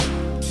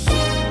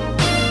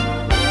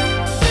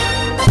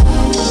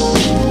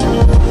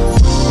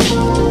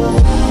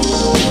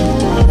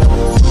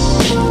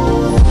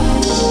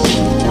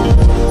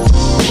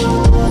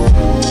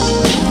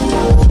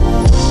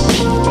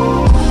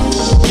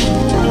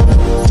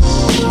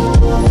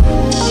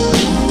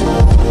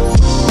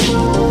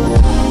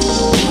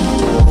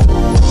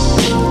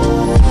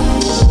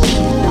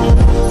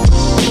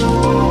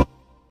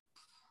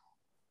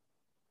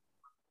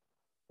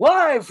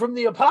Live from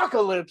the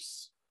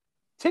apocalypse.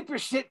 Tip your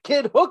shit,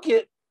 kid. Hook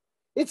it.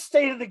 It's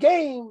State of the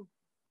Game.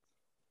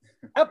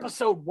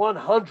 Episode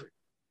 100.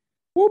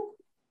 Whoop.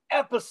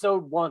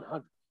 Episode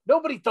 100.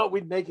 Nobody thought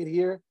we'd make it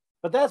here,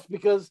 but that's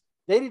because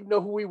they didn't know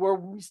who we were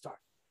when we started.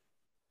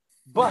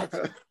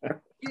 But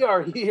we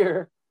are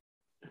here.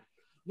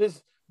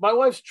 My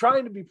wife's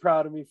trying to be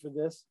proud of me for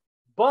this,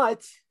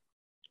 but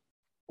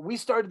we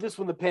started this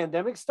when the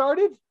pandemic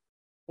started,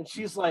 and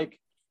she's like,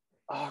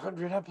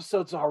 100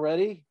 episodes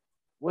already?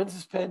 When's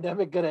this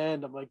pandemic going to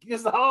end? I'm like,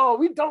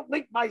 we don't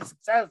link my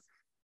success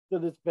to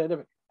this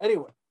pandemic.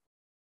 Anyway,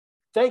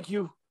 thank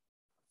you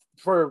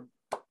for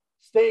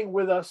staying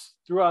with us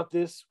throughout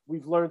this.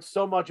 We've learned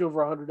so much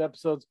over 100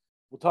 episodes.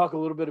 We'll talk a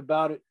little bit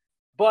about it,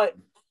 but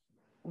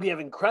we have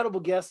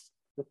incredible guests.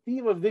 The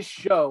theme of this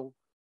show.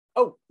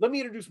 Oh, let me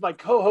introduce my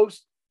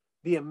co-host,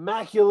 the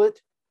immaculate.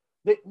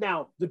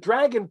 Now, The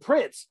Dragon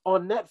Prince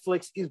on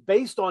Netflix is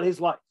based on his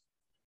life.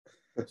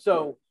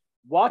 So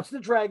watch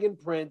The Dragon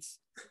Prince.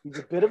 He's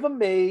a bit of a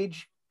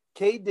mage.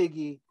 K.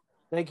 Diggy,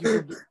 thank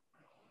you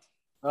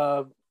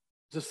for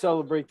to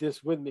celebrate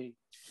this with me.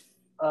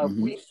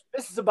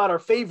 This is about our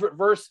favorite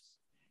verses.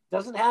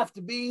 Doesn't have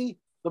to be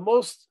the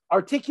most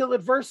articulate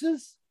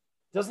verses.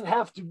 Doesn't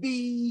have to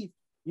be,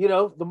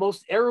 the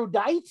most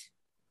erudite.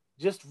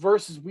 Just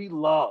verses we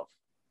love.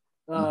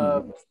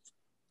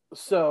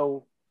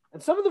 So,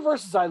 and some of the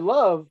verses I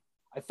love,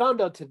 I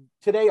found out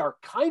today are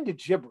kind of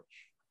gibberish.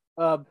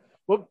 Well,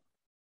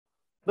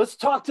 let's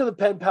talk to the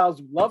pen pals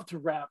who love to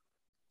rap.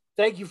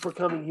 Thank you for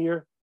coming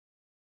here.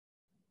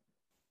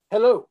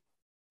 Hello.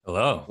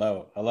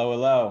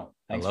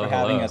 Thanks for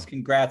having us.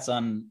 Congrats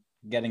on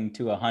getting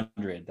to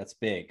 100. That's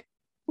big.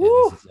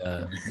 Yeah, this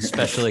is a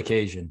special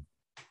occasion.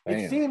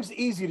 It seems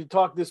easy to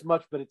talk this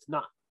much, but it's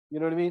not. You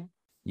know what I mean?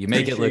 You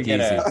make it look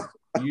easy.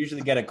 You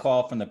usually get a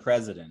call from the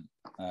president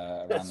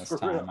around this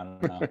time. I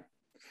don't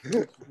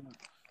know.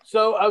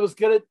 So I was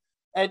gonna,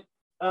 and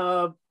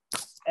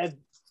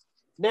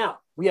now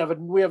we have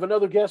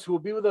another guest who will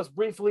be with us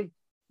briefly.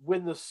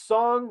 When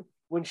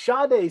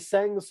Sade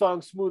sang the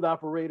song "Smooth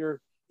Operator,"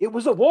 it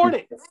was a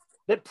warning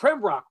that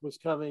Prem Rock was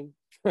coming.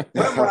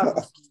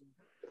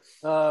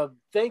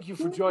 Thank you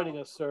for joining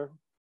us, sir.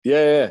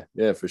 Yeah,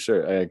 for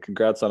sure.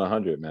 Congrats on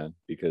 100, man,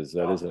 because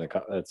that's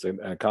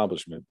an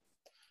accomplishment.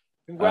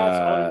 Congrats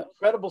on an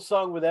incredible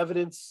song with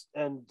Evidence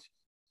and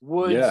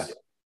Woods.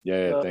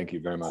 Yeah. Thank you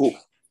very much. Cool.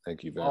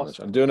 Thank you very much.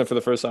 I'm doing it for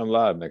the first time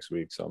live next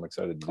week, so I'm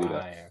excited to do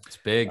that. It's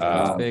big.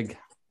 It's big.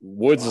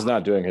 Woods is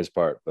not doing his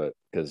part, but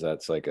because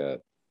that's like a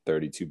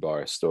 32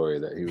 bar story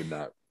that he would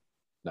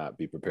not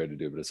be prepared to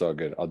do, but it's all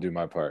good. I'll do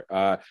my part.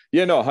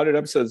 100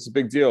 episodes is a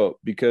big deal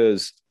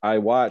because I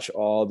watch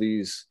all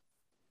these.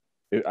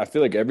 I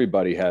feel like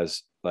everybody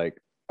has like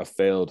a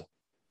failed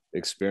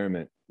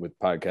experiment with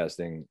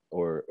podcasting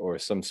or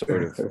some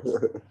sort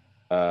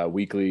of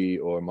weekly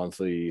or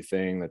monthly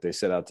thing that they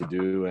set out to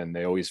do, and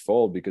they always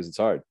fold because it's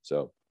hard.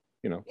 So,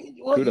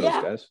 kudos,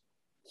 guys.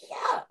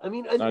 Yeah, I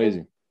mean, not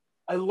easy.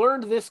 I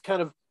learned this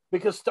kind of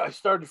because I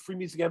started Free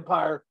Music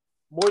Empire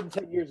more than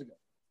 10 years ago,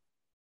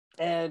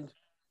 and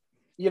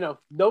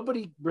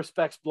nobody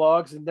respects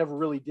blogs and never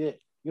really did.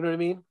 You know what I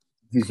mean?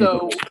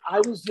 So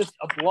I was just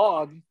a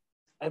blog.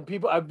 And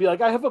I'd be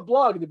like, I have a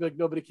blog. And they'd be like,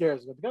 nobody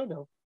cares. And I'd be like, I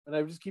know. And I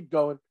would just keep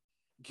going,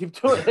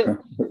 keep doing it.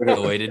 The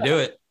way to do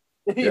it.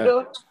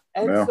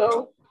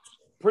 So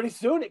pretty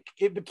soon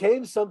it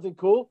became something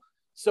cool.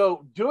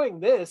 So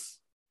doing this,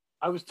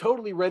 I was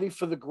totally ready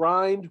for the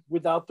grind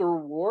without the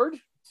reward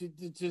to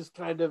just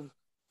kind of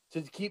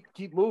to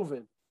keep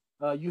moving.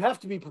 You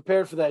have to be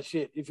prepared for that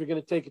shit if you're going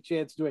to take a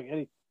chance doing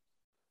anything.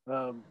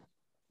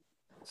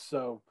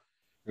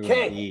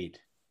 Kay,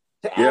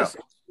 to ask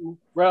you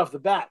right off the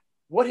bat,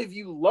 what have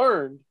you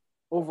learned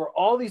over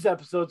all these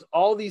episodes,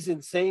 all these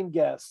insane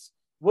guests?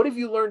 What have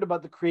you learned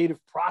about the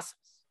creative process?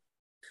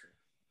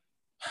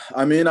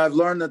 I mean, I've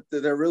learned that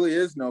there really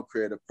is no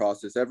creative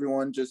process.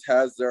 Everyone just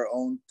has their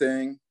own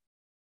thing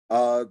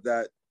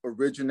that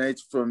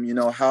originates from,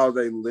 how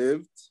they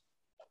lived.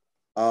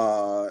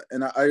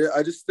 And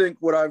I just think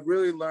what I've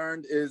really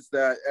learned is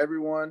that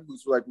everyone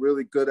who's like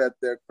really good at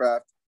their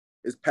craft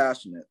is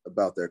passionate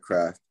about their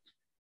craft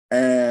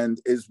and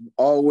is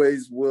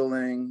always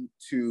willing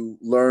to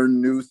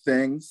learn new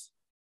things,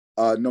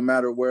 no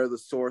matter where the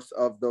source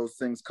of those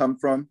things come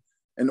from,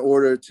 in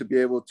order to be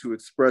able to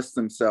express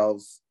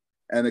themselves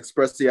and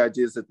express the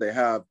ideas that they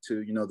have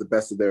to, the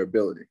best of their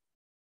ability.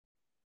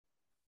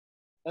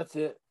 That's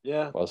it.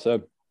 Yeah. Well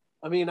said.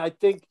 I mean, I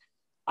think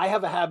I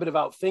have a habit of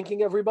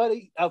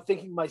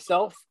outthinking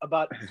myself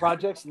about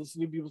projects,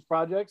 listening to people's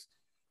projects,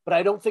 but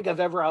I don't think I've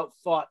ever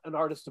outthought an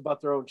artist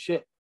about their own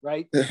shit.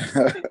 Right? When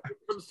it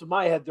comes to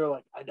my head, they're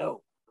like, I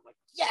know. I'm like,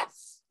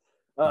 yes.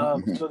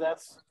 So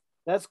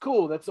that's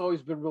cool. That's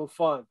always been real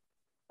fun.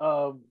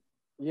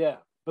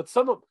 But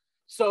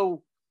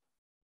so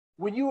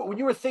when you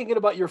were thinking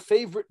about your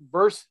favorite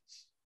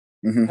verses,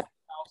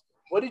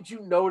 what did you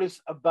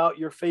notice about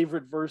your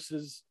favorite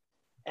verses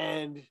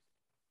and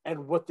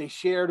what they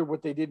shared or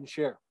what they didn't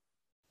share?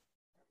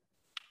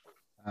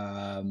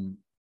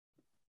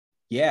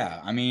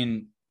 Yeah, I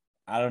mean,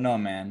 I don't know,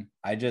 man.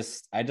 I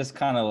just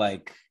kind of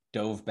like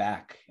dove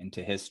back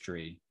into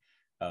history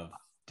of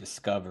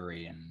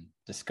discovery and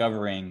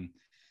discovering,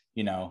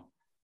 you know,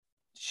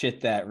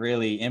 shit that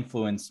really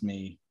influenced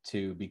me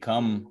to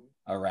become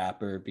a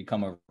rapper,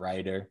 become a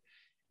writer,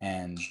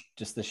 and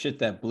just the shit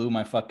that blew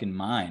my fucking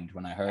mind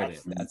when I heard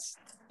it.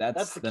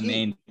 That's the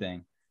main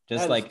thing.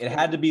 Just like it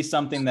had to be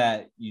something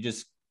that you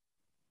just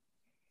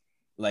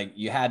like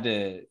you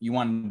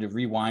wanted to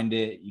rewind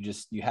it.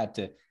 You had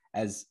to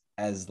as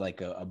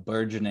like a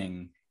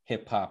burgeoning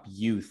hip hop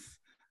youth.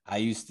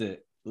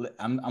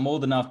 I'm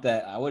old enough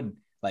that I would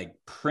like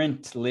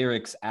print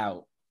lyrics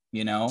out,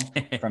 you know,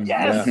 from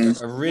the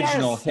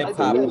original hip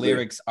hop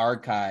lyrics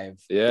archive.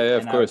 Yeah,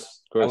 of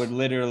course. I would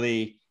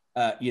literally,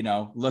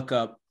 look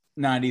up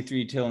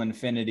 93 Till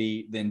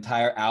Infinity, the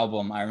entire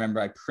album. I remember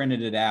I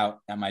printed it out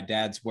at my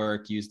dad's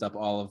work, used up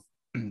all of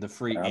the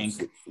free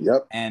ink.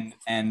 Yep. And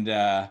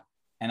I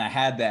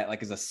had that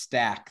like as a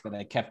stack that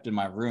I kept in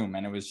my room.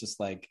 And it was just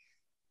like,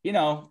 you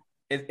know,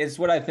 it's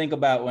what I think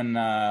about when,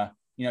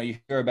 you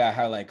hear about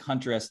how like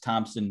Hunter S.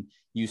 Thompson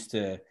used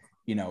to,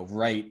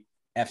 write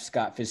F.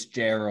 Scott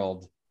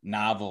Fitzgerald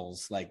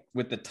novels like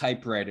with the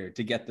typewriter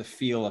to get the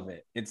feel of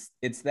it.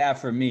 It's that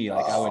for me.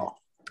 Like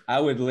I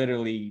would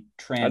literally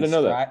transcribe. I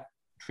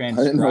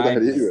didn't know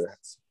that either.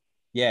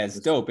 Yeah, it's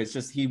dope. It's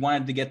just he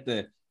wanted to get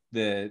the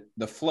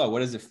flow. What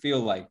does it feel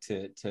like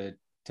to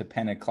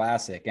pen a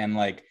classic? And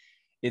like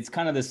it's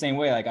kind of the same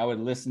way. Like I would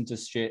listen to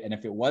shit, and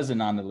if it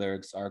wasn't on the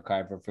lyrics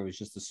archive or if it was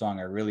just a song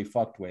I really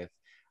fucked with,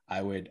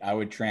 I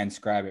would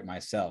transcribe it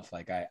myself.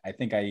 Like I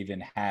think I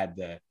even had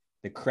the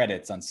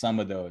credits on some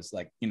of those,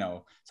 like,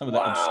 some of the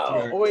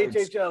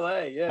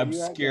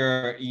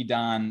obscure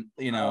Edon,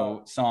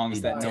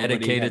 songs that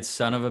dedicated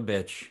son of a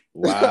bitch.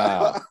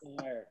 Wow.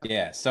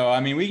 Yeah. So,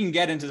 I mean, we can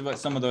get into what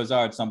some of those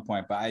are at some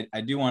point, but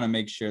I do want to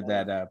make sure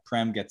that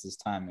Prem gets his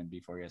time in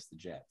before he has to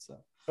jet. So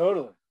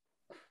totally.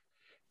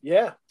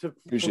 Yeah.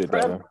 Appreciate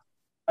Prem,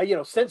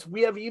 that. Since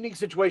we have a unique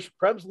situation,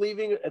 Prem's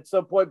leaving at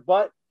some point,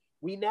 but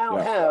we now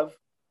have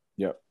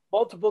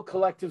multiple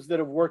collectives that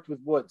have worked with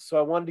Woods. So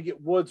I wanted to get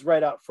Woods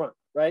right out front,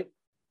 right?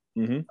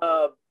 Mm-hmm.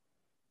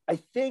 I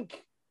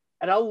think,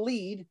 and I'll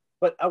lead,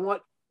 but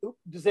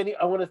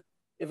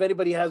if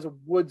anybody has a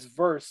Woods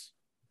verse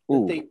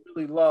that they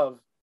really love,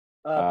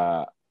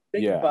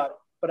 think about it.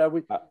 But I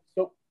would,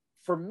 so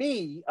for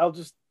me, I'll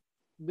just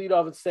lead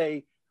off and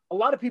say, a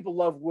lot of people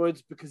love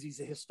Woods because he's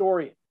a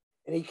historian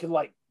and he can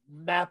like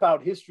map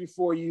out history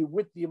for you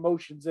with the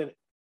emotions in it.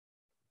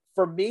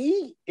 For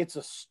me, it's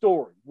a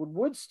story. When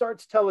Woods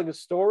starts telling a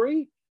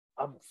story,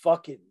 I'm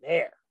fucking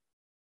there.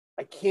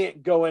 I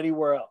can't go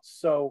anywhere else.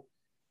 So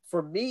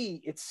for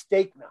me, it's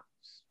Steak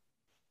Knives.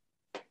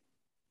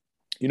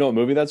 You know what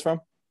movie that's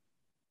from?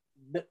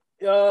 Is it?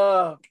 It's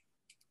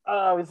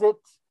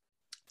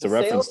a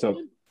reference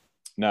to.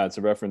 No, it's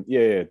a reference.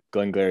 Yeah.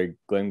 Glenn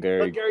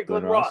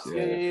Ross.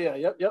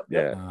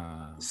 Yep.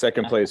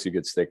 Second place, you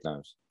get Steak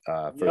Knives.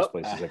 First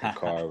place is like a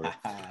car.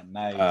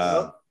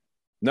 Nice.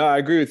 No, I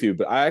agree with you,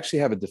 but I actually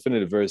have a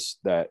definitive verse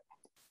that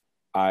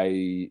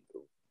I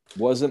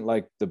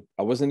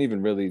wasn't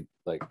even really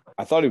like,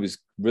 I thought he was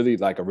really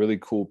like a really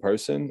cool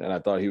person. And I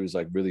thought he was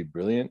like really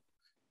brilliant,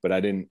 but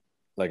I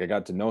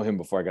got to know him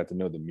before I got to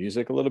know the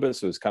music a little bit.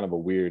 So it's kind of a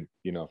weird,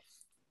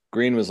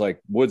 Green was like,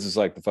 Woods is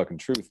like the fucking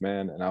truth,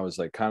 man. And I was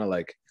like, kind of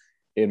like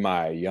in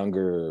my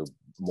younger,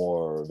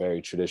 more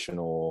very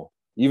traditional,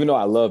 even though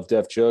I love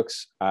Def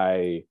Jux,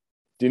 I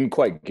didn't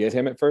quite get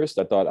him at first.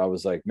 I thought I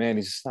was like, man,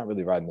 he's just not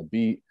really riding the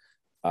beat.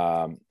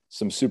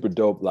 Some super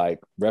dope like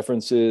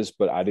references,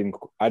 but I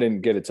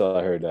didn't get it till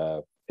I heard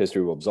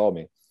History Will Absolve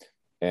Me.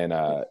 And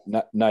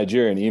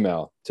Nigerian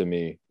Email to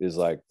me is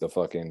like the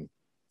fucking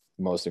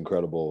most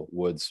incredible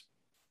Woods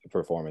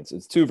performance.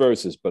 It's two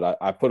verses, but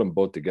I put them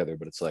both together.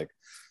 But it's like,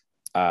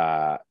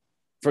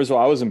 first of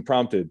all, I wasn't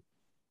prompted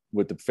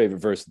with the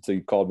favorite verse until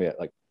you called me at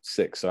like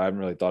 6, so I haven't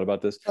really thought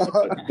about this.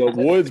 But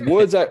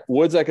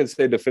Woods, I could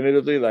say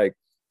definitively, like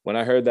when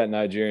I heard that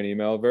Nigerian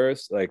Email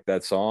verse, like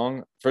that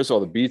song. First of all,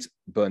 the beat's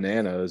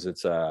bananas.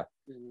 It's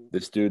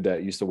this dude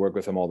that used to work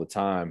with him all the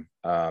time.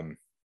 How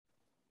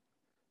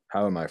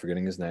am I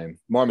forgetting his name?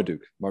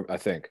 Marmaduke, I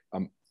think.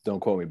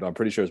 Don't quote me, but I'm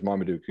pretty sure it's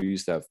Marmaduke, who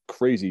used to have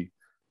crazy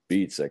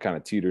beats that kind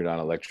of teetered on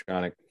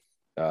electronic,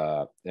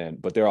 but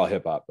they're all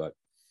hip hop. But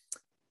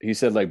he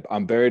said like,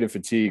 "I'm buried in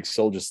fatigue,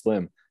 Soldier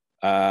Slim."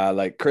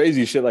 Like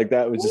crazy shit like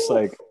that was just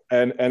like,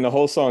 and the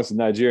whole song's a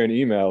Nigerian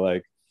Email.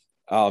 Like,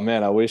 oh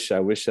man, I wish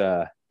I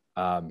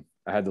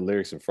had the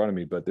lyrics in front of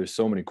me, but there's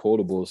so many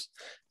quotables,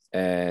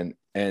 and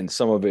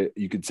some of it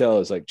you could tell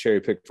is like cherry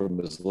picked from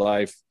his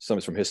life. Some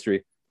is from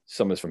history,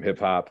 some is from hip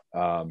hop.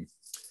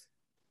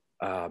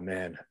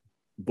 Man,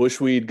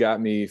 Bushweed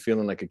got me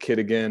feeling like a kid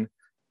again.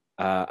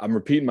 I'm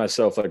repeating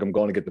myself like I'm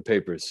going to get the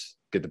papers.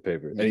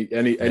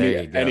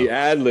 Any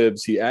ad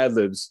libs, he ad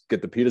libs.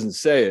 He doesn't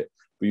say it.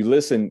 But you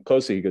listen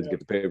closely, he goes, get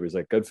the papers,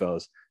 like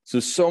Goodfellas.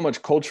 So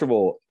much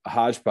cultural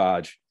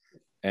hodgepodge.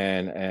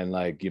 and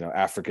like, you know,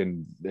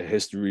 African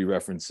history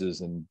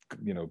references and,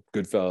 you know,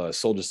 Goodfellas,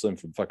 Soldier Slim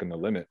from fucking The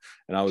Limit.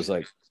 And I was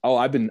like, oh,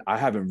 I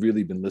haven't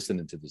really been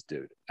listening to this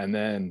dude. And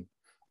then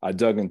I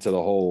dug into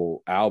the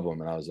whole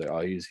album and I was like,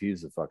 oh, he's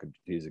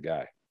a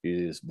guy. He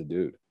is the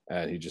dude.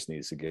 And he just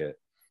needs to get,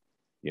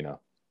 you know,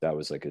 that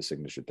was like his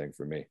signature thing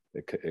for me.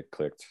 It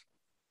clicked.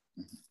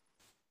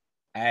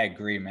 I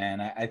agree, man.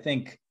 I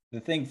think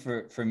the thing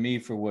for me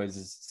for Woods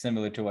is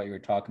similar to what you were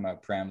talking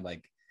about, Prem.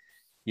 Like,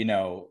 you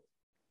know,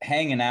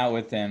 hanging out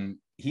with him,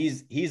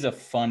 he's a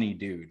funny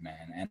dude,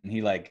 man. And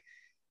he like,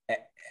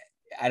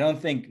 I don't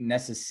think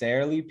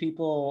necessarily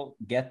people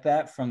get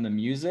that from the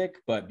music,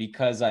 but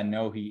because I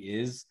know he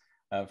is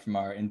from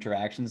our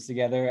interactions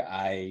together,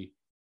 I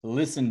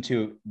listen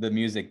to the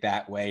music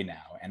that way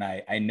now. And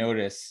I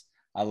notice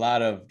a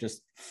lot of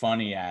just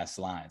funny ass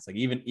lines. Like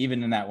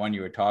even in that one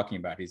you were talking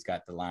about, he's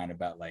got the line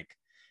about like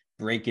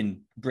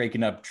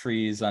breaking up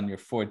trees on your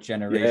fourth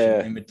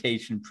generation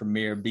imitation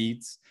Premier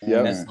beats.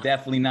 Yeah, that's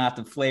definitely not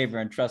the flavor.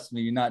 And trust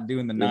me, you're not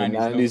doing the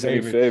 90s. 90s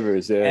any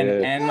favors. Yeah,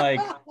 and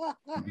like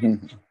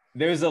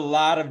there's a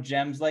lot of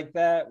gems like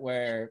that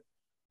where,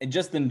 and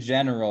just in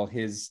general,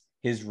 his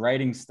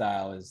writing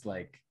style is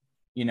like,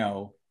 you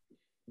know,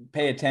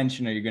 pay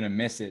attention or you're gonna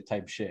miss it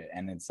type shit.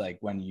 And it's like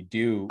when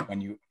you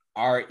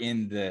are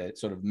in the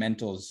sort of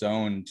mental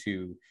zone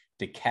to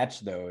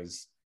catch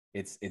those,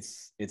 it's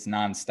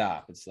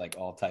nonstop. It's like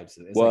all types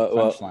of, it's like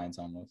punchlines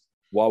almost.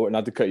 While we're,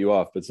 not to cut you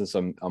off, but since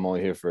I'm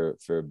only here for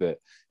a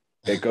bit,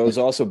 it goes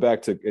also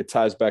back to, it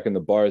ties back in the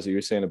bars that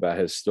you're saying about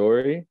his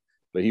story,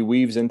 but he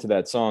weaves into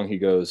that song. He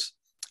goes,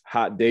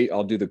 hot date,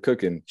 I'll do the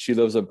cooking. She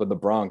lives up in the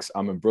Bronx,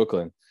 I'm in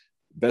Brooklyn.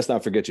 Best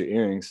not forget your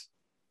earrings.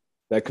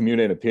 That commute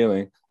ain't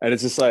appealing. And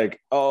it's just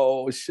like,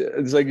 oh shit.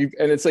 It's like,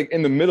 and it's like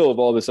in the middle of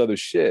all this other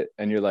shit.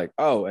 And you're like,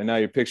 oh, and now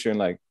you're picturing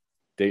like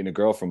dating a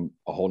girl from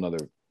a whole nother,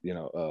 you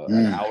know,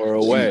 an hour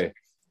away.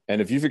 And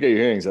if you forget your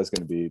earrings, that's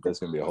going to be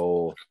a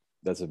whole,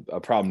 that's a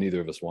problem neither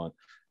of us want.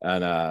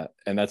 And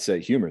that's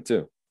humor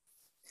too.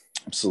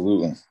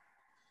 Absolutely.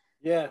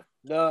 Yeah.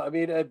 No, I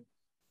mean,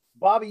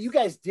 Bobby, you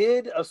guys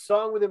did a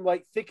song with him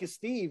like Thick as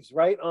Thieves,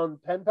 right? On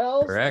Pen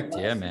Pals? Correct.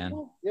 Yeah,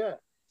 man. Yeah.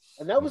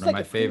 And that was one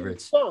like of my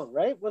favorites song,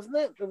 right? Wasn't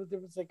that? There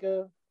was like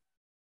a.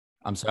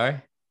 I'm sorry?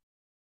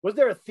 Was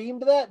there a theme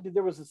to that?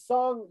 There was a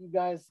song, you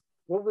guys.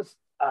 What was?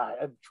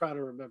 I'm trying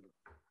to remember.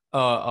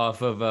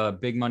 Off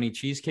of Big Money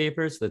Cheese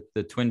Capers,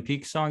 the Twin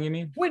Peaks song, you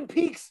mean? Twin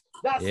Peaks.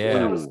 That's what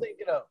I was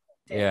thinking of.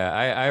 Damn. Yeah,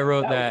 I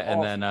wrote that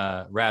awesome. And then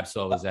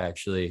Rapsol was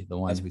actually the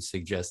ones who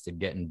suggested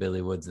getting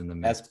Billy Woods in the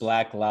mix. That's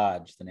Black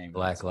Lodge, the name.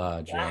 Black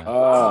Lodge.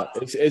 Yeah.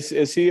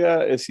 Is he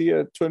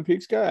a Twin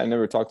Peaks guy? I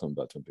never talked to him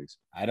about Twin Peaks.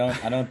 I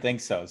don't think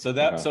so. So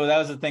that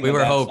was the thing. We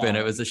were hoping song.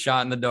 It was a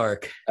shot in the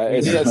dark.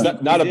 It's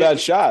not a bad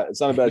shot.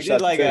 It's not a bad shot.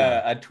 Did like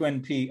a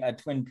Twin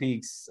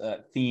Peaks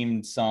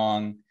themed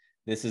song.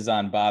 This is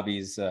on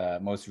Bobby's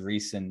most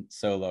recent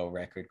solo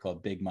record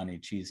called Big Money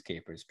Cheese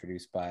Capers,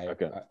 produced by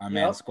our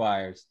man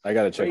Squires. I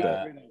gotta check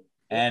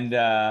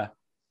that.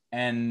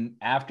 And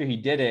after he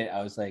did it,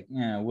 I was like,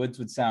 Woods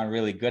would sound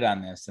really good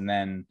on this. And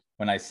then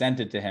when I sent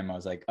it to him, I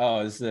was like,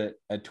 oh, this is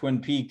a Twin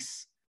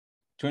Peaks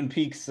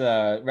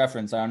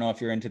reference. I don't know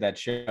if you're into that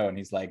show. And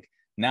he's like,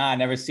 nah, I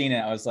never seen it.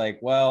 I was like,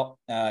 well,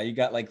 you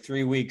got like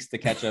 3 weeks to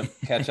catch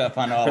up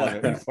on all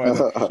of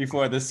it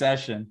before the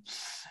session.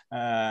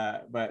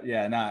 But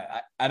yeah, no,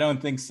 I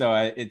don't think so.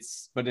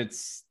 It's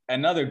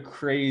another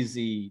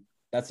crazy,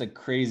 that's a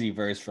crazy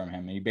verse from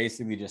him. He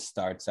basically just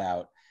starts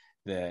out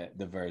the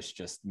verse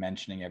just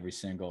mentioning every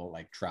single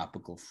like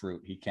tropical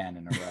fruit he can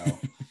in a row.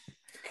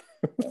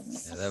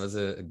 Yeah, that was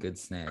a good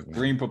snack. Man.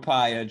 Green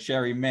papaya,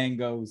 cherry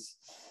mangoes,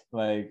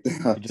 like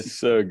just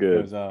so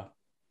good. So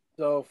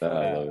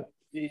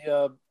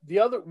the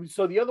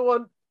other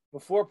one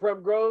before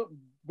Prem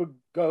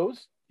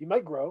goes, he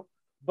might grow,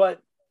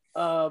 but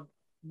I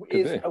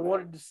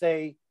wanted to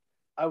say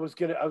I was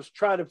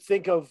trying to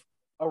think of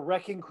a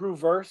Wrecking Crew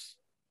verse,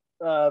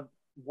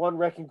 one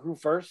Wrecking Crew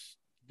verse,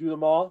 do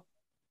them all,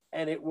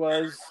 and I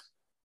was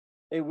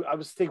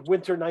thinking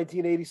Winter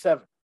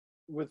 1987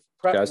 with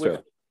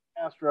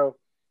Castro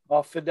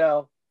off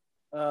Fidel.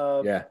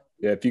 Yeah.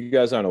 If you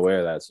guys aren't aware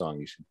of that song,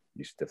 you should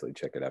definitely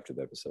check it after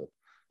the episode.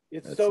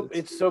 It's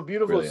so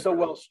beautiful, brilliant. It's so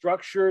well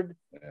structured.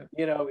 Yeah.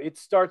 You know, it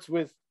starts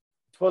with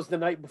 'twas the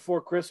night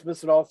before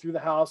Christmas, and all through the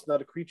house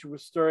not a creature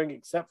was stirring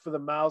except for the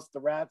mouse, the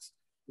rats,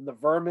 and the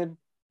vermin.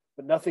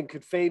 But nothing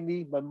could fade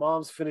me. My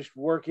mom's finished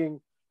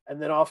working,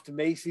 and then off to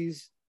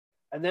Macy's.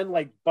 And then,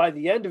 like, by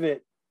the end of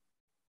it,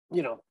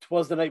 you know,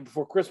 'twas the night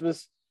before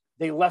Christmas.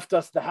 They left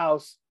us the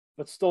house,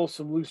 but stole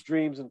some loose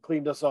dreams and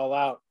cleaned us all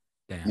out.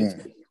 Damn.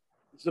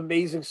 It's an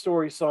amazing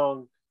story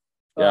song.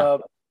 Yeah.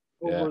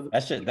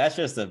 That's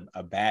just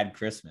a bad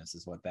Christmas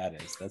is what that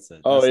is.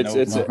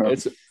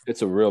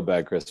 It's a real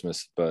bad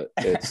Christmas, but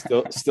it's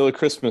still a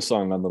Christmas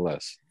song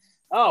nonetheless.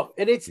 Oh,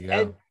 and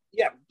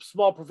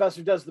Small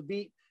Professor does the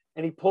beat,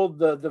 and he pulled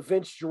the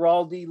Vince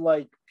Giraldi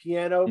like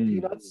piano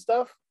peanut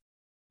stuff.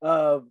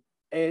 And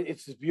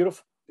it's just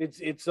beautiful.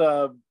 It's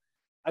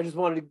I just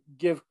wanted to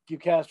give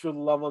Castro the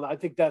love on that. I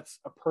think that's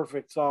a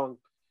perfect song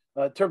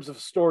in terms of a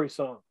story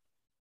song.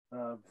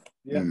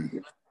 Yeah.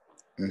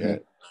 Mm-hmm. Yeah.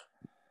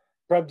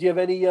 Prem, do you have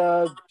any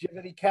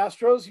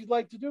Castros you'd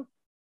like to do?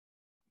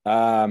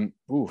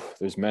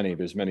 There's many.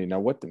 Now,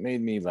 what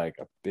made me like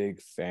a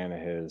big fan of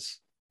his?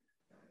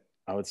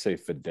 I would say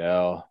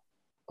Fidel.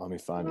 Let me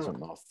find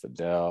something off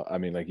Fidel. I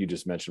mean, like you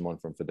just mentioned one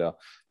from Fidel.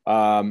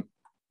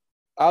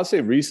 I'll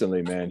say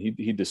recently, man,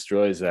 he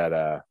destroys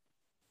that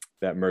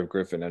Merv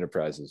Griffin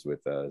Enterprises with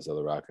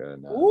Zilla Rocca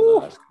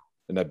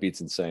and that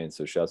beat's insane.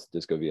 So shouts to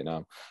Disco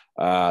Vietnam.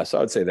 So I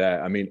would say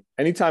that. I mean,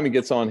 anytime he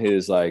gets on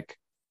his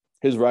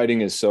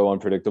writing is so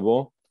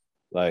unpredictable,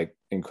 like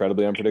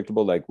incredibly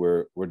unpredictable. Like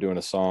we're doing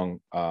a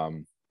song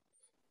on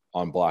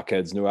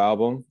Blockhead's new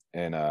album,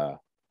 and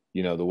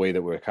the way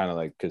that we're kind of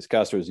like, because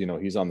Castro's,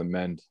 he's on the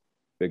mend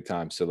big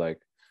time, so like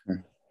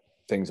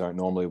things aren't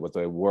normally what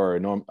they were.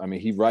 I mean,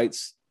 he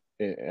writes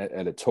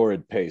at a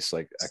torrid pace.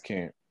 Like I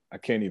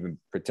can't even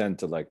pretend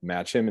to like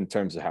match him in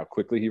terms of how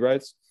quickly he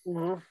writes.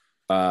 Mm-hmm.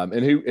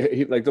 And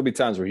he like there'll be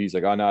times where he's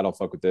like, oh no, I don't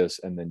fuck with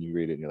this, and then you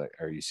read it and you're like,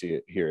 or you see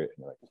it, hear it, and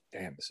you're like,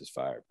 damn, this is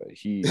fire. But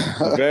he's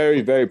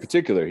very, very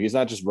particular. He's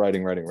not just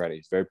writing.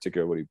 He's very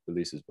particular what he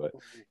releases. But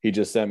he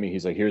just sent me,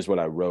 he's like, here's what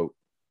I wrote,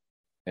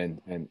 and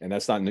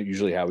that's not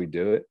usually how we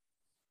do it.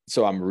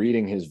 So I'm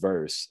reading his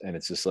verse, and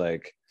it's just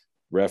like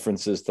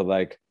references to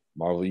like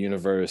Marvel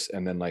Universe,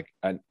 and then like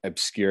an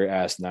obscure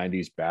ass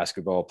 90s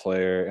basketball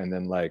player, and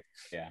then like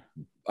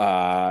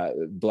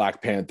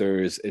Black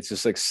Panthers. It's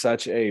just like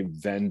such a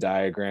Venn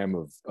diagram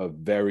of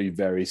very,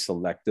 very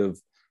selectively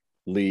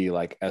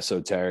like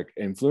esoteric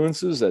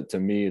influences that to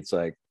me it's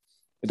like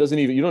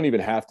you don't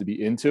even have to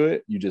be into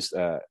it. You just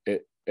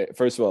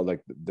first of all,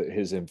 like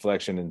his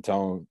inflection and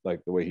tone,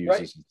 like the way he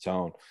uses his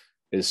tone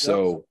is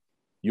so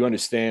you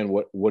understand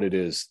what it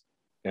is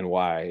and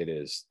why it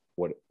is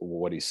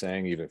what he's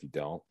saying, even if you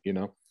don't,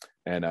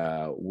 and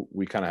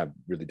we kind of have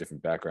really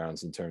different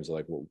backgrounds in terms of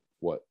like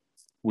what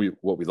we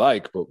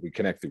like, but we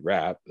connect through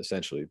rap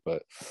essentially.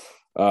 But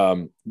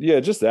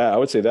just that, I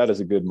would say that is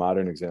a good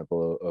modern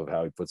example of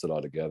how he puts it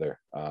all together.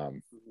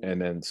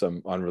 And then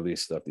some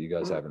unreleased stuff that you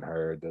guys haven't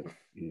heard that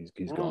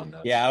he's gone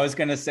nuts. Yeah, I was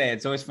gonna say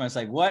it's always fun. It's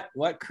like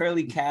what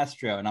Curly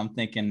Castro, and I'm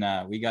thinking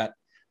we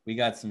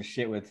got some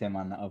shit with him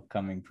on the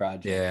upcoming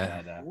project.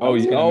 Yeah.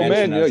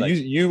 Man,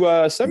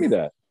 you sent me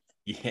that.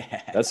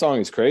 Yeah, that song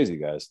is crazy,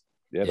 guys.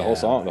 Yeah, the whole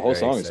song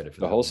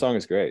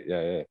is great.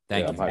 Yeah.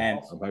 Thank you. I'm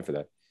hyped for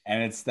that.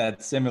 And it's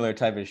that similar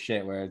type of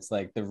shit where it's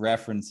like the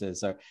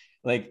references are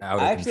like,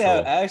 I actually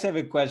have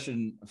a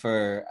question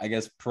for, I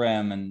guess,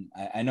 Prem, and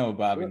I know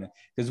Bobby,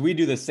 because we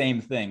do the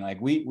same thing. Like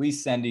we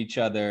send each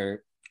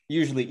other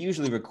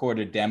usually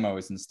recorded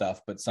demos and stuff,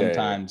 but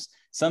sometimes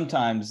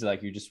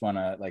like you just want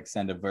to like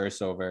send a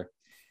verse over.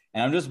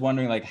 And I'm just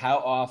wondering, like, how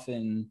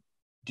often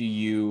do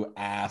you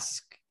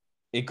ask?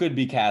 It could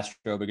be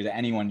Castro, because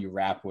anyone you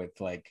rap with,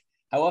 like,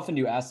 how often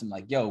do you ask them,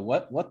 like, yo,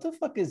 what the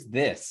fuck is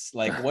this?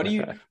 Like, what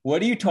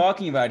are you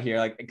talking about here?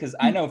 Like, because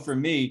I know for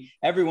me,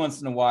 every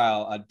once in a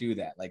while I'll do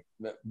that. Like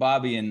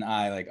Bobby and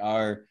I, like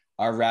our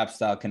rap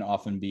style can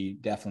often be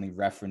definitely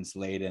reference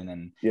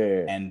laden,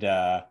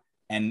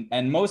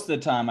 and most of the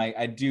time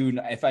I do,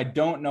 if I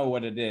don't know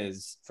what it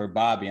is for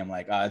Bobby, I'm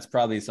like, it's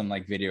probably some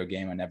like video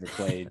game I never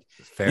played,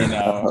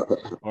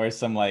 or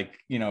some like,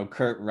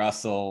 Kurt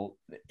Russell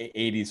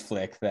 80s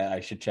flick that I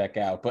should check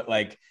out. But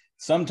like,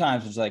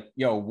 sometimes it's like,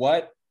 yo,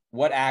 what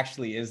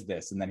actually is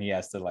this? And then he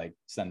has to like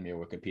send me a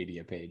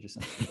Wikipedia page or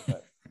something.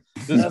 But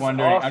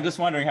I'm just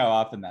wondering how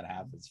often that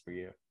happens for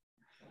you.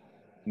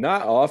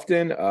 Not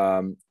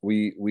often.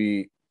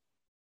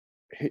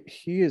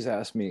 He has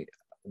asked me,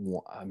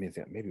 I mean,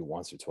 maybe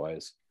once or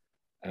twice,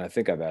 and I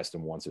think I've asked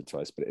him once or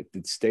twice, but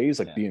it stays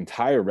like the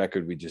entire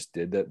record we just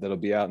did that'll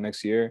be out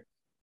next year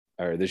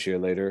or this year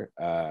later.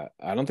 I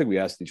don't think we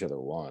asked each other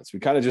once.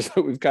 We've kind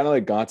of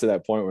like gone to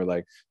that point where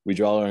like we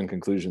draw our own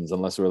conclusions,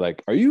 unless we're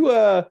like, are you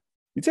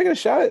taking a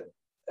shot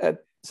at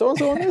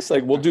so-and-so on this?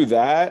 Like, we'll do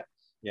that.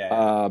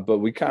 Yeah. But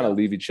we kind of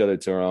leave each other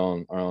to our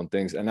own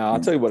things. And now I'll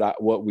tell you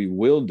what we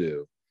will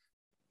do.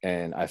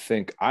 And I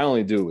think I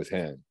only do it with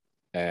him.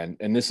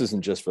 And this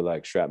isn't just for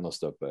like shrapnel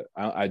stuff, but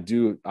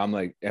I'm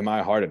like, am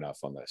I hard enough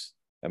on this?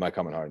 Am I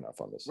coming hard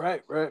enough on this?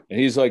 Right. And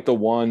he's like the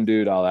one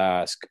dude I'll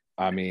ask.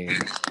 I mean,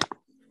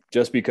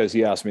 just because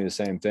he asked me the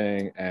same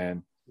thing,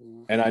 and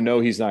I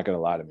know he's not going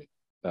to lie to me.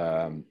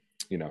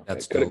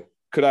 That's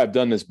could I have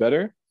done this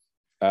better?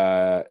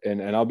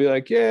 And I'll be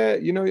like, yeah,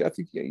 I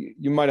think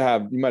you might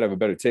have a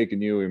better take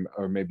in you,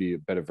 or maybe a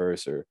better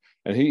verse,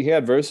 and he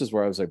had verses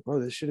where I was like,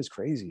 bro, this shit is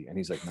crazy, and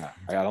he's like, nah,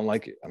 I don't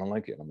like it. And I'm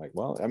like,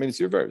 well, I mean, it's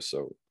your verse,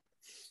 so.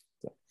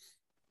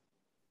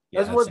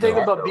 That's one thing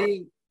about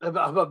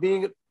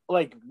being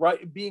like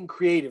being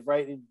creative,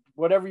 right? And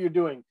whatever you're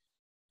doing,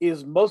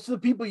 is most of the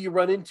people you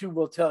run into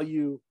will tell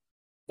you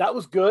that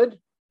was good,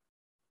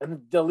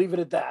 and they'll leave it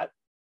at that,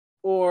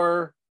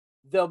 or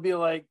they'll be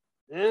like,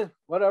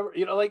 whatever,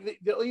 like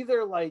they'll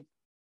either like,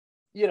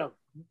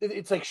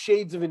 it's like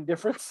shades of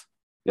indifference.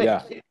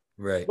 Yeah.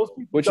 Right. Most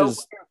people don't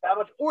care that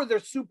much, or they're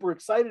super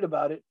excited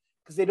about it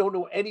because they don't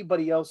know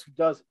anybody else who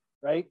does it,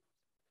 right?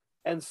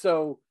 And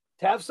so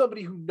To have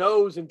somebody who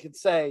knows and can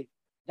say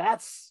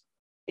that's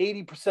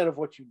 80% of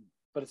what you need,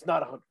 but it's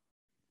not 100.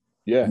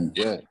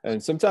 Yeah.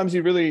 And sometimes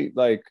you really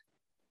like,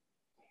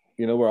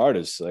 we're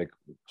artists. Like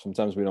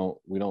sometimes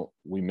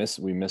we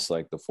miss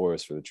like the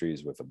forest for the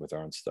trees with our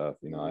own stuff.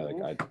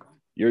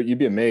 You'd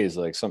be amazed.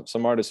 Like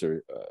some artists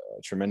are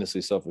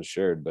tremendously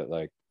self-assured, but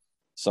like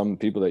some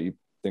people that you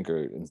think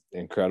are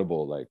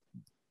incredible, like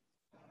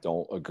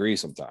don't agree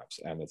sometimes.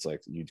 And it's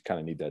like, you kind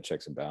of need that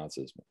checks and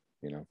balances,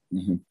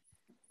 Mm-hmm.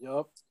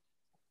 Yep.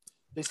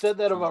 They said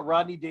that about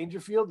Rodney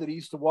Dangerfield, that he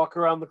used to walk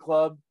around the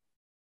club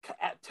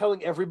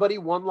telling everybody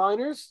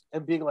one-liners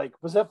and being like,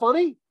 was that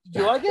funny? Did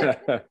you like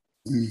it?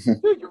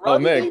 Dude, you're Oh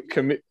man,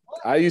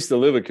 I used to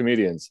live with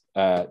comedians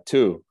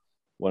too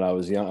when I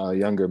was a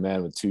younger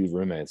man with 2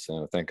 roommates.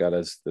 Thank God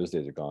those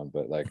days are gone.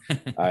 But like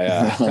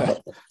I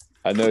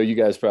know you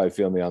guys probably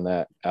feel me on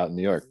that out in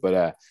New York.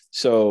 But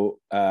so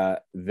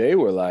they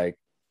were like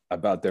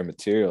about their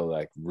material,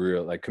 like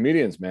real, like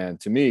comedians, man.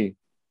 To me,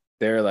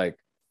 they're like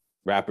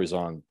rappers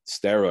on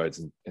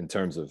steroids in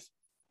terms of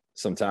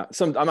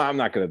sometimes. I'm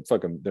not gonna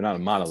fuck them. They're not a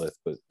monolith,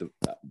 but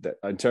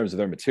in terms of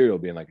their material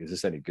being like, is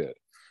this any good?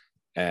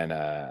 And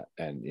I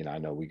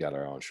know we got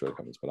our own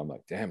shortcomings, but I'm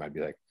like, damn, I'd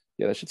be like,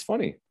 yeah, that shit's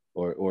funny,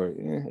 or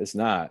it's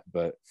not.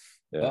 But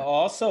yeah. But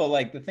also,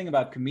 like, the thing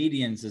about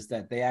comedians is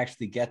that they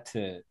actually get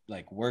to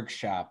like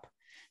workshop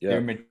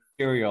their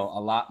material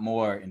a lot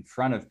more in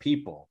front of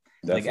people.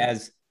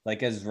 Definitely.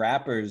 Like as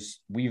rappers,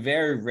 we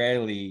very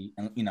rarely,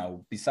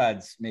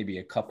 besides maybe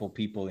a couple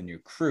people in your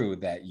crew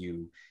that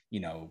you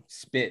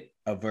spit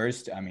a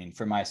verse to. I mean,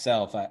 for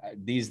myself,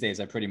 these days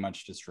I pretty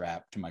much just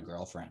rap to my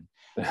girlfriend.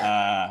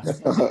 I'd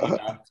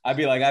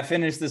be like, I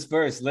finished this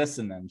verse,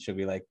 listen, and she'll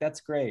be like,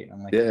 that's great.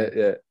 I'm like,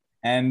 yeah.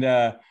 And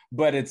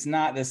but it's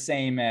not the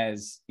same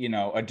as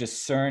a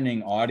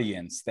discerning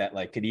audience that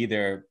like could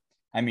either,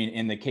 I mean,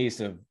 in the case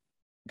of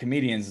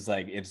comedians, it's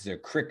like if they're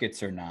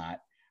crickets or not.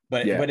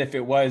 But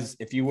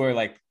if you were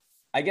like,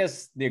 I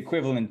guess the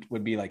equivalent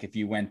would be like if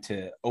you went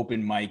to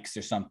open mics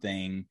or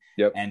something,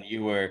 and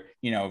you were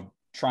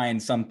trying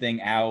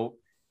something out,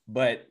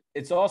 but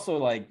it's also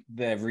like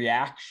the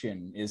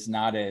reaction is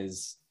not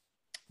as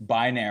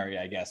binary,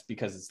 I guess,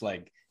 because it's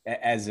like,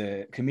 as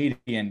a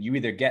comedian, you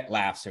either get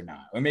laughs or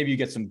not, or maybe you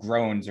get some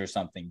groans or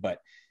something. But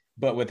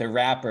with a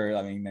rapper,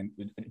 I mean,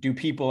 do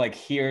people like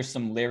hear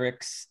some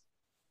lyrics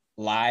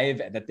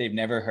live that they've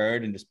never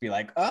heard and just be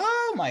like,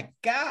 oh my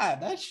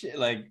God, that shit?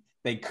 Like,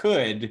 they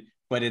could,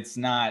 but it's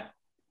not.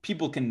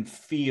 People can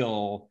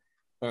feel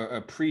or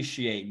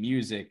appreciate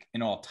music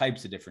in all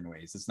types of different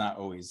ways. It's not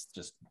always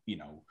just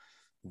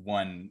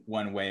one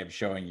way of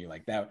showing you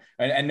like that,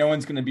 and no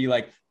one's gonna be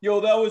like,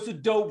 yo, that was a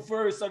dope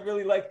verse, I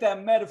really like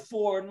that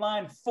metaphor in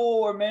line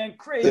 4, man,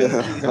 crazy. No,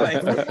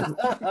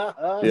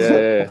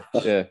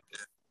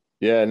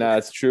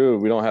 it's true.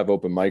 We don't have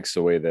open mics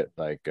the way that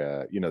like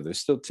there's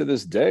still, to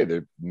this day,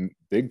 they're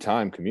big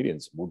time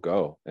comedians will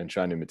go and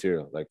try new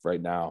material. Like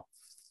right now,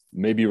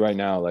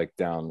 like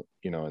down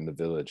in the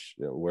Village,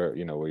 where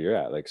you're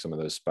at, like some of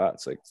those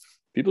spots, like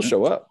people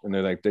show up and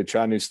they're like, they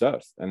try new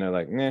stuff and they're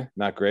like,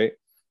 not great.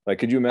 Like,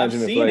 could you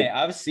imagine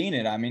I've seen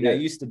it. I mean, I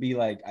used to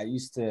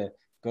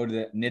go to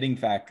the Knitting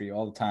Factory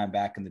all the time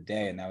back in the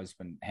day, and that was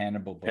when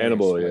Hannibal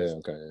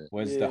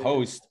was the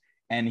host,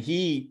 and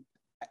he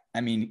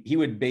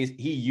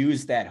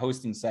used that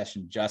hosting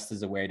session just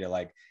as a way to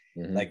like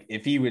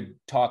if he would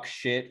talk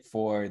shit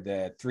for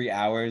the 3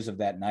 hours of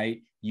that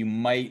night, you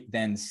might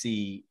then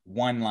see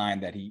one line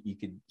that you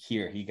could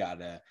hear he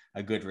got a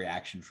good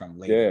reaction from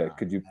later. Yeah,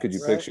 could you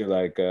picture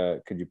like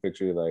I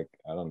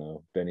don't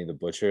know, Benny the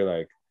Butcher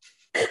like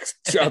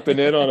jumping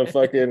in on a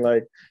fucking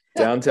like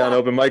downtown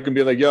open mic and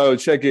be like, yo,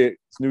 check it,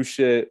 it's new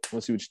shit,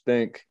 want to see what you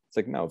think. It's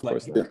like, no, of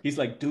course not. He's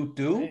like, do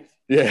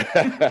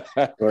yeah.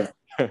 Well,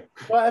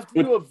 I have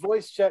to do a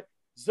voice check.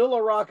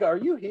 Zilla Rocca, are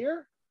you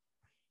here?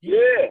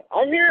 Yeah,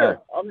 I'm here.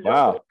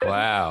 Wow.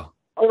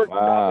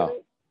 I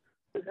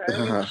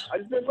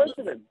just been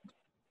listening.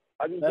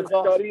 I just been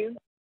studying.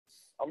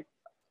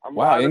 I'm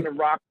riding the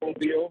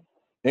Rockmobile.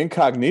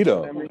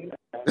 Incognito. I mean,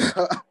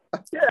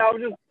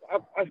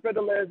 I spent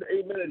the last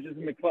 8 minutes just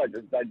in the car,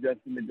 just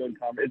digesting the good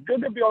comment. It's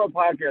good to be on a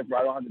podcast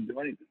where I don't have to do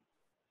anything.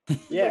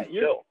 Yeah,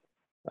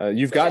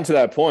 you've gotten to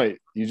that point.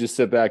 You just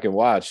sit back and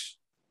watch,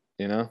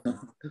 Yeah,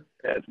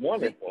 it's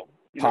wonderful.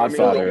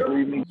 Podfather.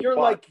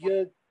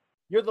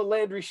 You're the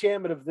Landry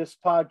Shamet of this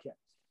podcast.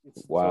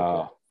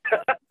 Wow.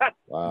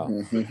 Wow.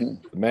 The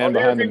man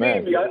behind the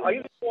man. I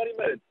give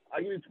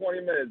you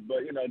 20 minutes.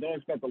 But don't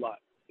expect a lot.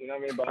 You know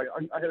what I mean? But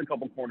I hit a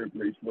couple corner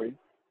threes for you.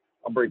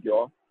 I'll break you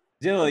off.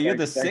 Zilla, you're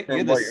the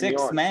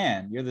sixth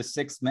man. You're the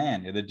sixth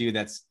man. You're the dude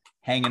that's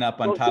hanging up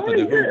on top of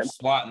the hoop,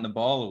 swatting the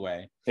ball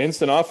away.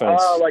 Instant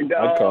offense. Oh, like that.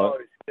 I'd call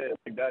it. Shit,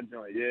 like that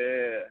joint.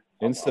 Yeah.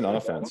 Instant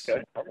offense.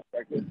 Okay, I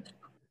respect it.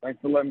 Thanks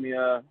for letting me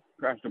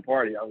crash the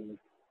party. I was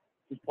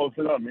just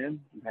posted up, man.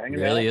 Just hanging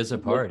really out. Is a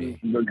party.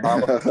 Good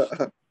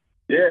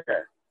yeah.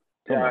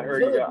 Yeah, I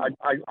heard you guys.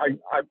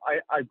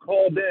 I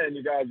called in.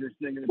 You guys are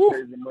singing the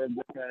praise of Murder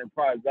Man and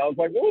Prize. I was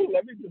like, "Whoa,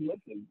 let me just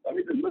listen.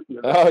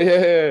 To that." Oh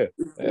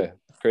yeah.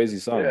 Crazy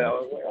song. Yeah, man. I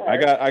was like, all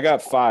right. I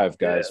got 5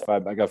 guys. Yeah.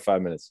 I got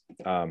 5 minutes.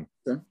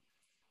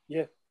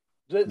 Yeah.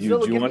 Do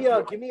Zilla,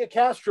 you give me a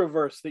Castro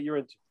verse that you're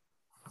into.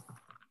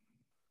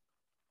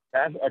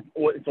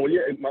 So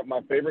yeah,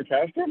 my favorite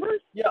Castro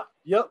verse. Yeah.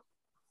 Yep.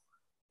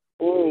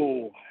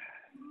 Oh,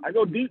 I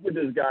go deep with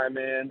this guy,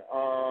 man.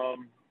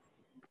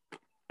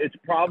 It's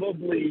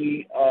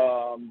probably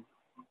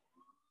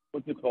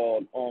what's it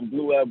called?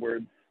 Blue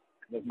Edwards.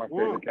 That's my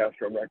favorite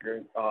Castro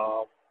record.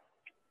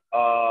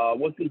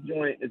 What's his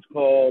joint? It's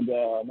called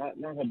not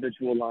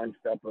Habitual Line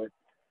Stepper.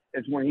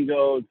 It's when he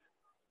goes,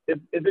 if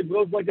it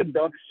goes like a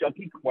duck,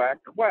 shucky quack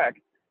quack.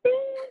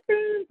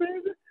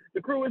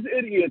 The crew is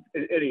idiots.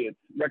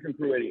 Wrecking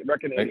crew idiot.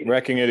 Wrecking idiots.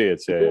 Wrecking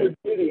idiots. The Yeah. crew is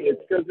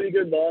idiots because we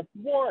could lost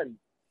one.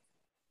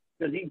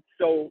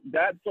 So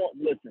that song.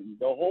 Listen,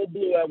 the whole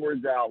Blue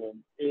Edwards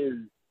album is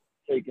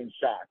taking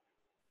shots.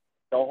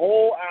 The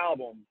whole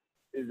album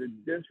is a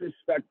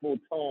disrespectful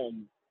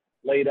tone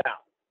laid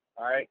out.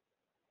 All right.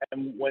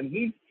 And when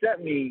he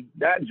sent me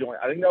that joint,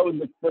 I think that was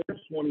the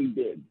first one he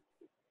did.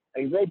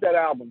 And he wrote that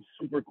album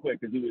super quick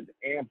because he was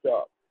amped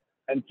up.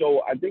 And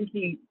so I think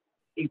he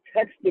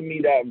texted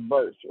me that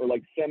verse or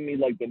like sent me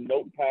like the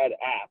Notepad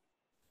app.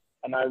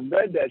 And I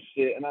read that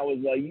shit and I was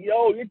like,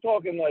 yo, you're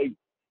talking like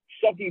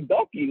Shucky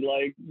Ducky,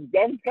 like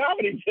dumb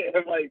comedy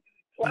jam, like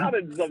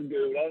clouded some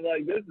dude. I was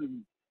like, this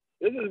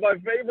is my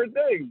favorite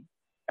thing.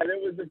 And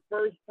it was the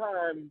first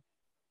time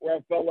where I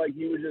felt like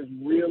he was just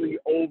really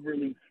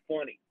overly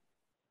funny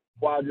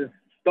while just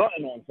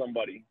stunting on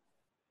somebody.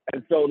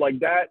 And so like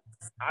that,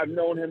 I've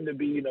known him to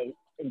be, you know,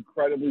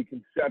 incredibly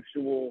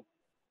conceptual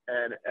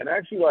and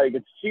actually like,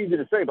 it's cheesy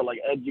to say, but like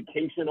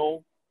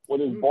educational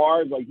with his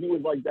bars. Like he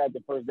was like that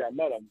the first day I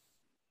met him.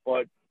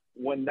 But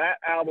when that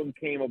album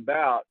came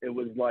about, it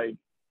was like,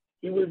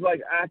 he was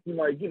like acting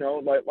like, you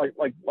know, like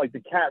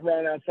the cat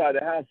running outside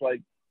the house,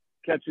 like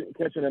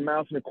catching a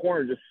mouse in the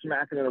corner, just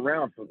smacking it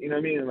around. You know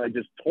what I mean? And like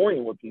just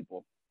toying with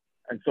people.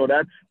 And so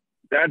that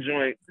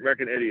joint,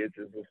 Wrecking Idiots,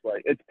 is just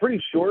like, it's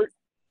pretty short,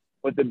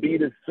 but the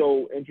beat is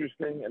so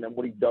interesting. And then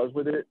what he does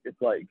with it,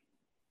 it's like,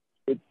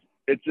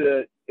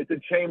 it's a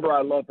chamber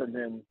I love from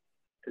him.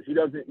 Cause he's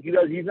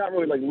not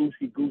really like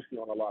loosey goosey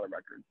on a lot of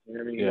records. You know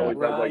what I mean? He always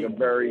has like a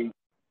very,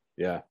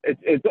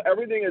 it's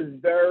everything is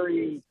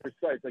very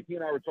precise. Like he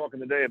and I were talking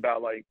today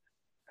about like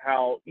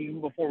how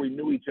even before we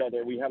knew each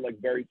other, we had like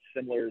very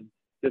similar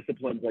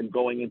disciplines, like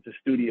going into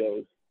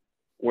studios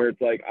where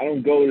it's like, I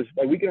don't go to,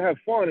 like we can have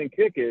fun and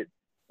kick it,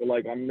 but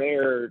like I'm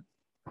there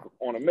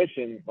on a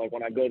mission, like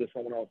when I go to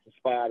someone else's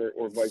spot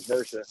or vice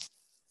versa.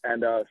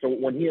 And so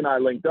when he and I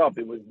linked up,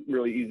 it was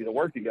really easy to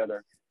work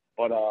together.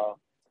 But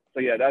so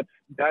yeah,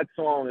 that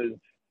song is,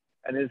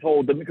 and his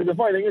whole, because the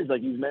funny thing is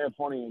like he's mad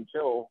funny and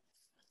chill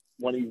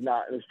when he's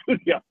not in the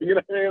studio. You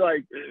know what I mean?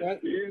 Like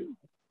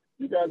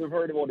you guys have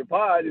heard him on the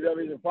pod. You know what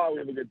I mean? The pod, we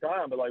have a good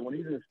time. But like when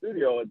he's in the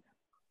studio,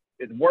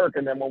 it's work,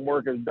 and then when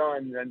work is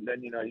done,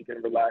 then you know you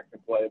can relax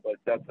and play. But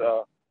that's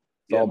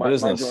all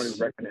business. My joint is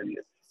Wrecking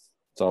Idiots.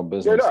 It's all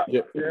business.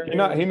 Yeah.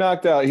 He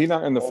knocked out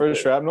in the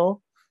first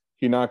Shrapnel.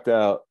 He knocked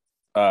out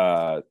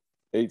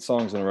 8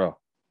 songs in a row.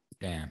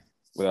 Damn.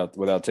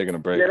 Without taking a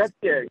break. That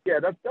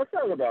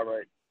sounds about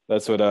right.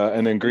 That's what.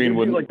 And then Green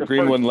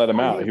wouldn't let him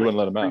out. He wouldn't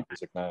let him out.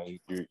 He's like, nah, you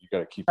got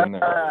to keep in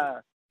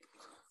there.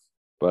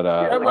 But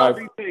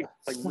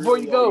before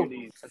you go,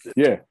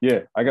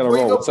 I got to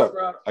roll. What's up?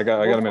 I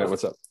got a minute.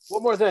 What's up?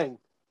 One more thing.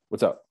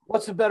 What's up?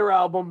 What's the better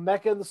album,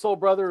 Mecca and the Soul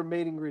Brother or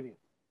Main Ingredient?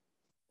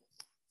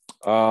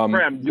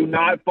 Bram, do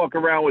not fuck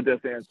around with this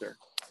answer.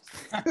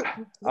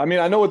 I mean,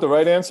 I know what the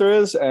right answer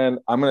is, and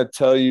I'm going to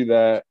tell you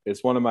that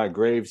it's one of my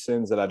grave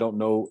sins that I don't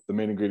know the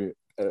Main Ingredient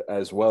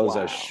as well as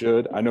I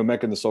should. I know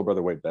Mecca and the Soul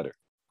Brother way better.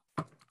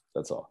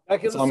 That's all.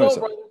 Mecca and the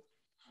Soul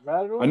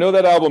Brother. I know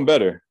that album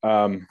better.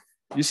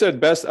 You said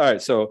best. All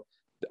right, so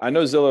I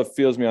know Zilla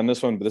feels me on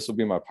this one, but this will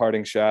be my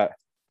parting shot.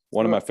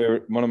 One of my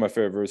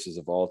favorite verses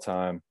of all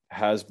time,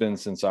 has been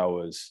since I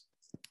was,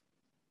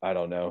 I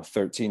don't know,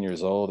 13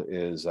 years old,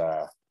 is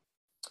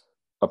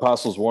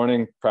Apostles'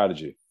 Warning,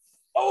 Prodigy.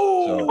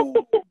 So,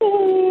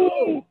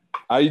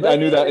 I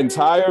knew that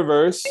entire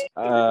verse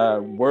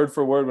word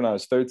for word when I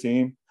was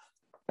 13,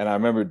 and I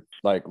remember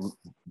like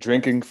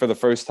drinking for the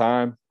first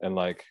time, and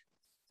like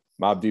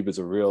Mobb Deep is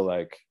a real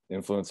like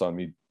influence on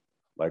me,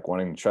 like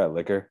wanting to try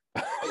liquor.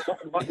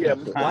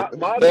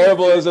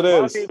 Terrible as it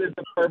is. Mobb Deep is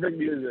the perfect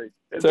music.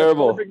 It's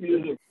terrible. The perfect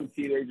music for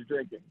teenage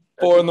drinking.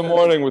 4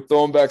 a.m, we're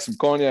throwing back some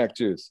cognac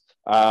juice.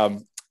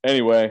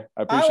 Anyway,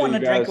 I appreciate I want to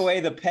you guys. drink away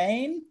the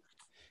pain.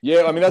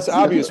 Yeah, I mean that's the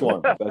obvious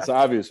one. That's the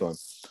obvious one,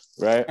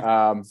 right?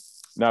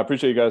 Now I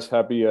appreciate you guys.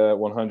 Happy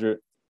 100.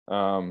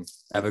 Have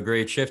a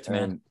great shift,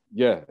 man.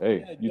 Yeah,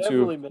 hey, you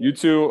too. Man. You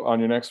too on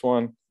your next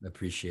one.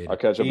 Appreciate it. I'll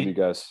catch up with you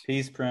guys.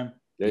 Peace, Prim.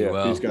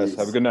 Yeah. Peace, guys.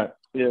 Have a good night.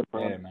 Yeah,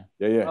 man.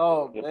 Yeah.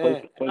 Oh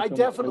man, I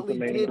definitely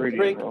did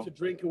drink to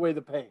drink away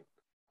the pain.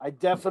 I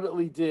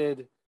definitely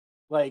did.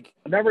 Like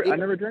I never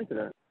drank to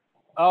that.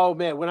 Oh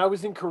man, when I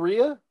was in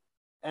Korea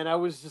and I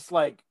was just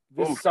like,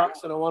 this Oof.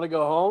 sucks and I want to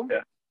go home.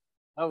 Yeah.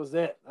 That was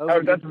it. That was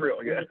a That's good-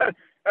 real. Yeah,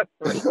 that's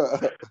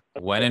real.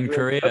 When in That's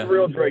Korea.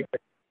 real Drake.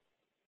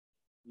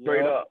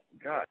 Straight Yeah. up.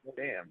 God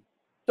damn.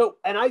 So,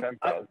 and I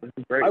 10,000. This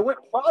is great. I went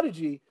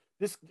Prodigy.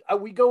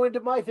 We go into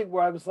my thing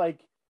where I was like,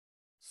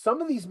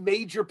 some of these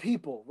major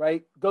people,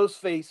 right?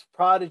 Ghostface,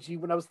 Prodigy.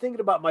 When I was thinking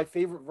about my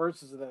favorite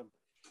verses of them,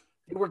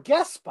 they were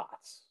guest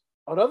spots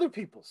on other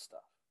people's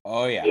stuff.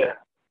 Oh yeah. Yeah.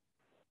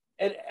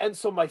 And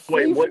so my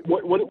Wait, favorite.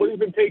 what has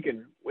been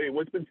taken? Wait,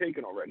 what's been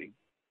taken already?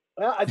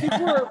 Well, I think we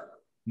just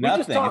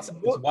Nothing. talked.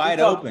 It's wide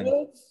we talked open.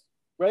 Woods,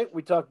 right?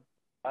 We talked.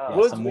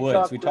 Oh, Yeah, some Woods.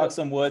 talked We talked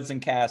some Woods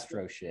and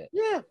Castro shit.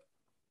 Yeah,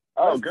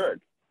 oh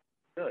good.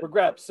 for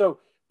grabs. So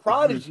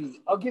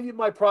Prodigy, I'll give you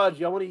my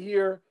Prodigy. I want to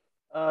hear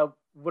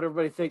what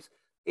everybody thinks.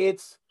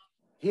 It's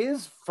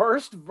his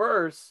first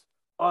verse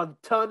on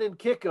Ton and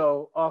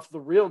Kiko off The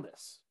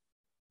Realness.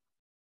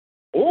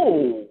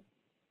 Oh,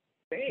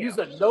 damn. He's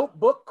a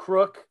notebook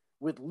crook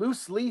with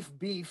loose leaf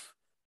beef,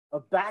 a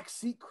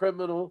backseat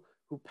criminal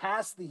who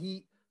passed the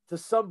heat to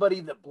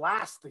somebody that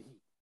blasts the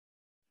heat.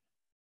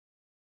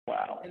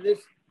 Wow. And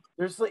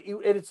there's like,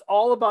 and it's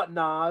all about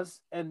Nas.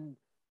 And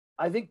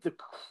I think the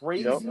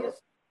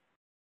craziest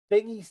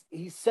thing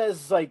he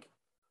says, like,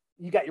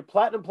 you got your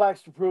platinum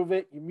plaques to prove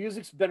it. Your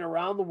music's been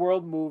around the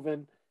world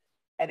moving,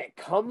 and it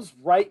comes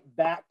right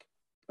back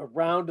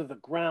around to the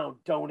ground,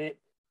 don't it?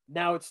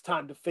 Now it's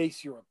time to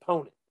face your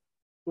opponent.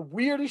 The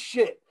weirdest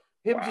shit.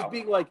 Him Wow. just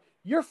being like,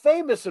 you're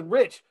famous and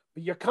rich,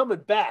 but you're coming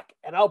back,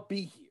 and I'll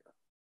be here.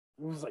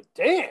 It was like,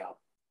 damn.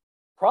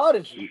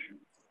 Prodigy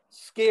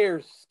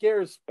scares.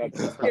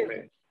 That's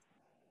scares.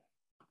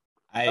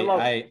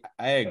 I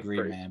agree,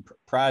 great. man.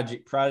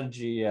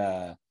 Prodigy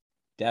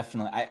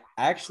definitely. I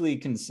actually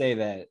can say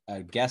that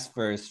a guest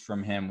verse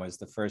from him was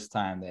the first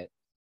time that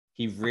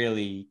he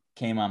really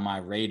came on my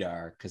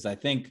radar, because I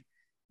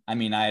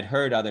had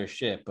heard other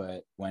shit,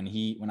 but when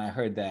I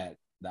heard that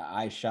the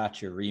I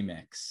Shot Your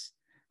remix,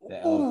 the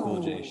LL Cool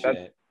J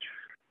shit,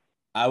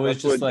 I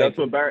was that's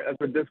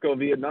what Disco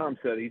Vietnam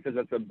said. He says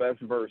that's the best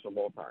verse of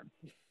all time.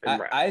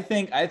 I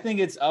think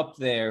it's up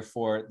there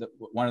for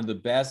one of the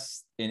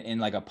best in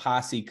like a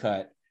posse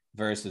cut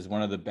versus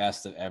one of the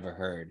best I've ever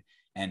heard.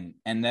 And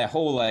that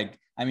whole, like,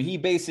 I mean, he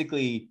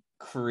basically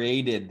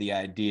created the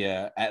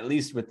idea, at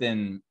least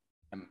within,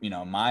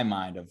 my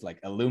mind, of like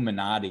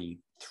Illuminati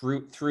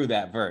through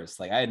that verse.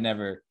 Like I had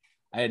never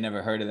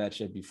heard of that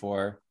shit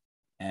before.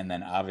 And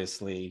then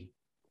obviously,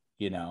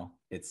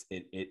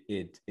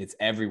 it's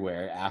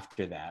everywhere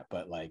after that.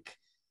 But like,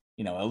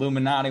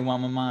 Illuminati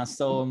want my mind,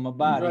 soul, and my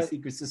body, Right.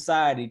 secret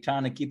society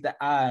trying to keep the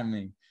eye on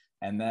me.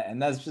 And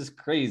that's just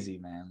crazy,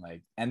 man.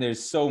 Like, and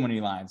there's so many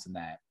lines in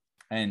that.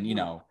 And,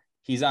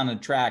 he's on a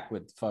track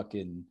with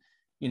fucking,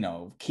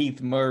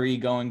 Keith Murray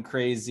going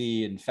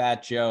crazy and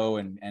Fat Joe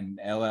and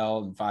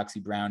LL and Foxy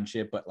Brown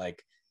shit. But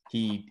like,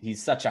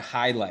 he's such a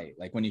highlight.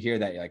 Like when you hear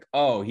that, you're like,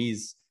 oh,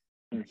 he's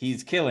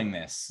killing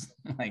this.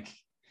 Like,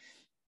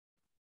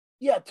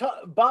 Yeah,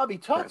 Bobby,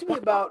 talk to me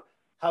about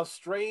how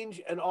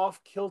strange and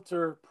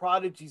off-kilter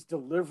Prodigy's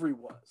delivery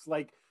was.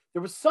 Like,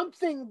 there was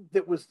something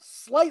that was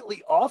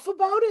slightly off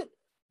about it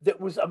that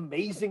was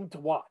amazing to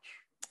watch.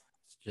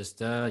 It's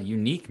just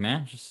unique,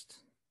 man. Just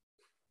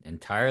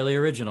entirely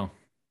original.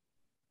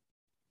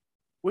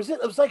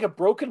 It was like a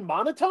broken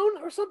monotone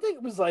or something?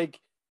 It was like,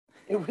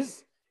 it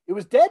was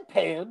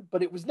deadpan,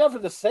 but it was never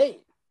the same.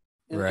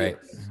 In Right.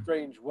 a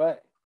strange way.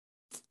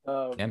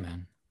 Yeah,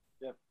 man.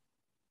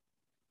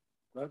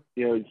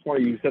 It's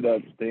funny you said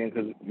that, Stan,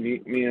 because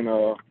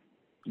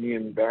me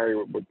and Barry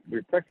we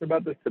were texting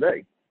about this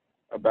today,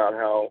 about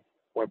how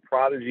when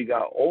Prodigy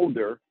got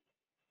older,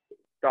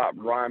 stopped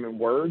rhyming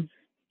words,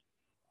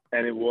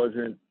 and it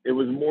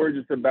was more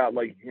just about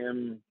like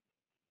him.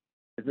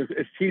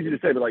 It's cheesy to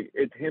say, but like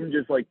it's him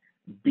just like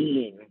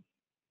being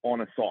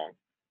on a song.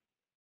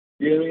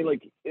 You know what I mean?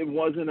 Like it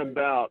wasn't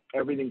about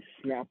everything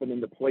snapping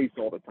into place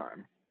all the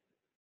time.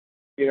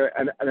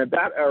 And at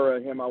that era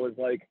of him, I was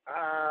like,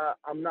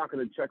 I'm not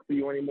going to check for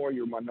you anymore.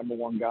 You're my number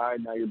one guy.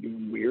 Now you're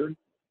being weird.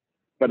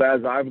 But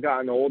as I've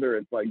gotten older,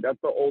 it's like that's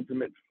the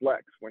ultimate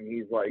flex when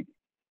he's like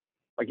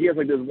he has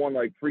like this one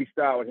like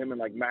freestyle with him and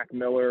like Mac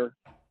Miller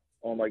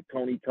on like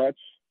Tony Touch,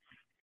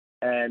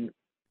 and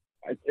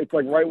it's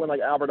like right when like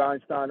Albert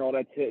Einstein, all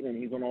that's hitting,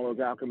 and he's on all those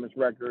Alchemist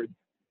records,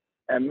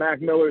 and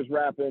Mac Miller's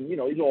rapping.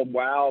 He's all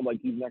wild like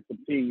he's next to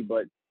P,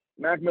 but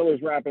Mac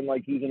Miller's rapping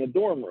like he's in a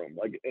dorm room,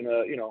 like in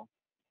a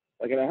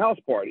like in a house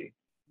party,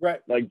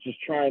 Right. like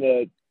just trying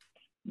to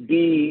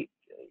be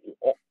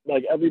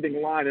like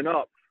everything lining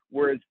up.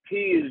 Whereas P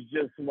is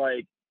just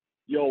like,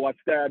 yo, I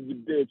stabbed the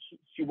bitch.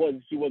 She was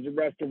a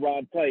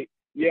restaurant type.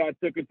 Yeah, I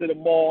took her to the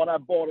mall and I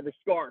bought her a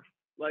scarf.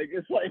 Like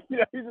it's like, he's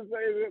just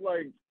saying it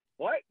like,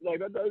 what? Like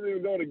that doesn't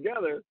even go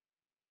together.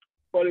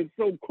 But it's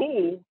so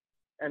cool,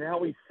 and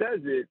how he says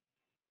it,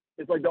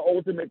 it's like the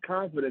ultimate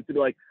confidence to be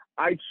like,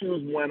 I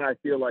choose when I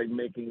feel like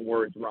making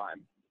words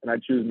rhyme, and I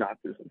choose not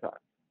to sometimes.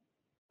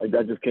 Like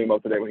that just came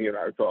up today when he and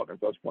I were talking.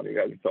 So it's funny you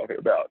guys are talking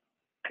about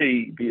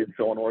P being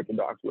so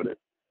unorthodox with it.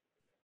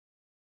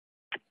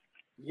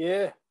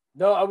 Yeah.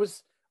 No, I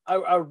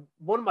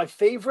one of my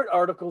favorite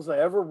articles I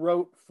ever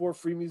wrote for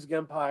Free Music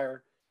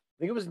Empire, I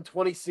think it was in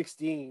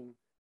 2016,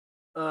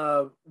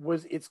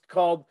 it's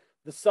called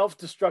The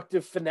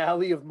Self-Destructive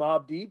Finale of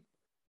Mobb Deep.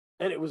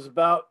 And it was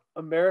about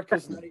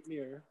America's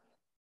Nightmare.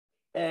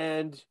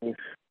 And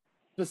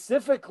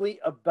specifically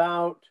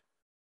about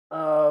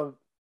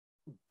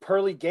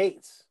Pearly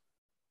Gates.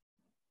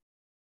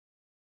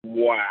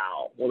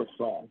 Wow, what a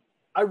song!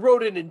 I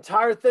wrote an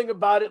entire thing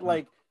about it,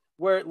 like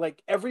where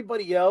like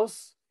everybody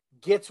else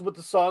gets what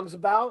the song's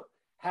about.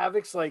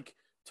 Havoc's like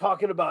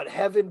talking about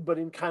heaven, but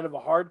in kind of a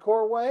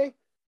hardcore way.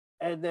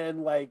 And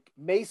then like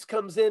Mace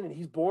comes in and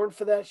he's born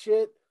for that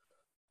shit.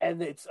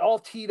 And it's all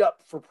teed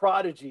up for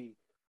Prodigy.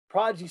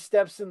 Prodigy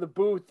steps in the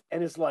booth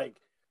and is like,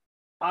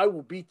 I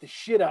will beat the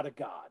shit out of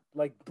God.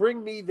 Like,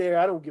 bring me there.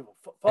 I don't give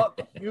a fuck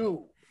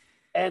you.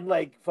 And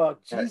like,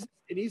 fuck Jesus.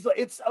 And he's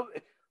like,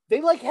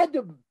 they like had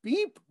to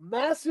beep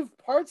massive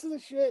parts of the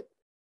shit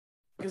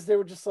because they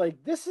were just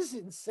like, this is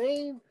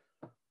insane.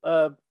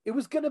 It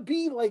was going to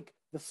be like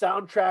the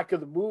soundtrack of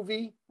the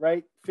movie,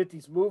 right?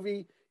 50s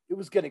movie. It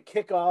was going to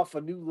kick off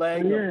a new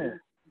leg. Yeah.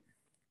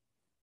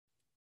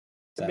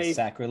 That's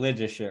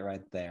sacrilegious shit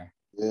right there.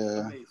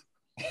 Yeah.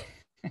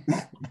 I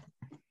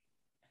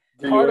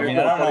mean,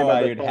 I don't know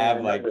why you'd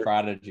have like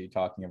Prodigy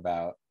talking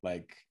about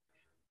like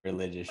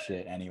religious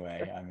shit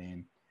anyway. I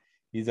mean,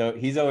 he's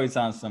always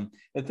on some.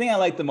 The thing I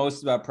like the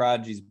most about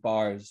Prodigy's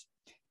bars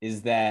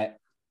is that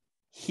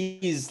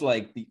he's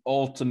like the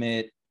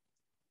ultimate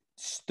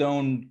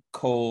stone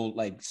cold,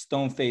 like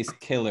stone face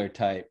killer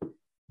type,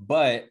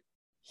 but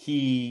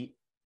he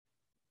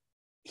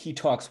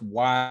talks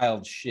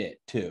wild shit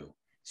too.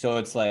 So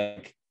it's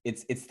like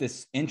it's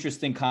this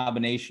interesting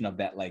combination of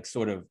that, like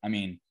sort of. I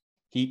mean,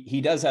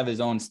 he does have his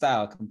own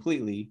style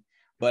completely,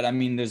 but I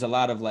mean, there's a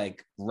lot of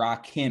like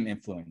Rakim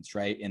influence,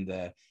 right? In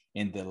the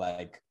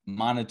like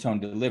monotone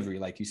delivery,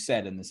 like you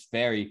said, in this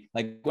very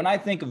like when I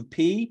think of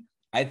P,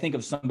 I think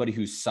of somebody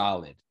who's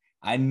solid.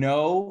 I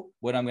know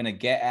what I'm gonna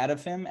get out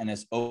of him, and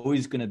it's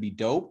always gonna be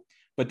dope.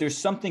 But there's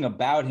something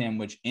about him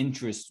which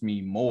interests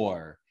me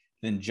more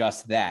than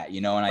just that,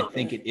 you know. And I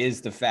think it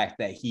is the fact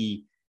that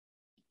he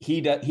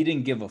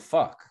didn't give a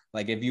fuck.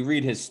 Like if you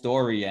read his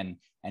story and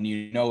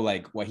you know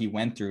like what he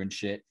went through and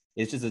shit,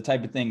 it's just the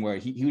type of thing where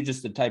he was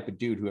just the type of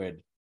dude who had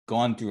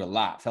gone through a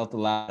lot, felt a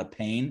lot of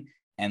pain,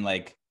 and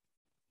like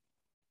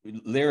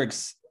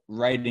lyrics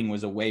writing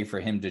was a way for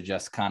him to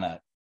just kind of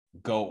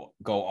go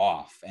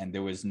off, and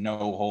there was no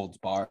holds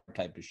barred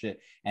type of shit.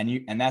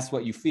 And that's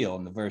what you feel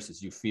in the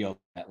verses. You feel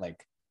that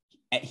like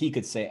he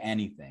could say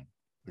anything,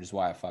 which is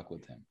why I fuck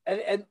with him.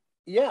 And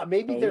yeah,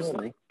 maybe there's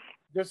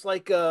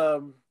like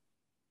a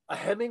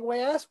Hemingway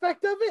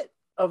aspect of it,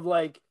 of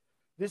like,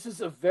 this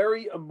is a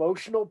very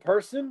emotional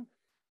person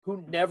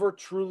who never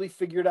truly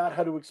figured out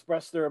how to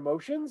express their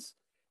emotions.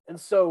 And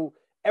so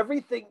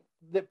everything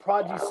that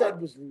Prodigy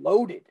said was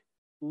loaded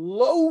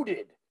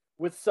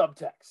with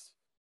subtext,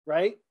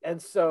 right?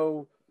 And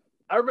so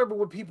I remember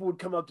when people would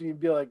come up to me and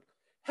be like,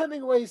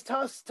 Hemingway's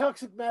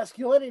toxic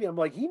masculinity. I'm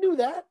like, he knew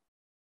that.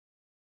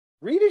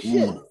 Read his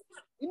shit.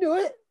 He knew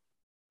it.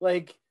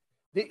 Like,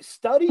 they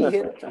study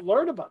him to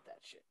learn about that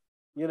shit,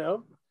 you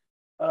know?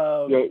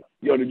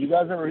 Yo, did you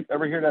guys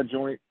ever hear that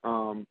joint?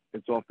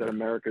 It's off that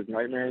America's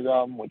Nightmares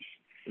album, which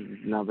is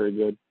not very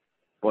good,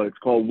 but it's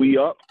called We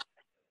Up.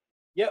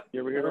 Yep. You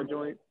ever hear that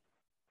joint?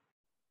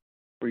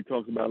 Where he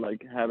talks about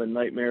like having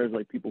nightmares,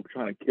 like people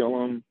trying to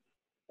kill him,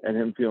 and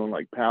him feeling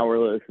like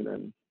powerless, and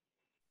then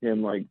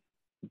him like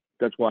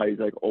that's why he's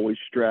like always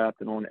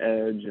strapped and on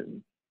edge,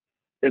 and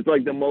it's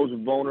like the most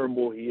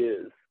vulnerable he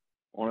is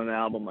on an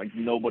album like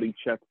nobody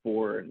checked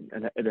for,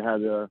 and it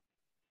had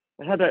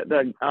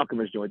that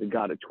Alchemist joint, the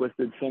Got It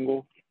Twisted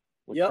single.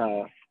 Which,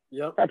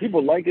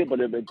 people like it, but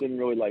it didn't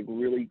really like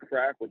really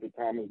crack with the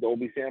Thomas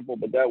Dolby sample.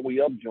 But that We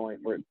Up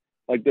joint, where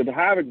like the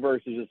Havoc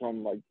verse is just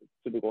on like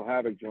typical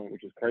Havoc joint,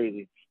 which is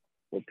crazy.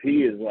 But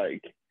P is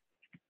like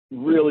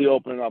really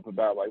opening up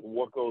about like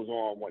what goes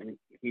on when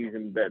he's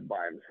in bed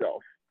by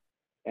himself,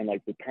 and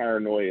like the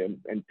paranoia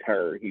and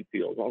terror he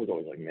feels. I was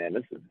always like, man,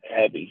 this is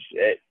heavy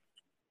shit.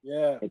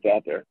 Yeah, it's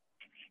out there.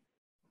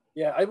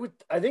 Yeah,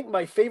 I think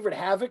my favorite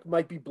Havoc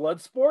might be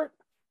Bloodsport.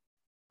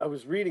 I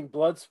was reading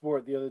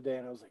Bloodsport the other day,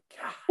 and I was like,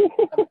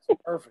 God,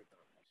 that's perfect.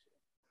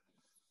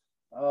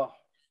 Oh,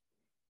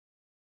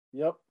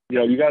 yep.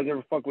 Yo, you guys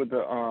ever fuck with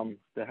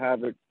the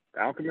Havoc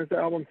Alchemist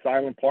album,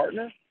 Silent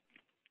Partner?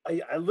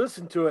 I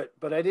listened to it,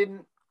 but I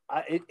didn't.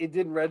 It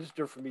didn't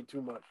register for me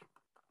too much.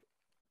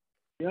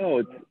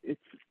 Yo,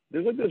 it's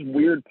there's like this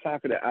weird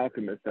pocket of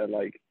Alchemist that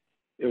like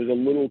it was a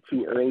little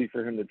too early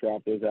for him to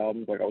drop those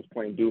albums. Like I was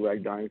playing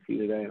Do-Rag Dynasty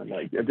today, and I'm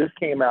like, if this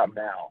came out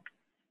now,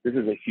 this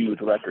is a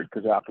huge record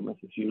because Alchemist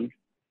is huge.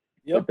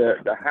 Yep.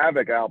 But the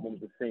Havoc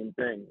album's the same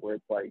thing, where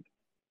it's like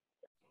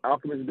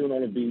Alchemist is doing all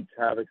the beats,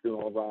 Havoc's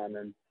doing all the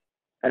rhyming,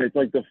 and it's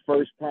like the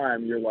first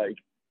time you're like,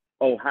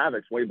 oh,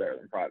 Havoc's way better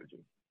than Prodigy.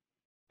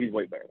 He's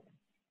way better.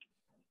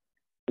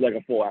 It's like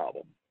a full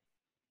album.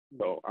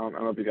 So I don't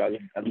know if you guys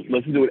have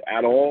listened to it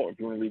at all, or if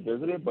you want to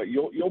revisit it, but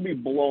you'll be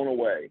blown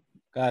away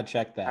Gotta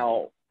check that.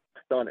 how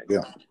stunning.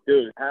 Yeah.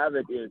 Dude,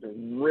 Havoc is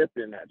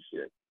ripping that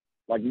shit.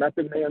 Like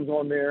Method Man's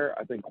on there.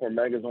 I think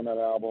Cormega's on that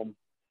album.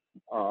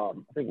 I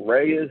think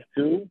Ray is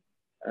too.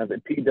 And I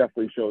think P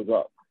definitely shows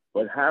up.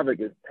 But Havoc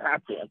is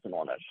tap dancing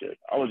on that shit.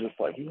 I was just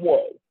like,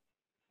 whoa.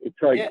 It's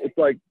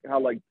like how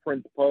like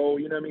Prince Poe,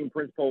 you know what I mean?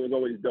 Prince Poe was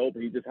always dope.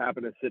 He just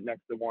happened to sit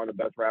next to one of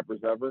the best rappers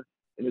ever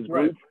in his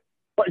group.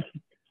 Like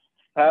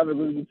Havoc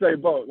was the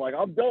same boat. Like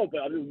I'm dope,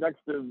 but I'm just next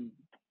to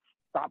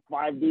top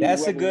 5 dudes.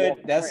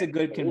 That's a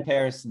good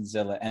comparison,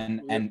 Zilla.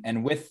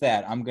 And with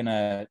that, I'm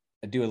gonna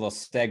do a little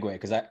segue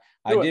because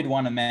I did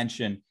want to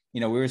mention,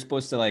 we were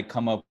supposed to like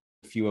come up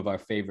with a few of our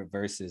favorite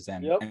verses,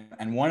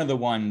 and one of the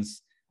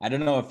ones, I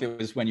don't know if it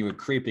was when you were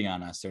creeping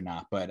on us or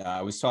not, but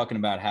I was talking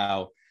about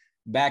how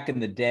back in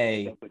the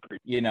day,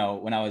 when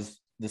I was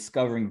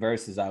discovering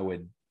verses, I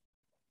would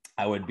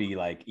be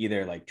like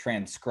either like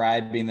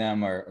transcribing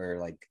them or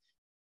like,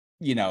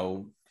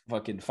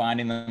 fucking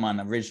finding them on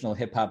original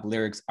hip hop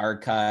lyrics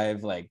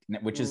archive, like,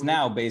 which is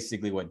now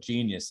basically what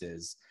Genius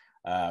is.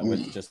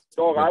 With just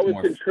dog, I was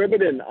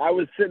contributing. I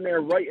was sitting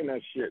there writing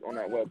that shit on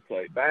that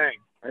website. Bang.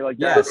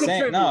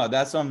 No,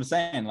 that's what I'm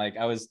saying. Like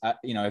I was,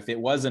 if it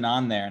wasn't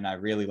on there and I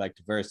really liked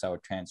a verse, I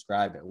would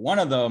transcribe it. One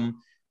of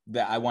them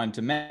that I wanted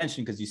to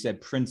mention, because you said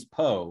Prince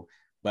Poe,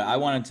 but I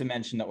wanted to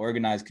mention the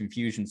Organized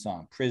Confusion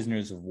song,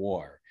 Prisoners of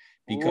War,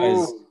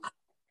 because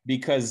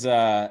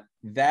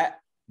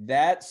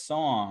that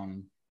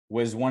song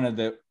was one of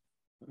the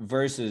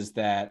verses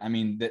that,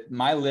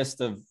 my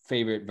list of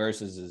favorite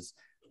verses is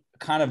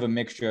kind of a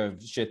mixture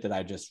of shit that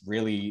I just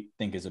really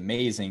think is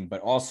amazing,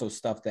 but also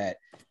stuff that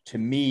to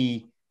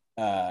me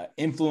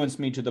influenced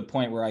me to the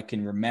point where I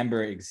can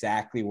remember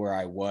exactly where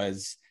I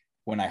was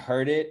when I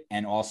heard it,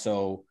 and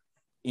also,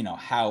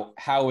 how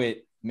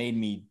it made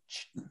me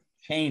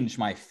change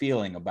my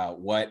feeling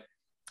about what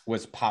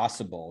was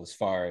possible as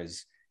far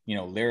as,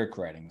 lyric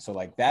writing. So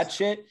like that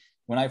shit,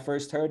 when I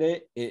first heard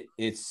it,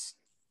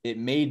 it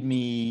made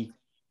me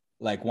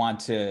like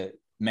want to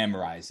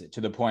memorize it to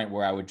the point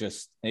where I would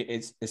just,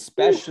 it's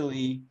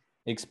especially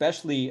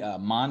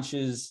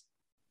Monch's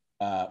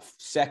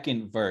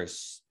second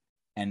verse,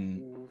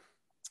 and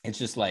it's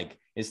just like,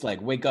 it's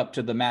like, wake up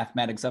to the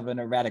mathematics of an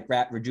erratic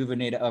rap,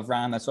 rejuvenator of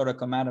rhyme, that sort of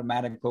come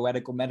automatic,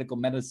 poetical, medical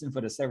medicine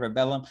for the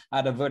cerebellum,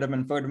 out of vertum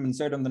and furtum,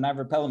 insertum, then I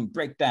repel them,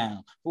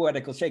 breakdown,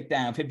 poetical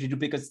shakedown, 52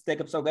 because stick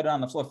up so good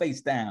on the floor,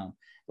 face down.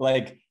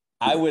 Like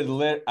I would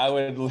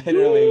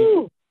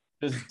literally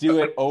just do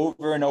it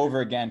over and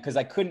over again because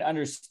I couldn't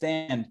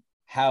understand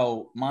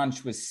how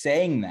Monch was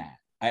saying that.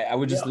 I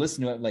would just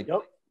listen to it like,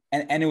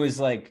 and it was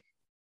like,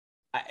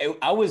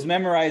 I was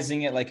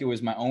memorizing it like it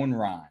was my own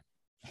rhyme,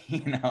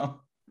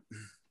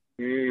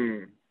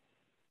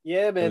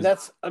 Yeah, man.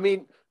 That's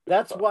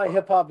why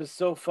hip hop is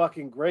so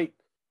fucking great.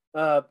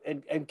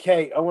 And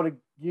Kay, I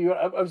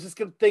was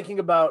just thinking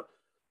about,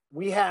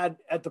 we had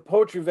at the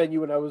poetry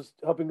venue, when I was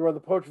helping to run the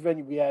poetry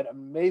venue, we had an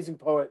amazing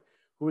poet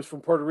who was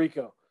from Puerto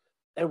Rico,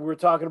 and we were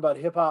talking about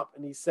hip hop,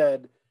 and he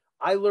said,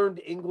 I learned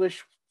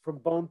English from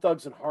Bone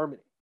Thugs and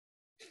Harmony.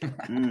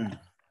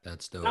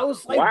 That's dope. And I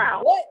was like,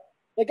 wow. What?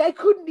 Like I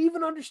couldn't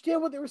even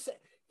understand what they were saying.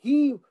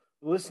 He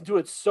listened to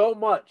it so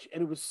much,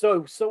 and it was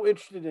so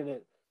interested in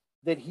it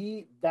that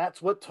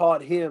that's what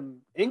taught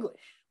him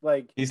English.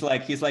 Like he's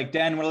like,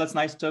 Dan, well, it's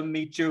nice to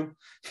meet you.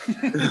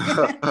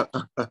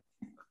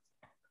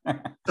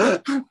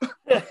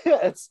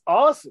 It's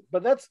awesome.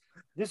 But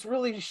this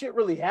shit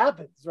really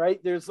happens,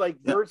 right? There's like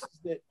verses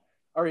that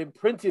are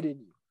imprinted in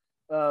you.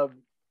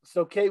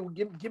 So Kay,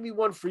 give me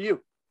one for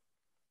you.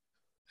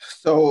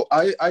 So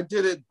I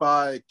did it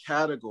by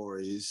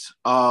categories.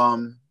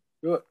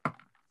 Good.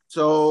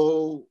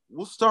 So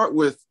we'll start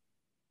with,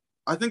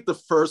 I think the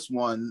first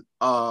one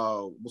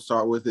we'll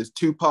start with is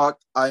Tupac,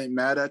 I Ain't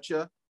Mad at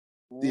Ya,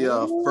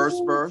 the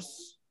first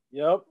verse.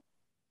 Yep.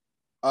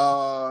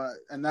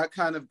 And that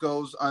kind of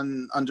goes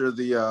under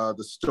the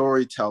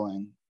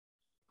storytelling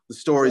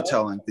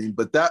theme.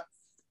 But that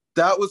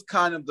was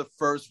kind of the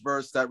first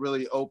verse that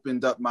really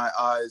opened up my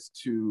eyes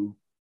to,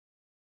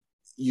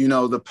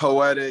 the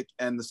poetic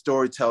and the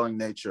storytelling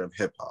nature of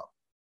hip hop.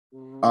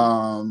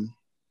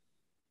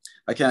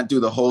 I can't do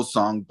the whole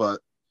song,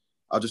 but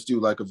I'll just do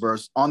like a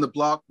verse. On the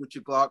block with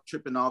your Glock,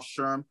 tripping off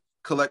Sherm,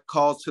 collect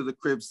calls to the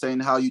crib saying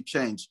how you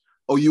changed.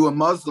 Oh, you a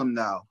Muslim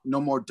now, no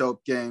more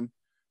dope game.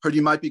 Heard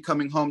you might be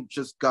coming home,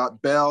 just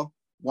got bail.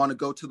 Want to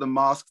go to the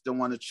mosque, don't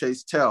want to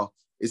chase tail.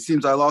 It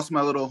seems I lost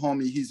my little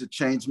homie, he's a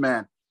changed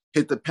man.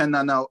 Hit the pen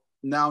now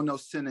no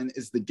sinning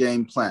is the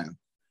game plan.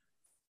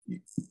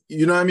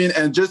 You know what I mean?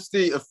 And just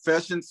the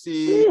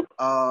efficiency,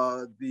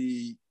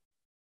 the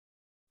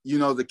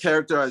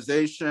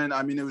characterization.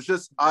 I mean, it was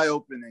just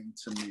eye-opening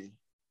to me.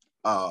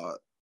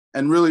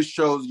 And really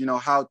shows,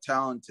 how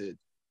talented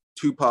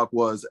Tupac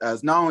was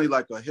as not only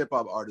like a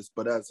hip-hop artist,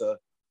 but as a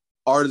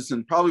artist,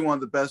 and probably one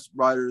of the best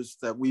writers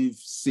that we've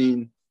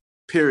seen,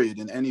 period,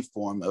 in any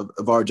form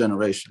of our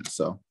generation.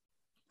 So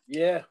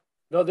yeah,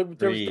 no,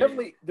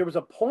 there was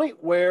a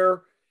point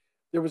where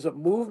there was a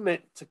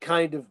movement to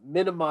kind of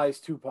minimize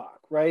Tupac,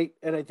 right?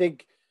 And I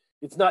think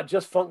it's not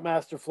just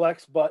Funkmaster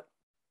Flex, but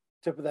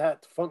tip of the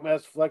hat to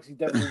Funkmaster Flex. He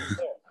definitely was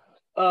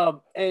there.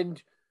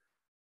 And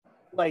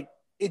like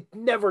it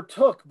never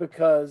took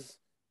because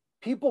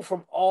people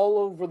from all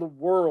over the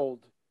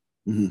world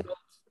felt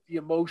the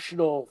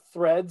emotional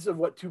threads of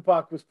what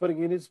Tupac was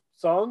putting in his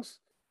songs.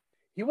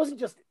 He wasn't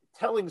just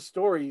telling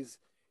stories;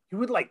 he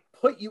would like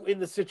put you in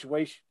the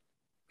situation.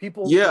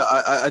 People, Yeah,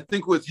 I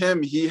think with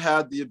him, he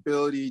had the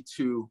ability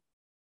to.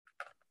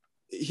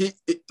 He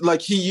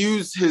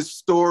used his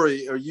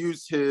story or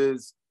used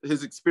his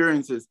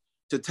experiences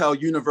to tell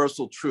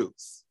universal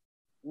truths.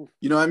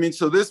 You know what I mean?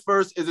 So this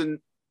verse isn't,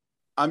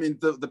 I mean,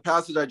 the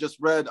passage I just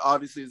read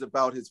obviously is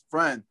about his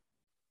friend,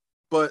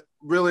 but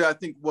really I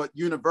think what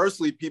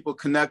universally people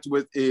connect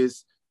with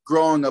is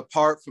growing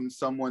apart from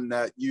someone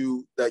that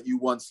you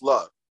once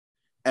loved.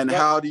 And Right.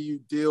 how do you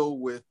deal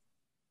with,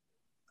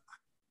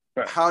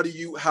 how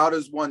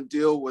does one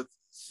deal with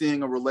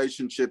seeing a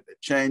relationship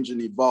change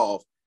and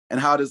evolve? And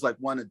how does like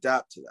one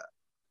adapt to that?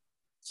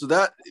 So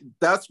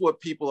that's what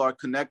people are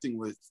connecting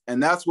with.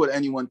 And that's what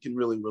anyone can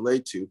really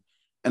relate to.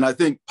 And I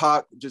think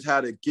Pac just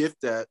had a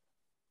gift at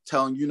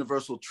telling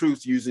universal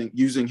truths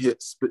using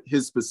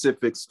his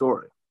specific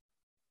story.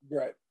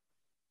 right?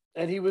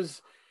 And he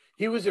was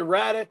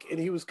erratic and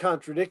he was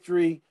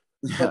contradictory.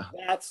 Yeah.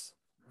 But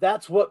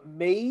that's what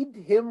made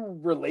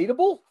him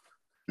relatable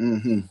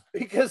Mm-hmm.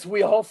 because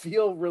we all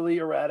feel really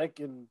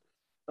erratic and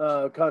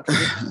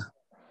contradictory.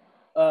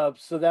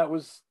 So that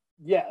was,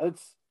 yeah,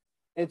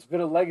 it's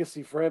been a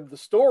legacy for him. The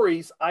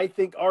stories I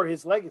think are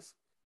his legacy,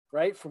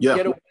 right? From Yeah.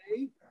 Get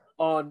Away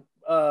on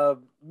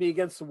Me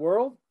Against the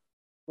World,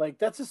 like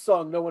that's a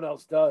song no one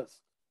else does.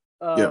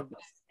 Yeah.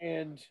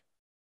 And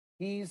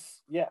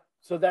he's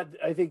So that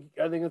I think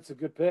that's a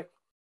good pick.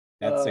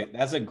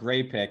 That's a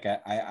great pick.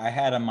 I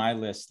had on my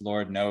list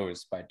Lord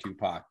Knows by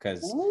Tupac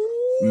because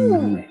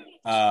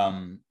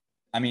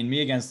I mean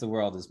Me Against the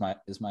World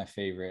is my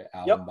favorite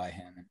album by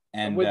him.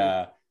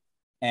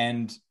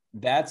 And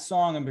that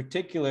song in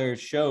particular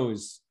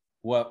shows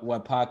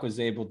what Pac was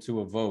able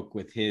to evoke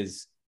with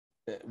his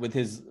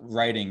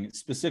writing,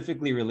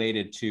 specifically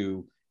related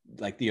to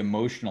like the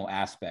emotional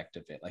aspect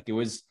of it. Like it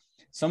was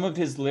some of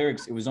his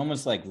lyrics, it was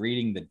almost like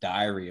reading the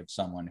diary of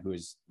someone who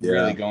is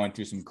really going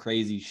through some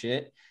crazy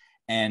shit.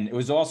 And it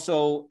was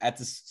also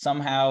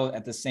somehow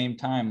at the same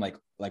time like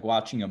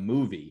watching a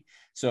movie.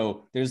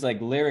 So there's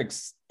like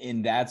lyrics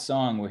in that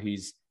song where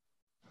he's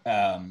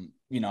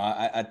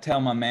I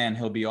tell my man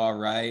he'll be all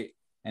right.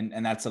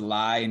 And that's a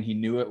lie. And he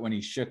knew it when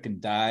he shook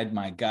and died.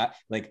 My God.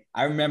 Like,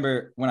 I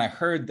remember when I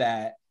heard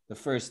that the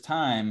first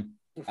time,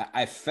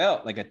 I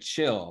felt like a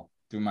chill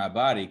through my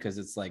body. Cause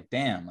it's like,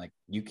 damn, like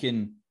you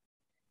can,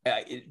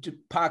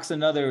 Pac's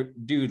another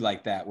dude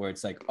like that, where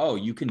it's like, oh,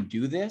 you can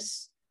do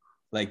this.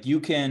 Like you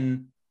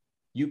can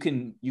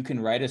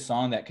write a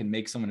song that can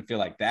make someone feel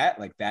like that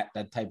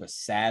type of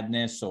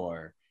sadness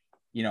or,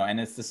 and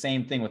it's the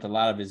same thing with a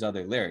lot of his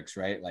other lyrics,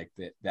 right? Like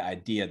the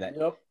idea that,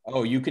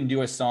 oh, you can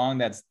do a song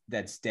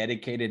that's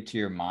dedicated to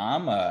your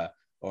mom,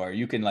 or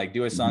you can like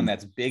do a song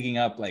that's bigging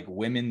up like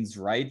women's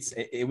rights.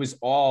 It was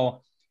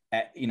all,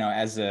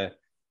 as an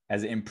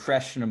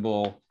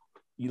impressionable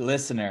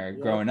listener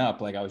growing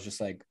up, like I was just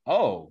like,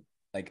 oh,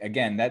 like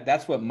again,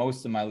 that's what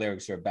most of my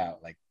lyrics are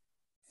about. Like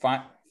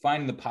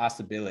find the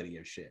possibility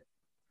of shit,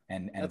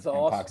 and that's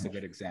awesome. Pac's a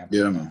good example.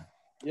 Yeah, man.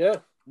 Yeah,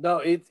 no,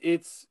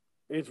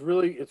 it's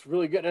really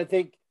good. And I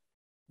think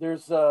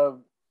there's I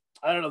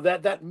don't know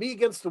that Me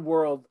Against the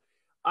World,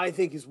 I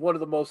think is one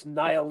of the most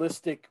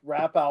nihilistic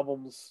rap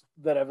albums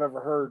that I've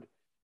ever heard.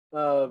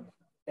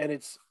 And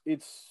it's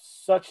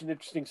such an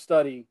interesting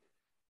study.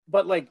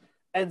 But like,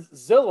 and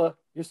Zilla,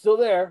 you're still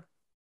there.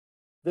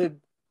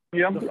 I'm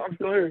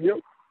still here. Yep.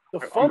 The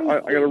funny I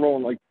gotta roll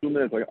in like 2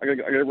 minutes. I gotta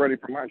get ready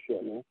for my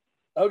show, man.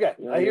 Okay,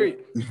 I hear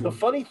you. The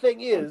funny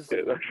thing is,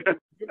 you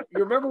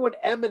remember when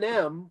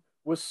Eminem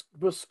was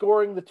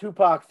scoring the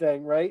Tupac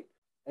thing, right?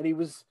 And he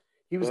was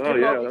giving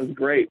that was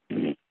great.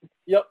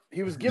 Yep,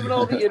 he was giving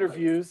all the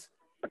interviews,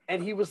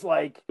 and he was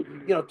like,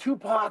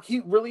 Tupac, he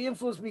really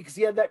influenced me because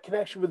he had that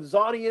connection with his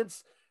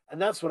audience,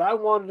 and that's what I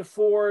wanted to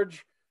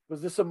forge,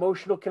 was this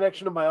emotional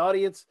connection to my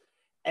audience.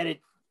 And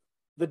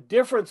the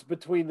difference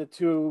between the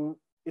two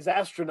is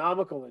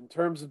astronomical in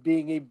terms of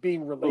being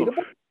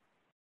relatable.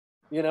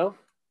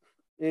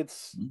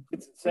 It's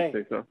insane. I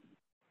think so.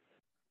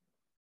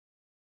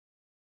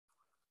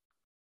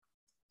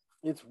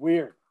 It's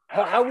weird.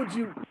 How would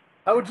you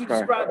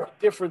describe the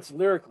difference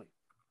lyrically?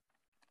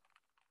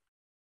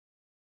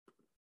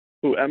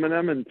 Who,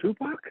 Eminem and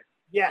Tupac?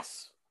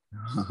 Yes.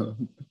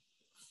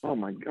 Oh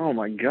my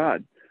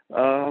God.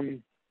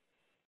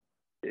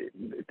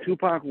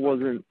 Tupac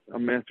wasn't a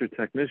master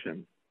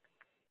technician.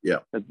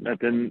 Yeah. That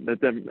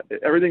then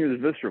everything is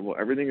visceral.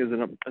 Everything is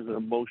an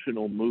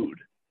emotional mood.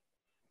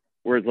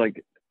 Whereas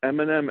like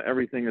Eminem,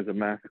 everything is a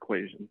math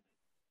equation.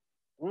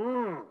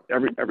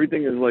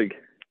 Everything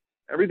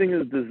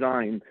is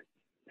designed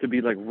to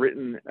be like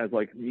written as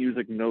like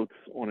music notes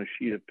on a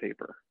sheet of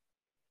paper.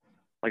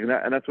 Like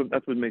that, and that's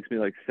what makes me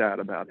like sad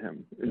about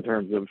him in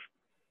terms of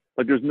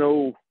like there's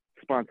no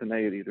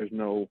spontaneity, there's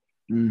no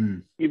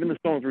even the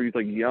songs where he's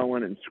like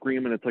yelling and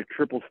screaming, it's like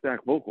triple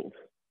stack vocals,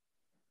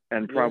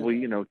 and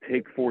probably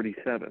take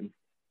 47.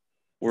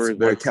 Whereas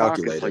very like Pac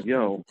is calculated. like,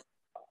 yo,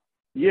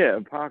 yeah,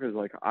 Pac is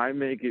like, I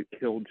may get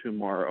killed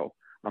tomorrow.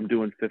 I'm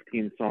doing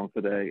 15 songs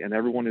today, and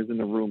everyone who's in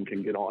the room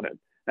can get on it,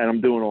 and I'm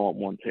doing it all in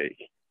one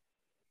take.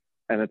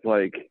 And it's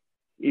like,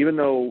 even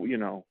though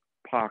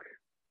Pac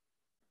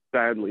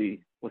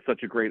sadly was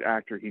such a great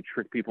actor, he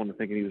tricked people into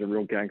thinking he was a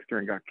real gangster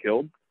and got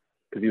killed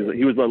because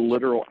he was a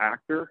literal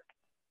actor.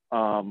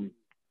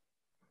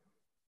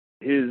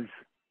 His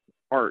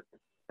art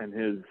and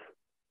his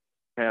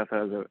path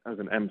as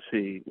an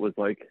MC was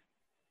like,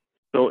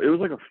 so it was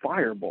like a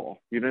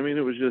fireball. You know what I mean?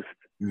 It was just,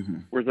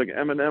 whereas like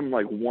Eminem,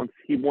 like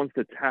he wants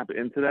to tap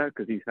into that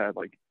because he's had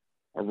like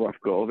a rough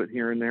go of it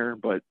here and there,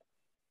 but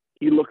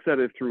he looks at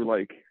it through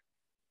like,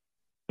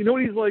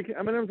 what he's like?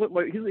 Eminem's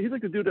like he's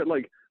like the dude that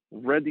like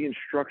read the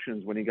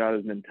instructions when he got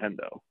his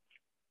Nintendo.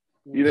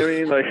 You know what I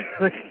mean? Like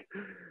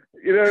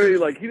you know what I mean?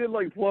 Like he didn't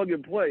like plug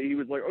and play. He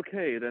was like,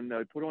 okay, then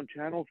put on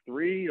channel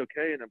 3,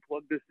 okay, and then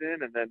plug this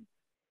in and then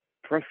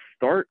press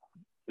start.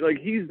 Like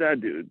he's that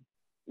dude.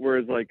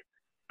 Whereas like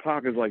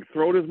Pac is like,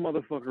 throw this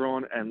motherfucker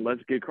on and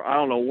let's get. I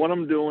don't know what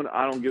I'm doing.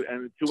 I don't get.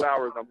 And in 2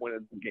 hours, I'm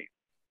winning the game.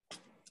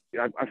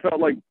 I felt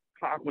like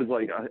Pac was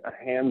like a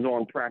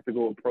hands-on,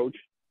 practical approach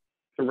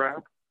to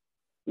rap,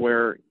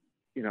 where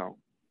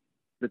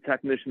the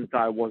technician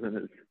side wasn't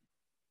as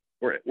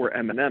where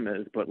Eminem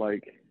is, but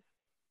like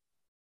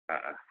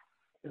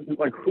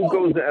who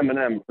goes to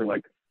Eminem for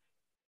like,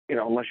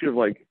 unless you're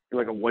like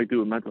a white dude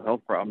with mental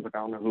health problems. Like I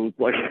don't know who's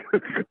like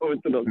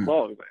going to those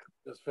songs, man.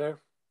 That's fair.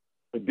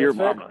 But Dear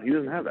Mama, he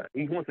doesn't have that.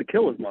 He wants to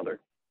kill his mother.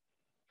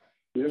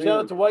 Shout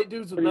out to white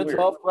dudes with mental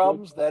health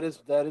problems. That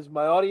is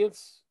my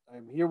audience.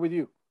 I'm here with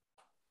you.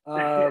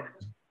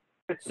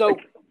 So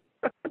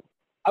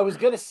I was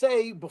gonna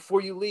say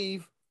before you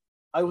leave,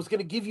 I was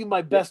gonna give you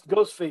my best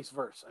Ghostface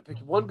verse. I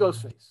picked one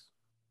Ghostface.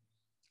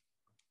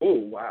 Oh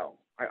wow!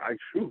 I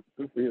shoot.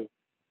 Good for you.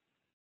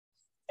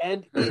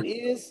 And it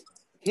is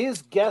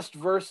his guest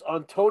verse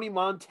on Tony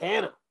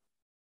Montana.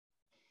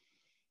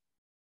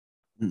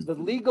 The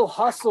legal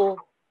hustle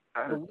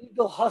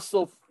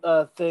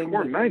thing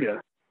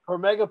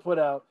Cormega put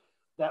out.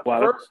 That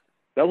was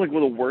like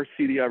one of the worst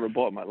CD I ever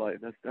bought in my life.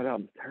 That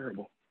album's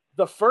terrible.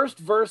 The first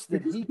verse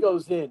that he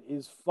goes in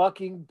is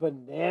fucking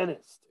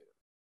bananas, dude.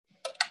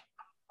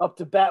 Up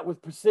to bat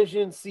with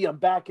precision. See, I'm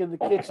back in the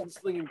kitchen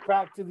slinging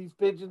crack to these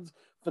pigeons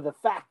for the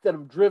fact that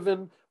I'm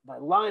driven. My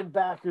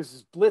linebackers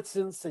is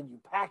blitzing, send you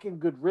packing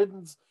good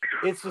riddance.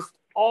 It's just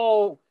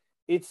all,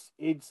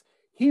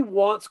 he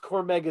wants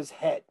Cormega's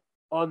head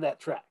on that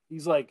track.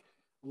 He's like,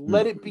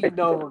 let it be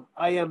known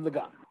I am the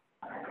guy.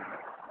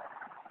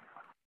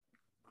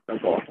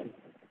 That's awesome.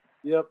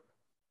 Yep.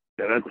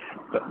 Yeah,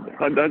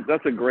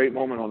 that's a great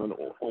moment on an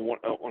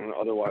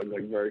otherwise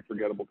like very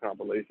forgettable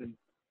compilation.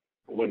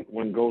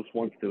 When Ghost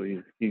wants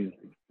to, he's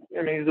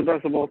the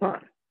best of all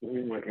time. I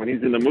mean, like, when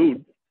he's in the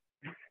mood,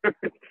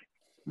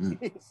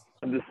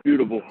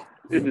 indisputable.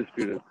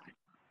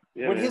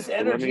 Yeah, when man. his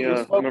energy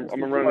is focused,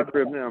 I'm running the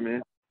crib now,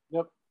 man.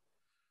 Yep.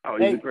 Oh,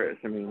 he's the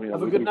greatest. I mean,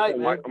 have a good night,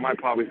 man. I might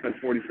probably spend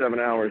 47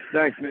 hours.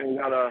 Thanks, man.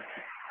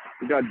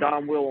 We got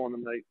Don Will on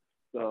tonight.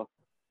 So.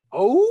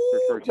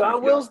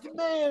 John Will's the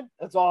man.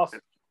 That's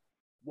awesome.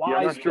 Yeah,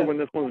 I'm not sure when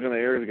this one's going to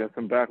air. We got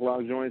some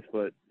backlog joints,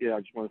 but yeah, I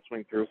just want to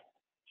swing through.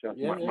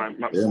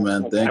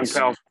 Man. Thanks.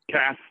 Pal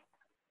Cass.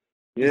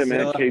 Yeah,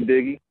 man. K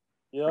Diggy.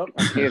 Yep.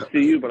 I can't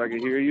see you, but I can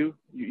hear you.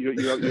 You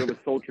have a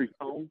sultry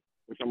tone,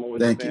 which I'm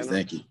always a fan of.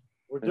 Thank you.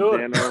 We're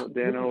doing it.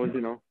 Dano is,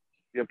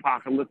 the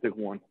apocalyptic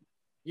one.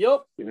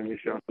 Yep. We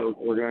shout those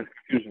organized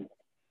confusion.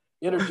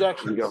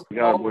 Interjections. You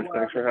got boys.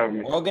 Thanks for having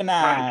me.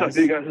 Organized. Talk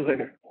to you guys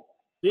later.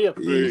 Yeah.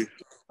 Peace.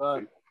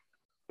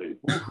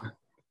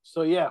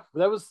 So yeah,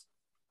 that was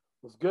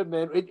good,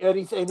 man.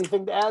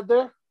 Anything to add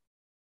there?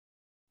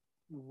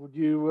 Would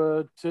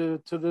you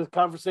to the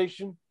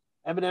conversation?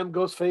 Eminem,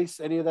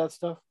 Ghostface, any of that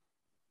stuff?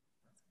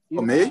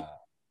 Oh, me?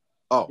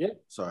 Oh, yeah.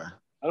 Sorry.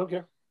 I don't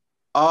care.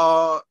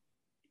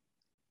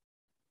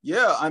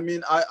 Yeah. I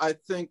mean, I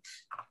think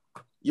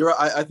you're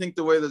right. I think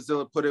the way that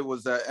Zilla put it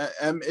was that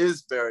M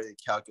is very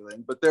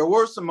calculating, but there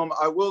were some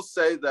moments. I will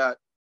say that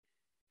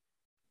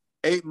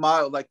 8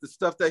 Mile, like the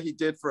stuff that he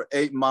did for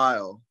 8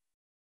 Mile,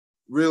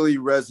 really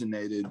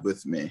resonated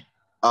with me.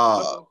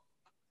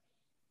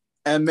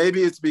 And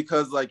maybe it's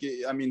because, like,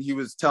 he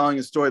was telling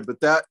a story, but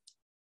that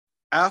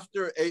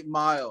after 8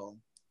 Mile,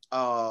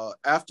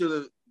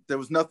 there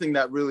was nothing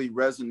that really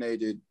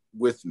resonated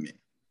with me.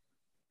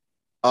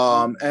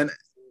 And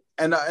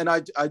I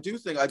do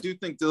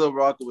think Dilla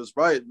Rocca was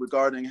right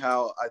regarding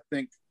how I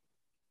think,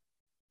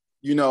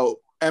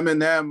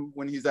 Eminem,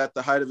 when he's at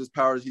the height of his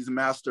powers, he's a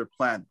master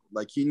planner.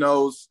 Like he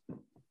knows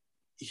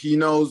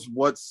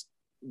what's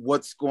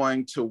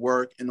going to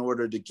work in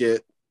order to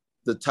get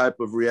the type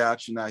of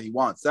reaction that he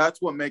wants.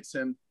 That's what makes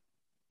him,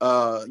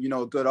 a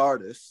good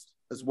artist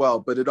as well.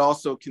 But it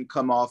also can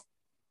come off,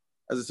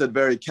 as I said,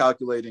 very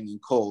calculating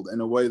and cold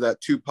in a way that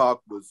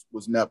Tupac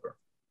was never.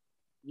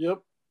 Yep.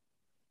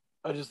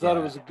 I just thought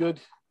it was a good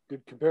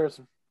good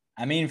comparison.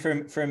 I mean,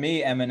 for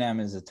me, Eminem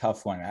is a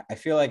tough one. I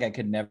feel like I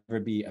could never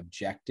be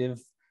objective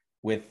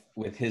with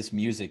his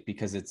music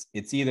because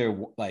it's either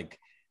like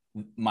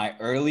my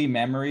early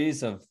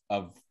memories of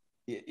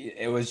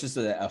it was just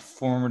a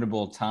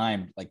formidable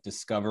time, like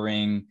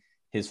discovering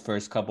his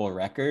first couple of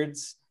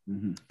records.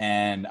 Mm-hmm.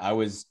 And I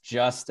was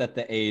just at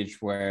the age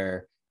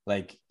where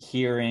like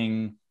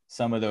hearing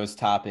some of those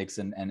topics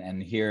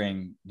and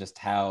hearing just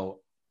how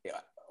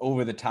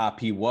over the top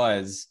he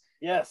was,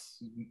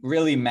 yes,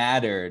 really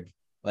mattered.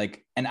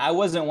 Like, and I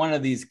wasn't one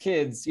of these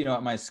kids, you know,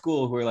 at my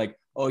school who were like,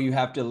 oh, you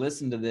have to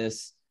listen to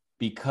this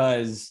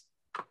because,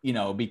 you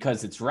know,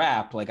 because it's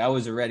rap. Like I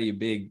was already a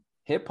big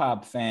hip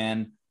hop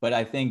fan, but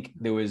I think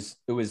it was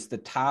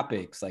the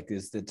topics, like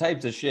this, the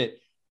types of shit,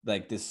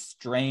 like this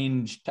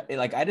strange,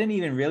 like I didn't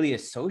even really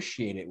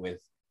associate it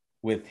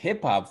with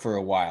hip hop for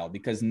a while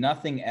because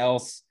nothing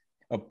else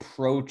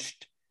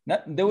approached.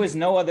 There was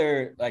no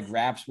other like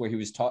raps where he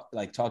was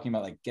talking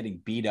about like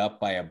getting beat up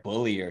by a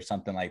bully or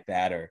something like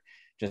that, or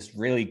just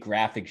really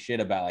graphic shit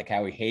about like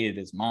how he hated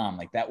his mom.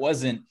 Like that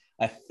wasn't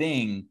a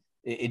thing.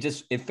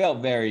 It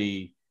felt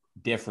very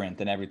different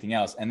than everything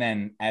else. And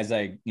then as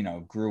I, you know,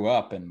 grew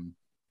up, and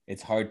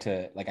it's hard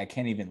to like, I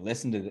can't even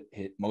listen to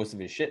most of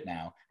his shit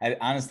now. I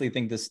honestly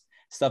think this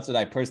stuff that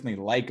I personally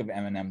like of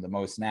Eminem the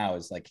most now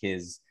is like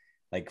his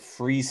like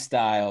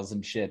freestyles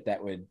and shit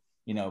that would,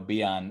 you know,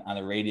 be on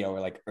the radio, or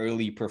like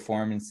early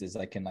performances.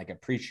 I can like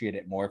appreciate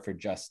it more for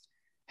just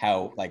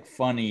how like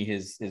funny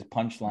his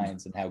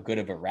punchlines and how good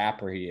of a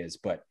rapper he is.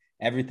 But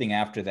everything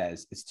after that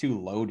is too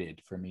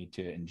loaded for me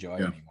to enjoy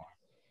anymore.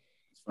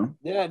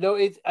 Yeah, no,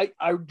 I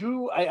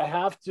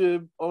have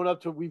to own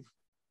up to, we've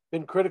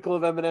been critical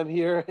of Eminem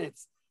here.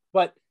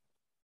 But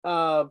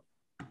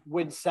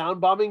when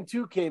Sound Bombing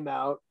 2 came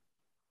out,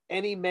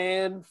 Any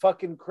Man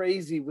Fucking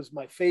Crazy was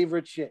my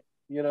favorite shit,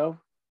 you know?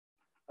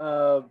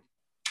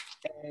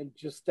 And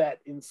just that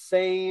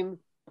insane,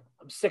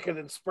 I'm sicker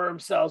than sperm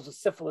cells with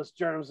syphilis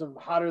germs. I'm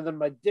hotter than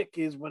my dick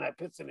is when I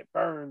piss and it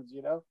burns,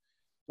 you know?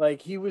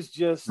 Like he was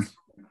just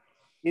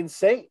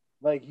insane.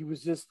 Like he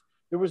was just,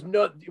 it was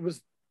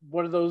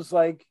one of those,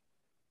 like,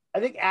 I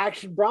think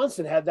Action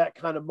Bronson had that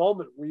kind of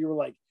moment where you were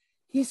like,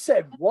 he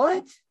said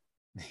what?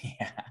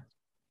 Yeah.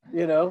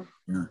 You know?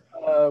 Yeah.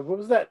 What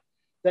was that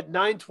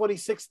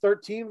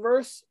 9:26:13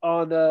 verse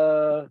on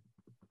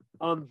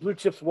Blue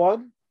Chips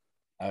 1?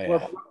 Oh yeah.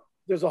 Where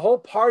there's a whole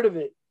part of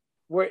it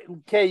where,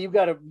 okay, you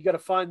gotta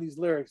find these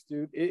lyrics,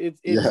 dude.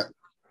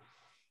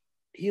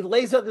 He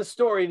lays out the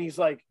story and he's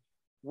like,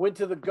 went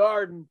to the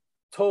garden,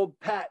 told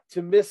Pat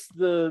to miss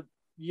the,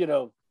 you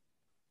know,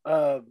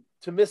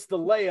 to miss the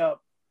layup.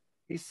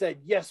 He said,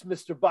 yes,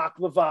 Mr.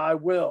 Baklava, I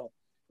will.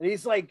 And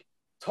he's like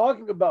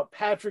talking about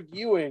Patrick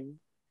Ewing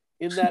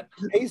in that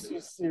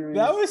Pacers series.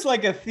 That was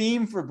like a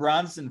theme for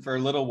Bronson for a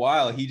little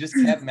while. He just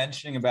kept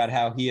mentioning about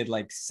how he had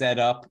like set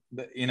up,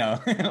 you know,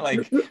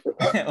 like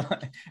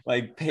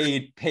like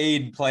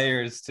paid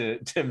players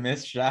to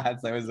miss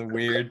shots. That was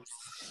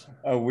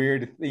a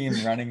weird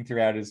theme running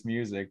throughout his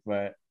music.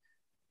 But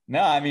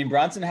no, I mean,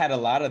 Bronson had a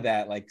lot of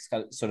that like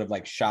sort of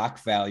like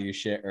shock value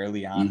shit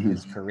early on in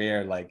his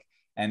career. Like,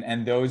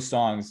 and those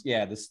songs,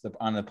 yeah,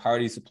 on the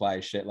Party Supply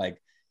shit,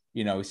 like,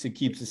 you know, he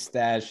keeps a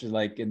stash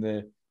like in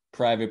the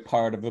private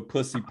part of a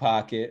pussy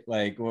pocket,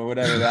 like, or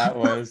whatever that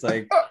was,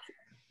 like,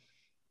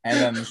 and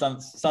then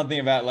something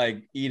about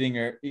like eating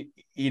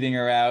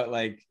her out,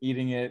 like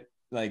eating it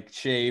like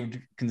shaved,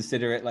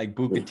 consider it like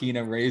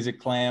Bucatino razor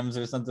clams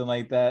or something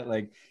like that.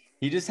 Like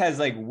he just has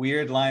like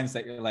weird lines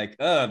that you're like,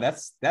 oh,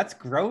 that's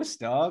gross,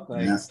 dog.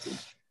 Like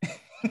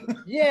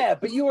yeah,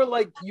 but you were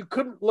like, you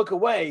couldn't look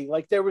away,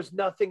 like there was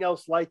nothing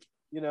else like it,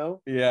 you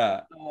know?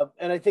 Yeah.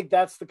 And I think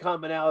that's the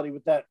commonality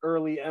with that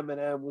early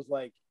Eminem, was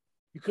like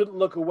you couldn't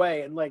look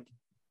away. And like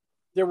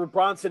there were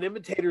Bronson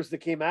imitators that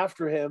came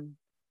after him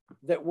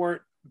that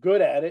weren't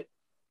good at it,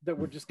 that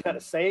were just kind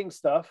of saying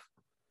stuff.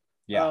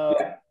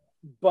 Yeah.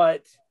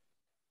 But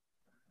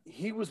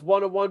he was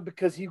one-on-one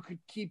because he could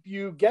keep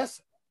you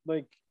guessing.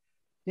 Like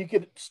he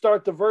could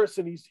start the verse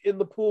and he's in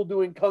the pool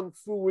doing kung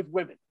fu with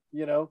women,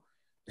 you know,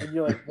 and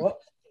you're like, what?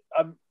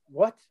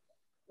 What?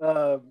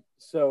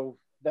 So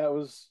that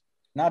was.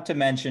 Not to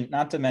mention,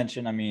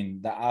 I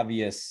mean, the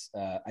obvious,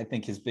 I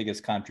think his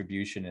biggest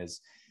contribution is,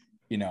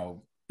 you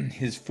know,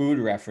 his food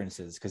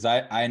references. Cause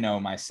I know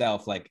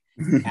myself, like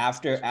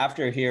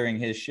after hearing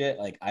his shit,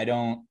 like I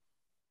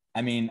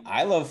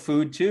love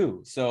food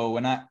too.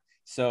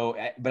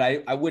 But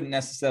I wouldn't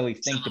necessarily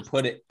think to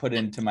put it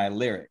into my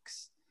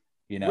lyrics,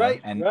 you know?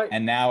 Right,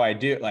 and now I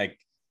do. Like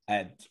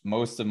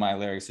most of my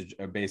lyrics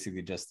are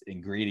basically just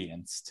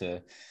ingredients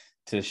to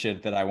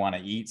shit that I want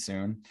to eat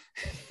soon.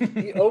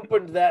 He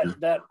opened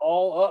that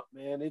all up,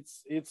 man.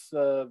 It's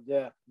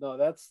yeah, no,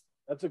 that's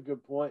a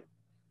good point.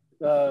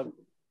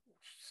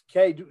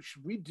 Okay,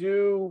 should we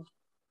do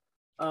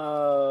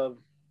like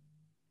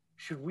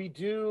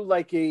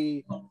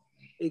a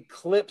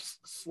Clips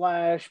 /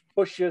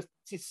 Pusha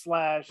 /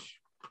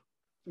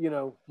 you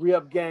know,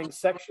 Re-Up Gang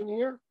section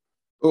here?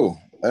 Oh,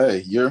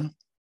 hey,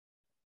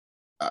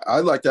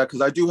 I like that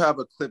because I do have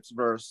a Clips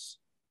verse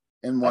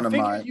in one of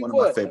my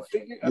favorites. I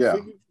figured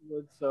you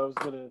would, so I was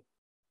gonna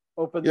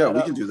open that Yeah, up.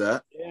 we can do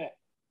that. Yeah.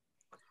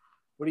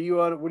 What do you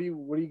what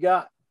do you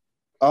got?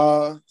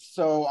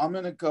 So I'm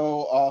gonna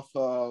go off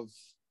of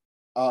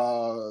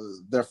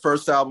their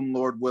first album,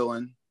 Lord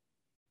Willin'.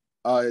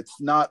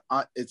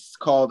 It's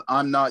called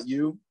I'm Not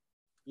You.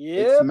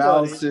 Yeah,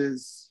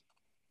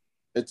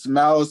 It's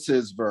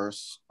Malice's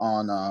verse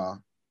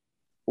on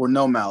or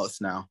no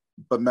Malice now,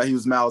 but he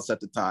was Malice at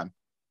the time.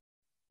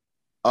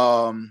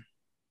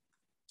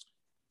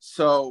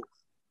 So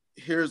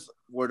here's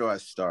where do I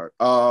start?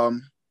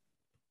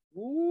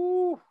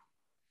 Ooh.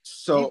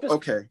 So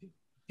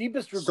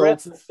Deepest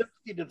regrets and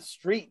sympathy to the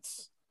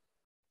streets.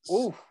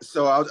 Ooh.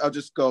 So I'll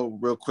just go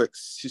real quick.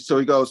 So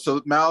he goes.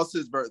 So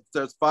Malice's verse.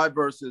 There's 5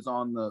 verses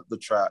on the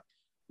track.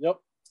 Yep.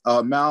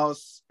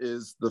 Malice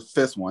is the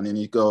 5th one, and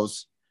he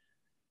goes,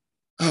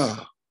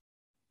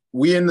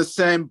 "We in the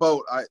same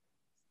boat. I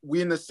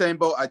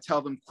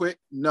tell them quick.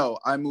 No,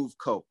 I move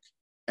coke,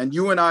 and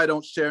you and I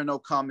don't share no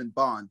common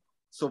bond.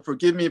 So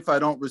forgive me if I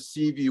don't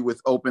receive you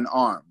with open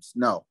arms.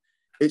 No,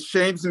 it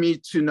shames me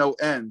to no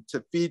end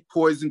to feed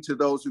poison to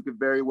those who could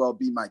very well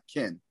be my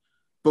kin.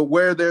 But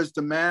where there's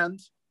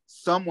demand,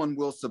 someone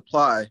will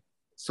supply.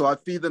 So I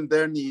feed them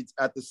their needs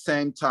at the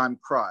same time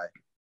cry.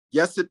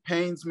 Yes, it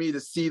pains me to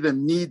see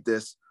them need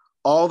this,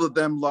 all of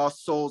them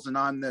lost souls and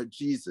I'm their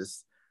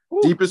Jesus. Ooh.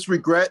 Deepest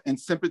regret and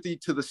sympathy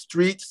to the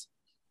streets.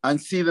 I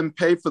see them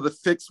pay for the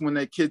fix when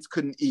their kids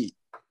couldn't eat.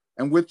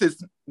 And with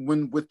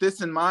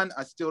this in mind,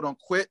 I still don't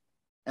quit.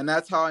 And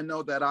that's how I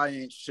know that I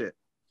ain't shit.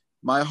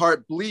 My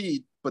heart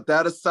bleed, but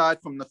that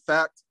aside from the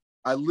fact,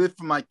 I live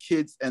for my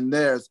kids and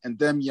theirs and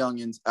them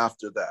youngins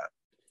after that.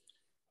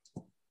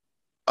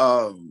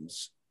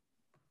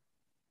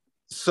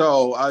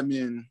 So I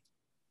mean,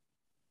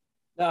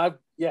 I've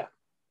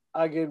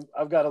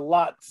got a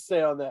lot to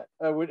say on that.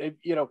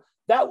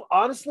 That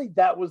honestly,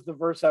 that was the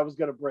verse I was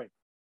going to bring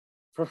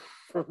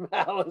from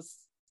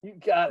Malice. You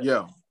got it.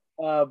 Yeah.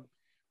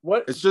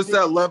 What it's just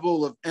that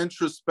level of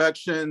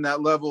introspection,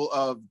 that level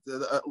of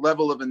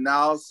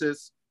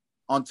analysis,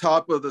 on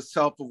top of the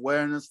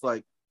self-awareness.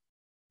 Like,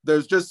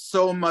 there's just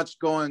so much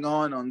going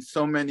on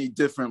so many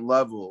different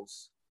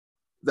levels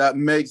that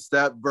makes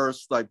that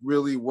verse like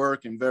really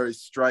work and very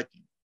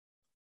striking.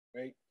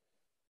 Right.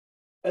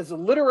 As a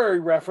literary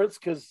reference,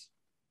 because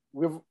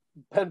we've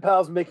Pen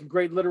Pals making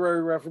great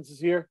literary references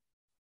here.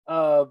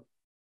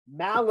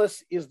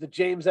 Malice is the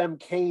James M.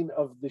 Cain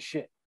of the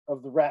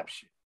rap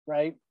shit,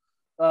 right?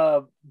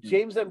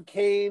 James M.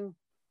 Cain,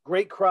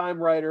 great crime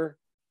writer,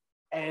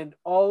 and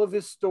all of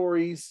his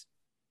stories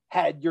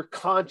had your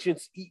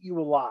conscience eat you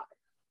alive,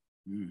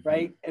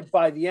 right? And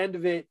by the end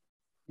of it,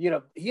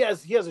 he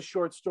has a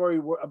short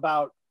story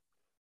about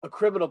a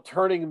criminal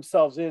turning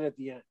himself in at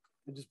the end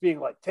and just being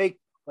like,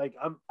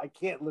 I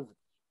can't live with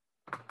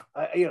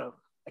it.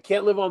 I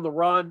can't live on the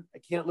run. I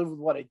can't live with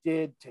what I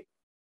did.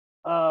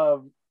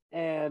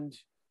 And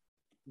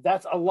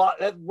that's a lot.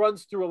 That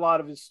runs through a lot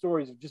of his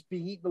stories of just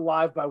being eaten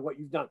alive by what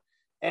you've done.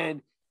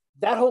 And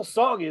that whole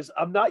song is,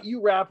 I'm not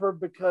you, rapper,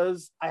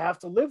 because I have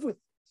to live with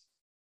this.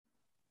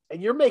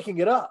 And you're making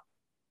it up.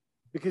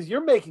 Because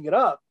you're making it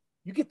up,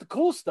 you get the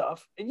cool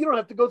stuff, and you don't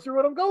have to go through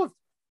what I'm going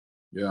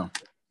through. Yeah.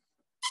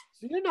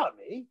 So you're not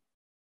me.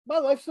 My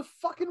life's a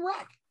fucking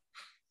wreck.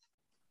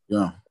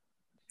 Yeah.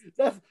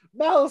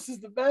 Malice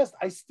is the best.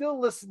 I still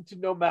listen to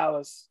No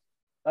Malice.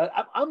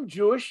 I'm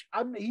Jewish.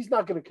 He's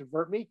not going to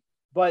convert me,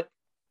 but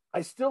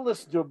I still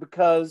listen to him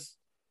because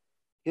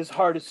his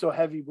heart is so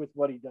heavy with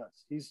what he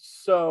does. He's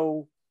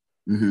so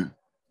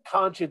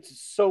conscience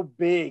is so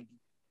big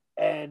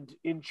and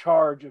in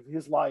charge of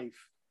his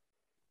life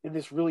in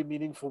this really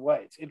meaningful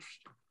way. It's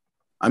interesting.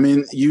 I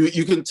mean,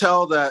 you can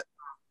tell that,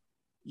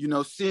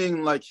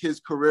 seeing like his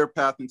career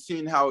path and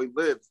seeing how he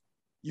lived,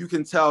 you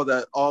can tell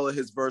that all of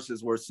his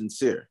verses were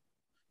sincere.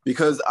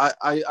 Because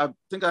I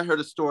think I heard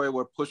a story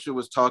where Pusha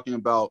was talking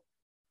about,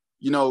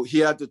 he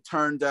had to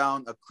turn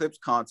down a Clips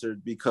concert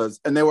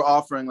and they were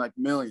offering like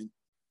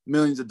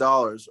millions of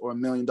dollars or $1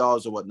 million or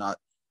whatnot.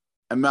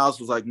 And Malice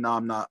was like, no,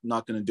 I'm not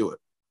going to do it.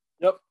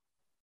 Yep.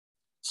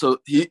 So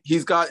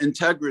he's got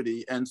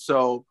integrity. And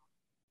so,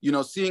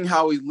 seeing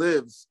how he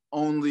lives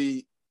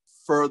only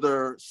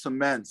further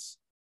cements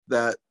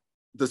that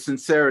the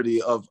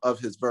sincerity of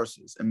his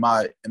verses in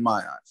my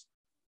eyes.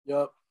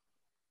 Yep.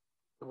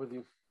 I'm with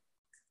you.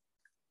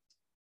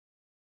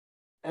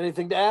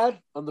 Anything to add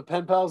on the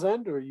Pen Pals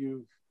end, or are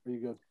you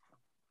good?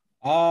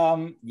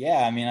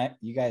 Yeah, I mean,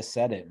 you guys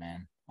said it,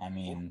 man. I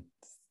mean,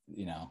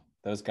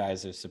 those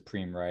guys are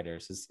supreme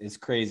writers. It's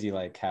crazy,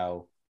 like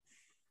how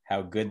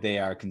good they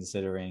are,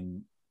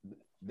 considering,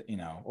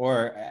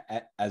 or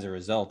as a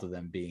result of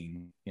them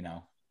being,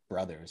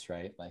 brothers,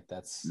 right? Like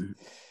that's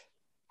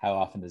how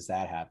often does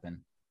that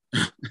happen?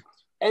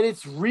 And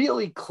it's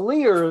really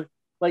clear.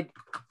 Like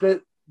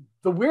the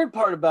weird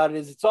part about it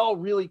is it's all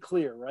really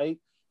clear, right?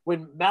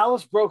 When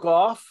Malice broke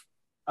off,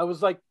 I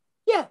was like,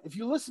 yeah, if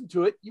you listen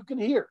to it, you can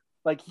hear.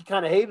 Like, he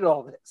kind of hated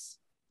all this,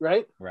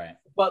 right? Right.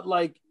 But,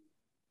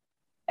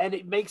 and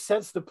it makes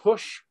sense the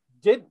Push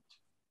didn't.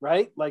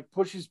 right? Like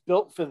Push is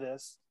built for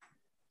this,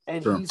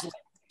 and Sure. he's like,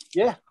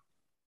 yeah,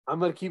 I'm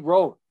gonna keep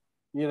rolling.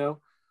 You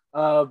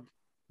know,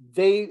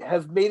 they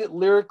have made it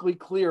lyrically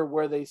clear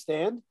where they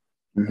stand,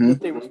 Mhm.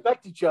 that they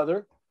respect each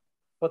other,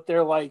 but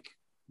they're like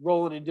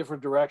rolling in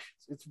different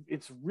directions.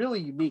 It's really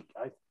unique.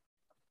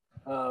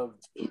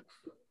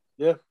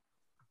 Yeah.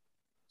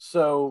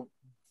 So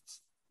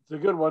it's a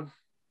good one.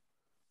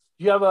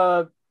 Do you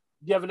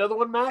have another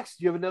one, Max?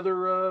 Do you have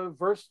another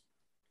verse?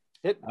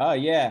 Hit. Oh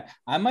yeah,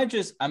 I might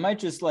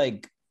just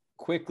like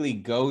quickly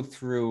go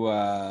through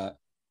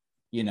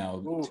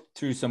Ooh.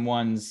 through some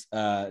ones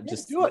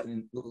just do it.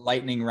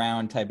 lightning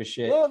round type of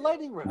shit. Yeah,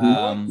 lightning round.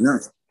 I like it. Yeah.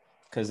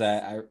 Because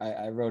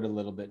I wrote a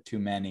little bit too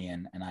many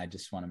and I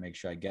just want to make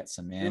sure I get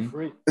some You're in.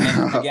 free.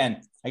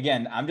 And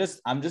again, I'm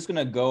just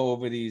gonna go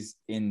over these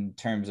in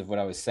terms of what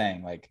I was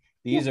saying. Like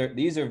these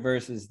are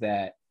verses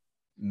that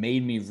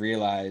made me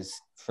realize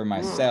for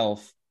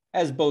myself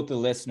as both a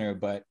listener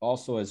but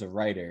also as a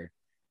writer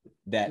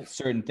that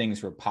certain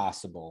things were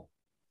possible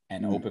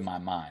and open my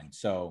mind.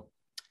 So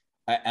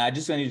I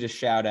need to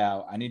shout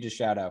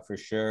out for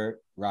sure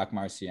Rock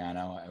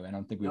Marciano. I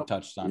don't think we've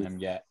touched on him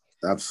yet.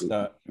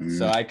 Absolutely.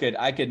 So I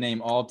could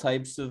name all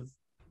types of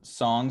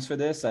songs for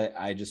this.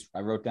 I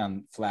wrote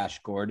down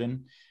Flash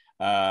Gordon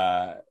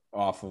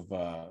off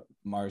of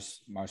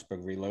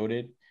Marsburg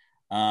Reloaded.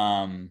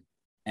 And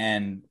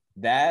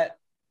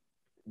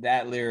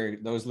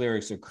those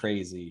lyrics are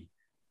crazy.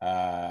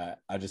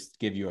 I'll just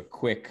give you a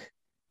quick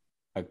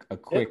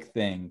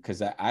thing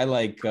because I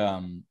like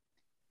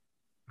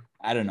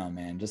I don't know,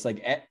 man, just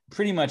like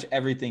pretty much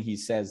everything he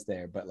says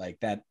there, but like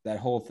that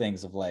whole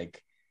thing's of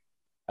like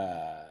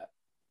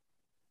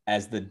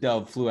as the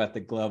dove flew at the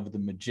glove of the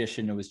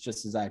magician, it was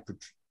just as I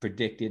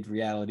predicted.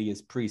 Reality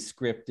is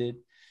pre-scripted.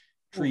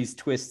 Trees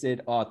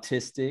twisted,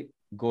 autistic,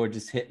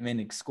 gorgeous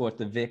hitman escort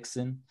the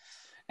vixen,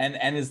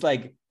 and it's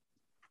like,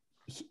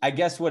 I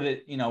guess what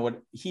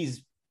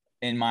he's,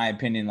 in my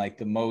opinion, like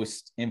the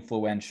most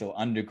influential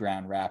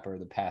underground rapper of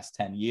the past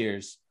 10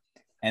 years.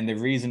 And the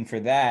reason for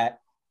that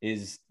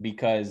is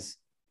because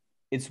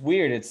it's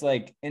weird. It's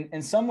like,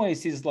 in some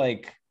ways, he's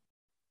like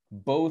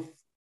both.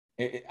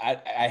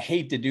 I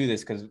hate to do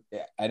this because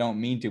I don't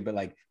mean to, but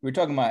like we were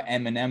talking about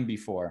Eminem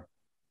before.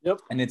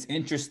 Yep. And it's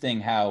interesting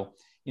how,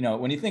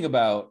 when you think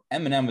about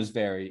Eminem was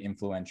very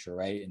influential,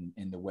 right?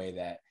 In the way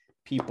that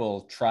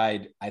people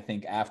tried, I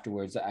think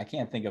afterwards, I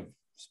can't think of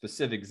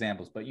specific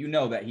examples, but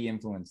that he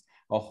influenced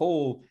a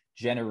whole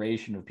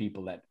generation of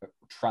people that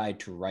tried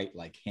to write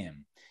like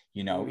him,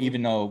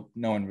 even though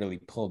no one really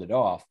pulled it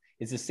off.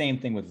 It's the same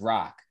thing with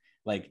rock.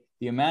 Like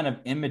the amount of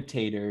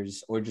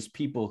imitators or just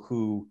people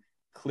who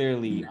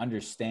clearly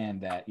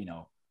understand that,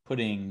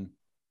 putting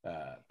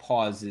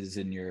pauses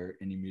in your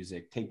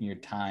music, taking your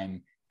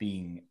time,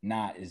 being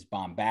not as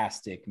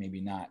bombastic, maybe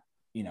not,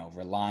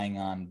 relying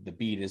on the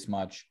beat as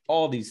much,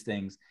 all these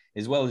things,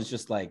 as well as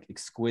just like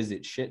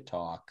exquisite shit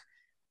talk,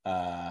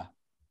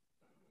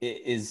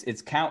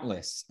 it's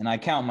countless. And I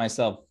count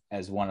myself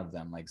as one of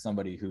them, like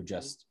somebody who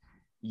just,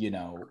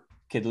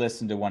 could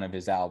listen to one of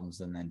his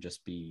albums and then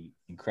just be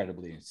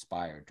incredibly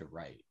inspired to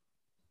write.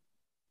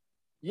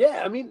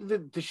 Yeah, I mean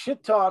the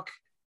shit talk.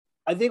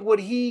 I think what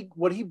he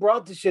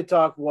brought to shit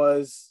talk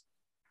was,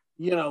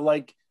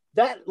 like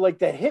that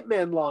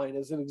Hitman line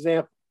as an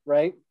example,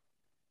 right?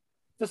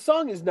 The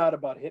song is not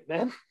about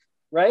Hitman,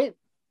 right?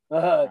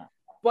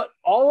 But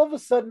all of a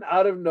sudden,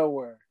 out of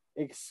nowhere,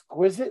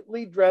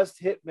 exquisitely dressed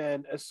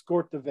hitmen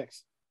escort the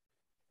vixen,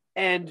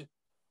 and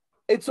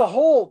that's a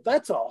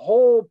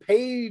whole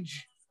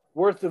page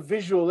worth of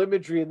visual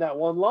imagery in that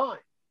one line.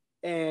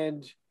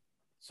 And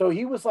so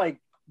he was like,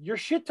 your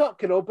shit talk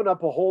can open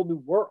up a whole new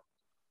world,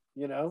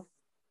 Yeah,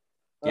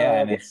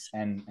 and it's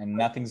and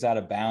nothing's out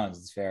of bounds.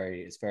 It's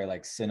very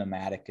like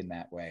cinematic in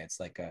that way. It's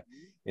like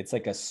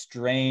a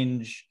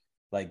strange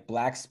like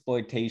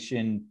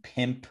blaxploitation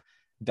pimp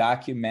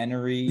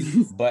documentary,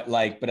 but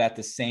at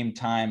the same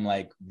time,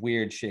 like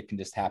weird shit can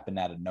just happen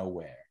out of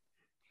nowhere.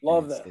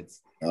 Love that.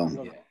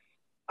 Yeah.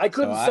 I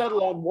couldn't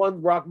settle on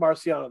one Rock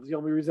Marciano. That's the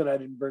only reason I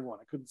didn't bring one.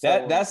 I couldn't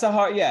settle. That's a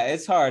hard. Yeah,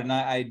 it's hard. And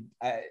I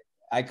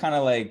kind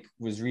of like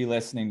was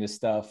re-listening to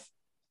stuff,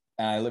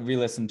 and I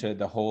re-listened to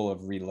the whole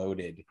of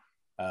Reloaded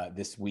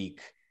this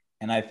week,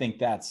 and I think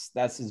that's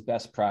his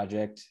best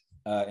project,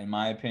 in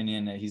my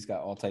opinion. He's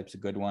got all types of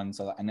good ones,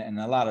 and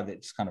a lot of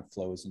it just kind of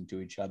flows into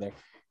each other.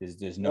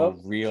 There's no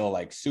real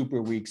like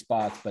super weak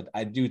spots, but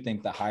I do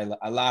think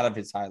a lot of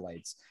his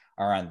highlights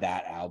are on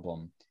that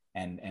album,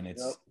 and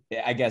it's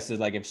I guess it's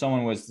like if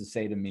someone was to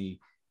say to me,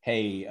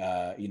 hey,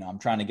 I'm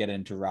trying to get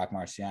into Rock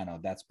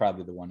Marciano, that's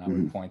probably the one I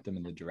would point them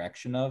in the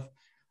direction of,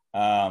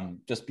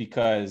 just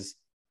because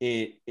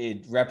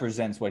it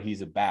represents what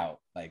he's about.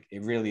 Like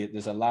it really,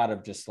 there's a lot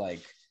of just like,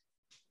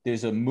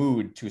 there's a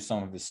mood to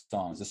some of his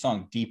songs. The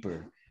song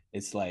Deeper,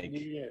 it's like,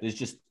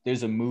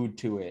 there's a mood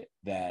to it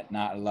that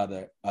not a lot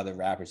of other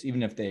rappers,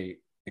 even if they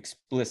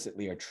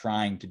explicitly are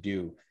trying to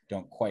do,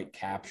 don't quite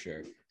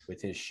capture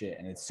with his shit.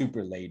 And it's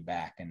super laid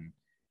back. And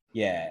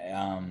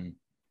I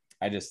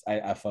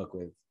fuck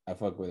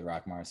with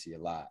Rock Marcy a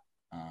lot.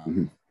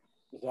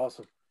 It's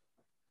awesome.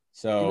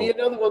 So give me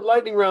another one,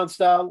 lightning round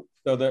style.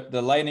 So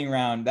the lightning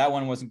round, that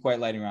one wasn't quite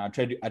lightning round.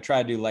 I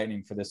tried to do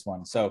lightning for this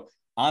one. So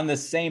on the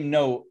same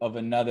note of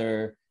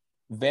another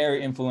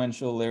very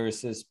influential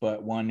lyricist,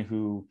 but one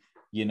who,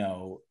 you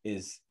know,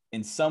 is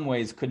in some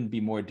ways couldn't be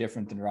more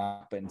different than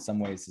Rock, but in some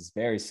ways is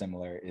very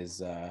similar,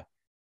 is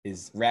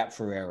Rap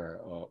Ferreira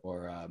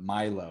or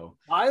Milo.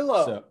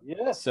 Milo, So,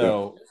 yeah.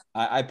 So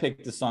I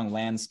picked the song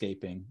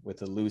Landscaping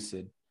with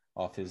Elucid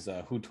off his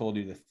Who Told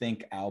You to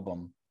Think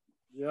album.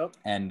 Yep.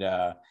 And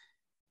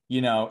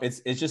you know,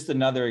 it's just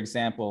another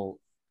example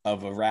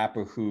of a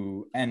rapper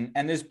who, and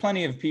there's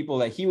plenty of people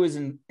that he was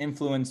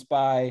influenced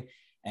by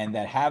and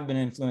that have been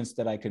influenced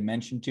that I could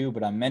mention too,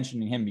 but I'm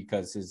mentioning him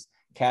because his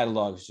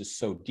catalog is just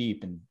so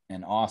deep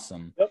and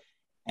awesome. Yep.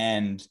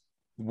 And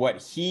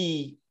what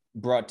he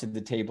brought to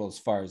the table as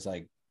far as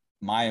like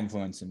my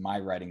influence and my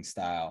writing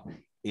style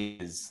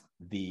is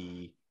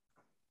the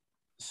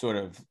sort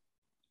of,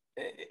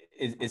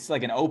 it's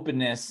like an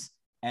openness,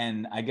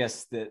 and I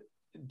guess that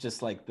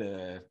just like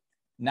the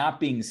not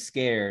being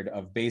scared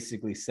of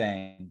basically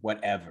saying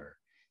whatever.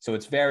 So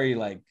it's very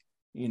like,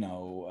 you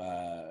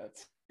know,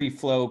 free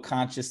flow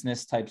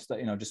consciousness type stuff,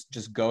 you know,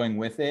 just going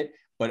with it.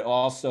 But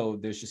also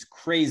there's just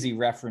crazy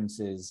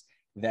references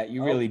that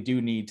you really do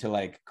need to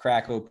like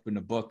crack open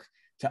a book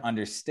to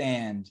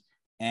understand.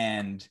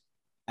 And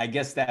I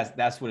guess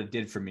that's what it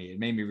did for me. It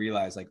made me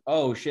realize like,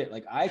 oh shit,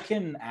 like I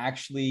can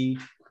actually,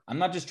 I'm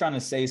not just trying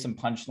to say some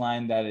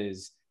punchline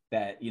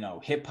that, you know,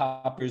 hip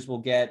hoppers will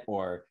get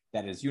or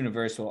that is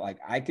universal. Like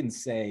I can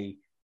say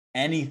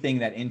anything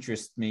that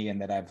interests me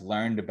and that I've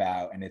learned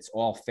about, and it's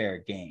all fair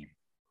game.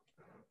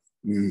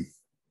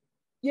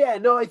 Yeah,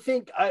 no, I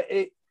think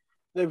I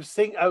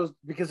was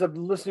because I've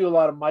been listening to a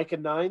lot of Micah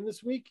 9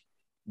 this week.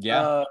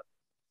 Yeah.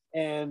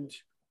 And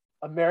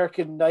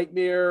American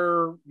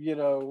Nightmare, you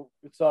know,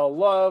 It's All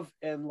Love,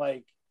 and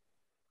like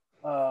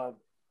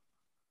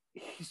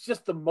he's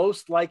just the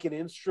most like an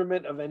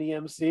instrument of any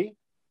MC.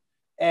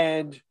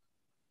 And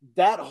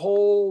that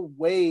whole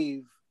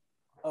wave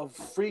of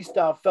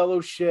freestyle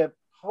fellowship,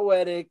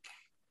 poetic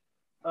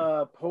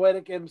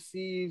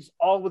MCs,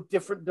 all with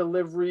different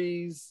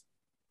deliveries.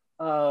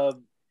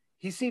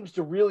 He seems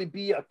to really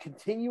be a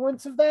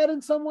continuance of that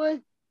in some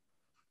way.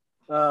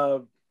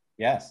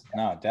 Yes,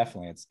 no,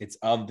 definitely. It's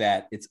of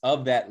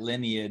that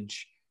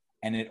lineage,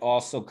 and it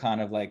also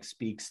kind of like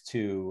speaks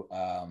to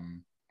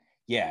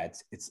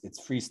it's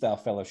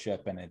freestyle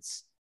fellowship, and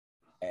it's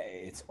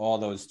all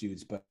those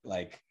dudes, but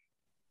like,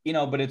 you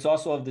know, but it's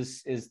also of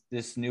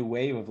this new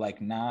wave of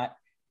like not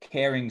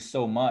caring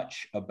so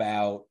much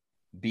about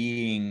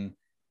being,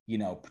 you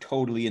know,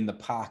 totally in the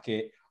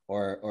pocket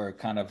or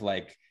kind of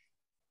like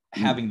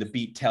having the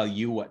beat tell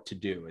you what to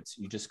do. It's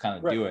you just kind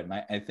of do it. And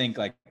I think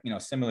like, you know,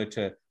 similar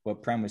to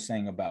what Prem was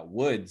saying about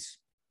Woods,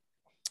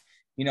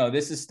 you know,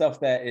 this is stuff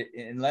that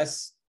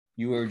unless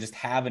you are just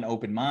have an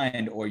open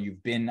mind or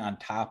you've been on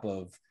top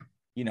of,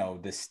 you know,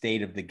 the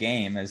state of the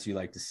game, as you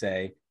like to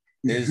say,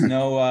 there's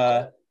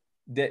no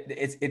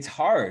it's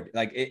hard.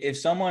 Like if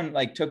someone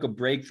like took a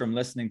break from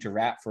listening to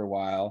rap for a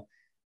while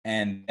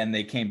and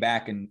they came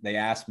back and they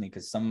asked me,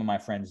 because some of my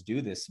friends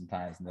do this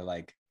sometimes, and they're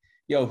like,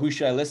 yo, who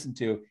should I listen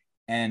to?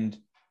 And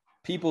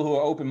people who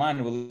are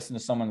open-minded will listen to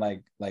someone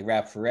like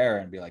Rap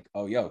Ferreira and be like,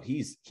 oh, yo,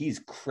 he's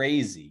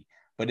crazy.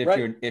 But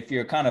if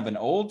you're kind of an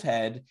old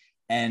head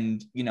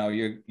and, you know,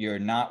 you're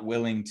not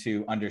willing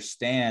to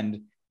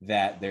understand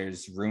that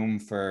there's room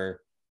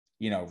for,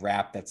 you know,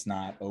 rap that's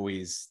not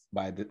always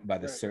by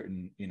the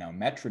certain, you know,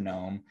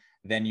 metronome,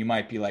 then you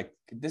might be like,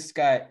 this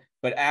guy,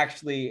 but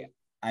actually,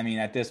 I mean,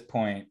 at this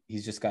point,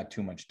 he's just got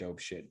too much dope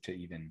shit to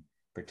even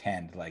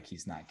pretend like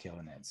he's not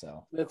killing it.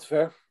 So that's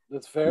fair.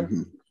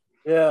 Mm-hmm.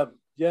 Yeah.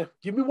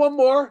 Give me one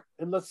more,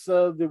 and let's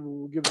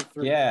we'll give it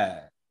 3.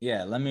 Yeah.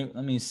 Let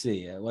me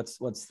see. What's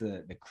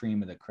the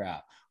cream of the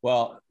crop?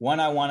 Well, one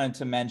I wanted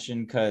to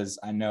mention, because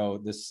I know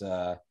this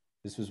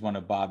was one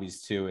of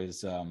Bobby's too,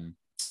 is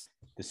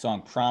the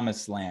song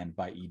 "Promised Land"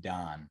 by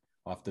Edan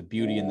off the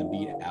Beauty and the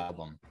Beat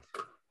album.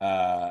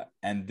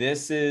 And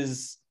this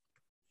is,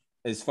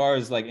 as far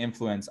as like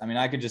influence, I mean,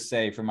 I could just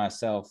say for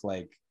myself,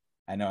 like,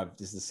 I know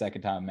this is the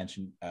second time I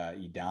mentioned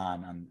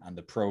Edan on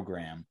the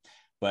program,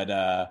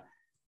 but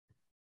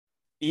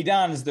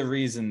Edan is the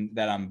reason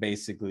that I'm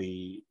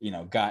basically, you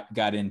know,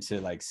 got into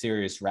like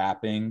serious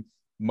rapping,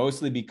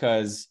 mostly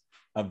because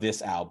of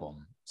this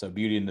album. So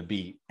Beauty and the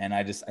Beat. And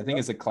I think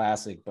it's a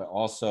classic, but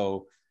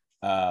also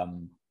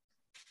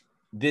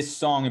this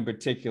song in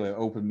particular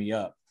opened me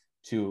up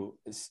to,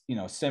 you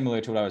know,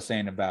 similar to what I was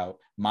saying about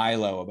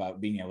Milo,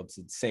 about being able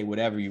to say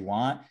whatever you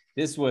want.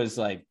 This was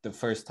like the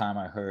first time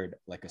I heard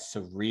like a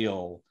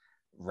surreal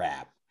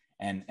rap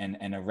and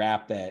a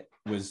rap that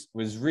was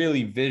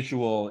really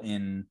visual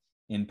in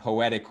a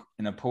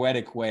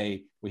poetic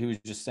way, where he was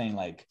just saying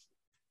like,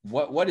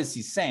 what is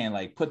he saying?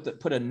 Like put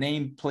a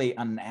nameplate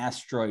on an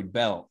asteroid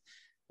belt.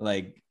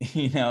 Like,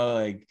 you know,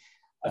 like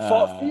I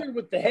fought fear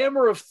with the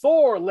hammer of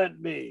Thor lent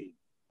me.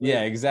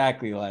 Yeah,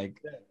 exactly.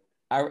 Like,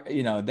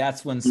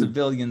 that's when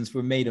civilians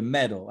were made of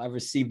metal. I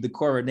received the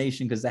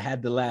coronation because I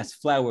had the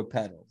last flower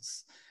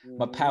petals.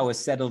 My power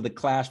settled the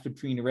clash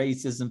between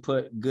races and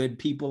put good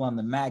people on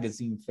the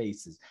magazine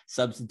faces.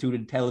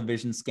 Substituted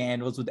television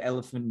scandals with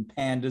elephant and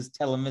pandas.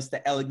 Tell him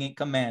Mr. Elegant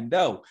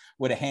Commando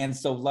with a hand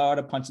so large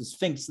to punch a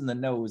sphinx in the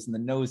nose, and the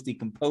nose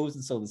decomposed,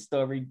 and so the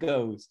story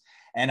goes.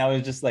 And I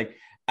was just like,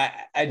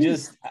 I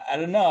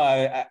don't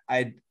know.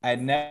 I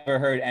never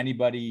heard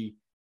anybody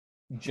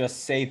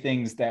just say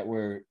things that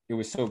it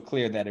was so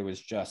clear that it was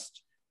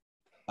just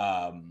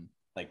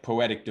like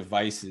poetic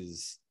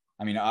devices.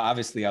 I mean,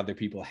 obviously other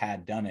people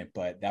had done it,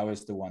 but that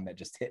was the one that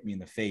just hit me in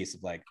the face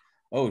of like,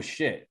 oh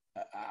shit,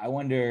 I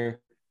wonder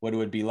what it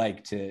would be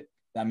like the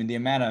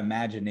amount of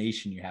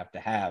imagination you have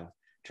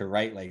to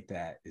write like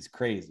that is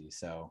crazy.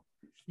 So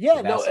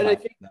yeah, no, and I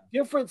think the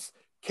difference,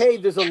 Kay,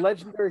 there's a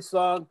legendary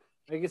song,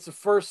 I think it's the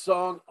first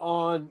song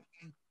on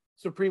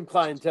Supreme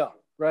Clientele,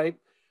 right?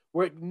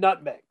 Where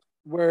Nutmeg,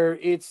 where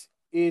it's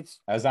that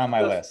was on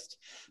my list.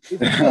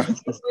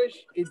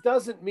 It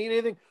doesn't mean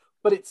anything,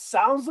 but it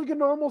sounds like a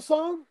normal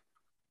song.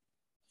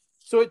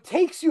 So it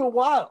takes you a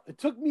while. It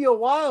took me a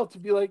while to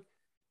be like,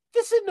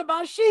 this isn't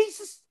about shit.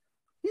 He's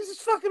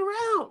just fucking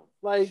around.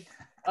 Like,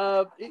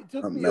 it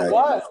took me a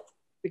while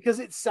because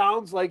it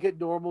sounds like a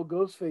normal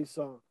Ghostface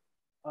song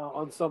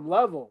on some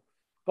level.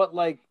 But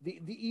like the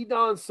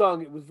Edon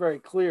song, it was very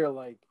clear.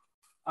 Like,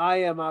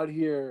 I am out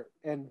here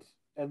and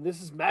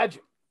this is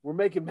magic. We're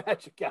making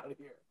magic out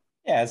here.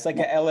 Yeah, it's like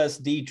an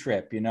LSD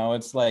trip.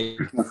 It's like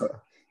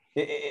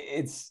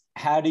it's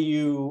how do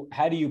you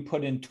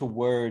put into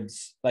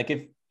words, like,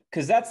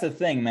 because that's the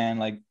thing, man.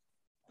 Like,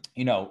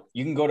 you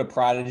can go to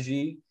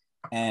Prodigy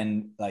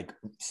and like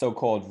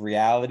so-called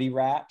reality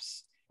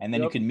raps, and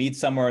then you can meet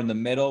somewhere in the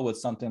middle with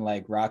something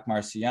like Rock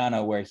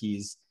Marciano, where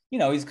he's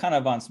kind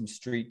of on some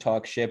street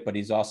talk shit, but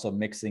he's also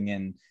mixing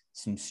in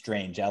some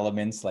strange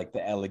elements like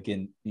the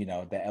elegant,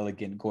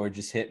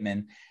 gorgeous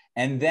hitman.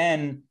 And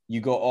then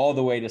you go all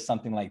the way to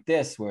something like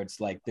this, where it's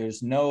like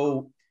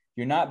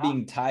you're not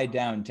being tied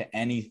down to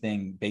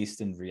anything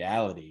based in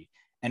reality.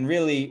 And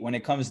really, when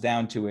it comes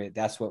down to it,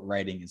 that's what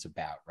writing is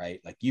about, right?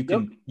 Like you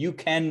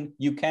can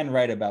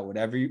write about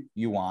whatever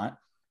you want.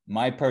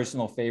 My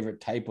personal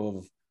favorite type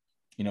of,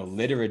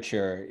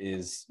 literature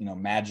is,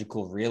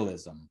 magical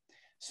realism.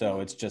 So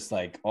it's just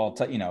like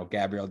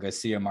Gabriel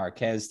Garcia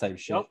Marquez type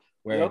shit,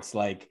 where it's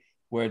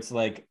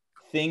like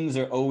things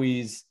are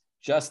always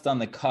just on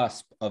the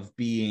cusp of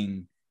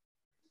being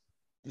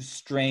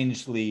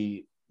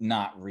strangely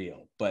not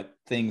real, but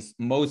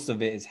most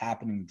of it is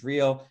happening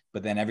real.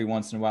 But then every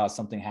once in a while,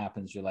 something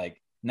happens. You're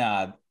like,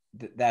 nah,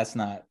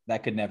 that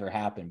could never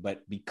happen.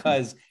 But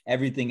because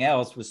everything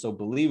else was so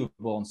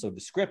believable and so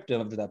descriptive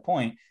up to that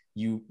point,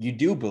 you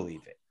do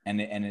believe it.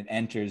 And it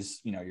enters,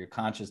 your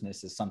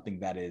consciousness as something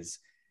that is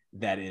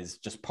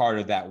just part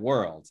of that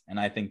world. And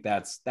I think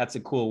that's a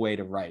cool way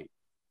to write.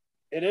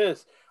 It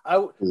is.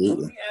 Let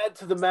me add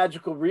to the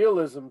magical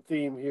realism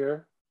theme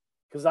here,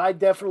 because I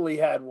definitely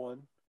had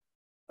one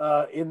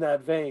in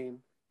that vein.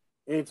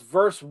 It's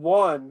verse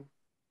 1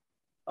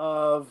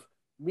 of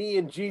me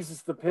and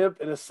Jesus the Pimp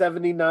in a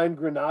 79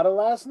 Granada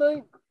last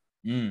night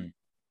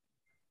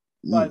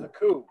by The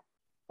Coup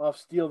off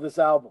Steal This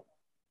Album.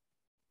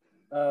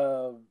 It's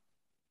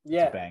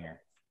a banger.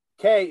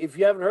 Kay, if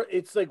you haven't heard,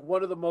 it's like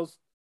one of the most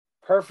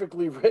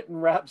perfectly written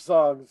rap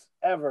songs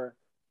ever.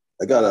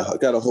 I got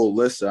a whole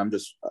list. There are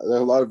a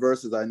lot of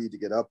verses I need to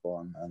get up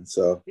on, and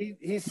so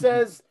he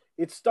says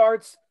it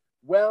starts,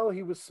 well,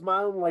 he was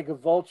smiling like a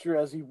vulture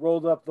as he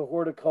rolled up the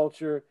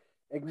horticulture,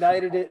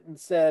 ignited it, and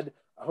said,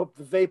 I hope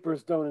the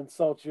vapors don't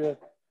insult you.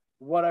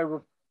 What I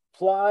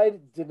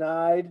replied,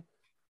 denied,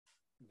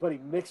 but he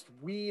mixed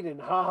weed and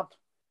hop.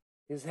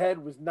 His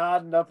head was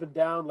nodding up and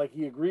down like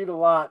he agreed a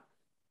lot.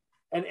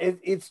 And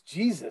it's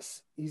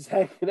Jesus. He's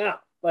hanging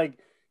out. Like,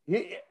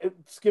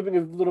 skipping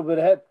a little bit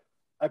ahead.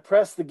 I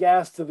pressed the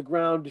gas to the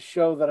ground to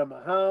show that I'm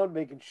a hound,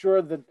 making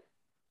sure that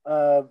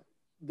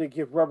the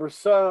Give Rubber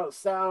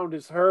sound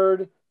is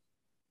heard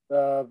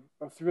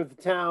through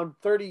the town.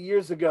 30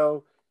 years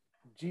ago,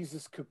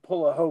 Jesus could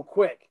pull a hoe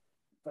quick,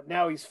 but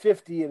now he's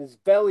 50 and his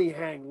belly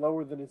hang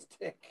lower than his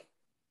dick.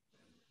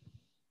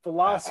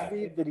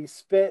 Philosophy that he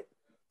spit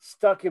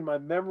stuck in my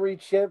memory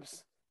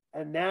chips,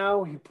 and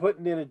now he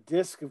putting in a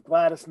disc of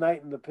Gladys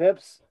Knight and the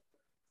Pips.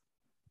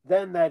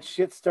 Then that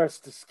shit starts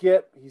to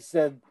skip. He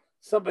said,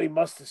 somebody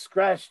must have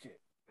scratched it.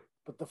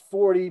 Put the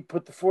 40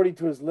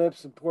 to his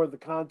lips and poured the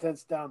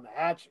contents down the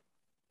hatchet.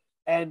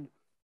 And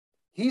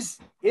he's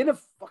in a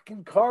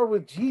fucking car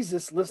with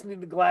Jesus listening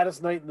to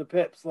Gladys Knight and the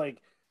Pips.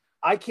 Like,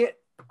 that's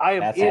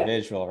a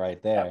visual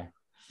right there.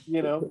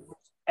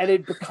 And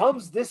it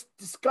becomes this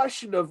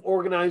discussion of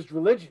organized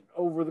religion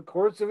over the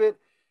course of it.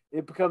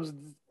 It becomes,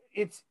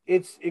 it's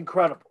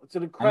incredible. It's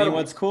an incredible. I mean,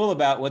 what's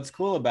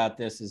cool about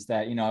this is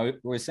that, we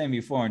were saying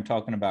before and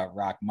talking about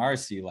Rock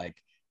Marcy, like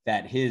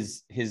that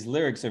his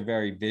lyrics are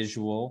very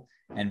visual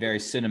and very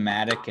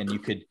cinematic. And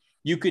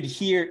you could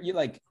hear,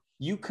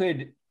 you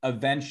could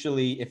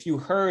eventually, if you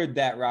heard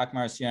that Rock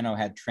Marciano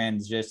had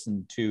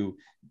transitioned to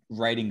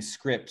writing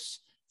scripts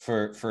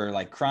for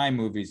like crime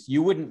movies,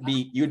 you would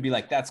be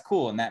like, that's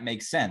cool and that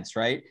makes sense,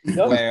 right?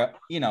 Yep.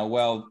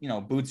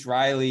 Where, Boots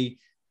Riley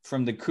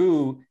from The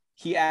Coup,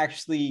 he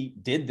actually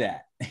did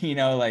that.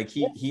 Like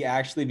he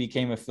actually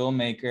became a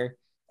filmmaker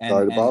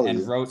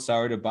and wrote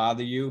Sorry to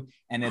Bother You.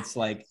 And it's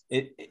like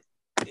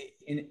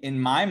in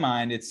my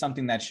mind, it's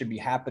something that should be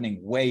happening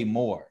way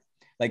more.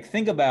 Like,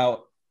 think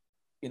about,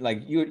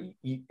 like,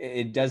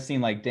 it does seem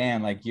like,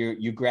 Dan, like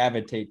you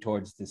gravitate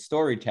towards the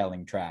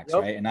storytelling tracks,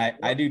 right? And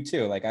I do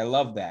too. Like, I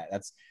love that.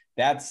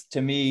 That's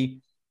to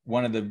me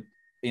one of the,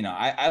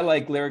 I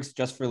like lyrics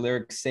just for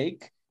lyrics'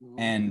 sake.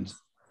 And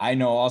I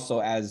know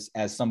also as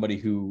somebody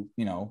who,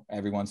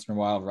 every once in a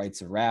while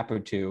writes a rap or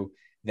two,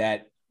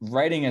 that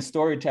writing a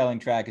storytelling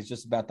track is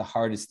just about the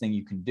hardest thing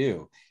you can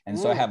do. And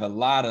so I have a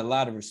lot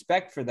of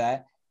respect for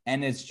that.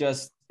 And it's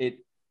just,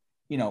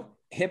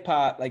 hip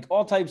hop, like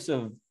all types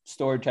of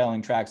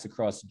storytelling tracks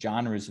across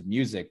genres of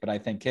music. But I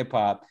think hip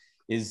hop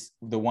is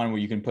the one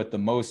where you can put the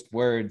most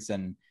words,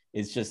 and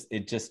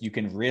you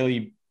can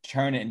really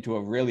turn it into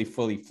a really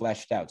fully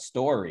fleshed out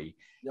story.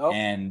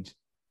 And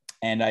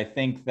I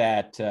think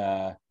that,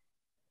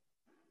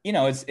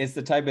 it's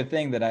the type of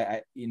thing that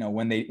I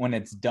when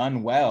it's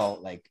done well,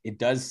 like, it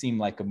does seem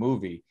like a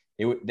movie.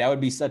 That would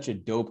be such a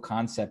dope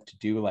concept to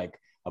do, like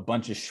a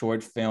bunch of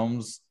short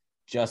films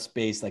just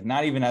based, like,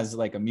 not even as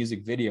like a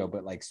music video,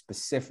 but like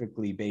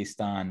specifically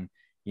based on,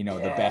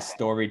 the best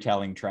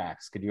storytelling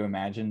tracks. Could you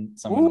imagine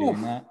someone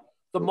doing that?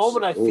 The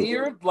moment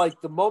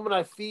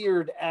I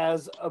feared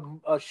as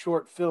a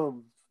short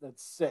film.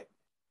 That's sick.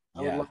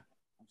 Yeah,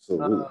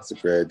 absolutely. That's a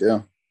great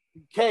idea.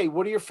 Okay,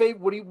 what are your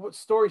favorite? What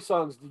story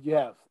songs did you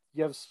have?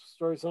 You have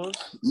story songs?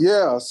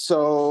 Yeah,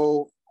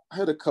 so I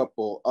had a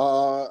couple.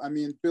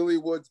 Billy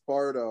Woods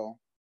Bardo.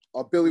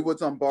 Billy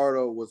Woods on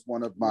Bardo was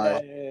one of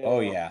my. Oh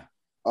yeah.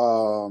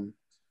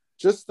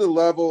 Just the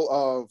level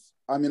of.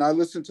 I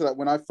listened to that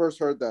when I first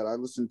heard that. I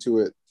listened to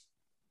it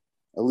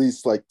at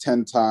least like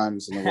 10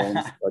 times in a row.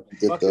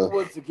 Fucking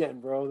Woods again,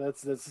 bro.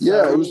 That's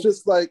yeah. It was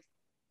just like,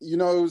 it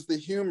was the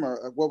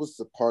humor. What was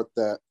the part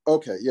that?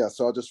 Okay, yeah.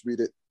 So I'll just read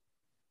it.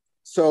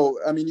 So,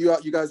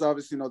 you guys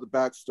obviously know the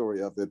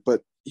backstory of it,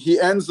 but he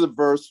ends the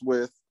verse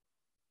with,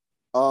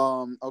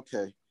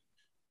 okay,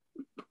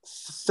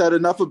 said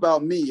enough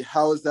about me.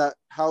 How is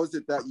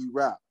it that you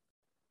rap?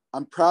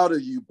 I'm proud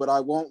of you, but I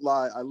won't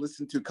lie. I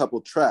listened to a couple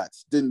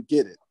tracks, didn't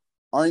get it.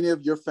 Are any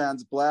of your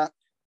fans black?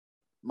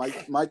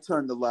 My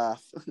turn to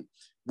laugh.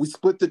 We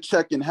split the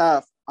check in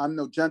half. I'm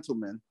no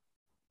gentleman.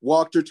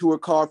 Walked her to her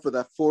car for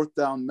that 4th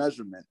down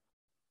measurement.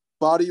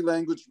 Body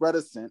language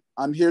reticent.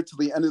 I'm here till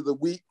the end of the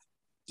week.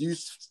 Do you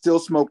still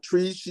smoke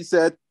trees? She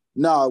said,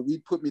 nah,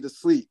 weed put me to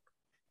sleep.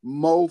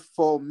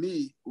 Mofo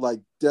me like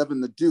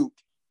Devin the Duke.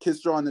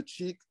 Kissed her on the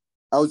cheek.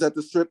 I was at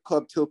the strip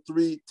club till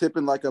 3,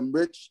 tipping like I'm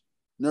rich,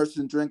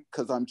 nursing drink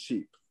because I'm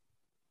cheap.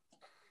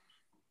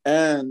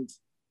 And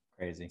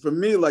crazy for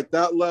me, like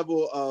that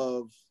level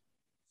of,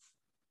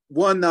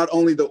 one, not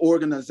only the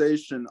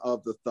organization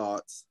of the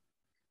thoughts,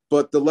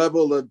 but the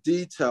level of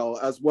detail,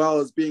 as well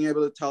as being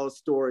able to tell a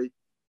story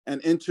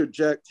and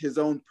interject his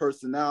own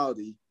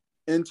personality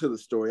into the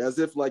story, as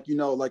if like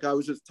I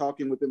was just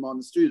talking with him on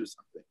the street or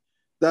something.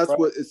 That's right.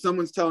 What, if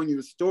someone's telling you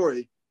a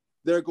story,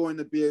 they're going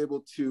to be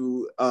able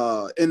to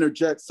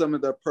interject some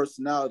of their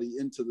personality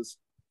into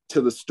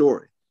the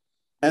story.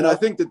 And I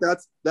think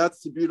that's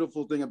the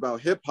beautiful thing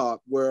about hip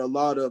hop, where a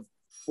lot of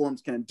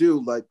forms can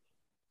do. Like,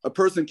 a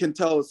person can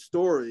tell a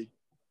story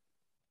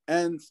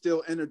and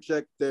still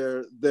interject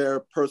their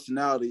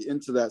personality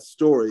into that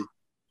story,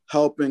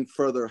 helping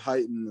further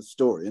heighten the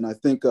story. And I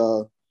think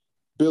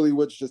Billy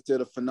Woods just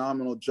did a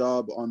phenomenal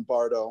job on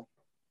Bardo.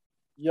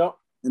 Yep.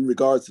 In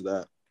regards to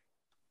that.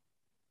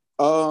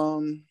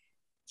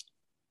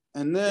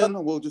 And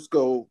then we'll just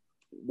go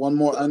one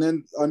more. And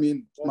then,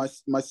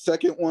 my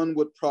second one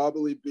would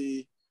probably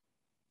be,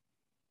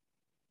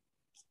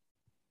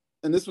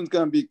 and this one's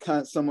going to be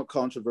kind of somewhat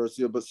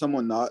controversial, but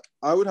somewhat not.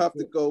 I would have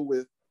to go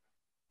with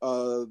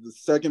the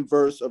second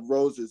verse of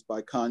Roses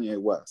by Kanye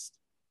West.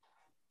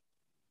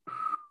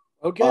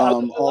 Okay, I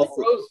like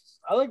Roses.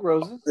 I like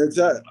Roses.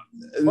 Exactly.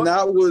 And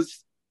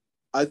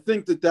I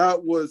think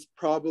that was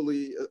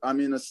probably,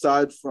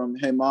 aside from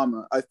Hey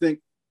Mama, I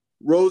think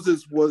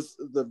Roses was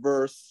the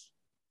verse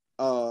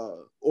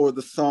or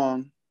the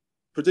song,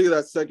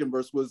 particularly that second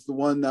verse, was the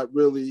one that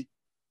really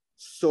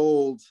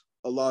sold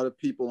a lot of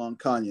people on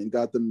Kanye and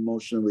got them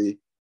emotionally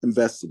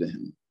invested in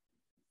him.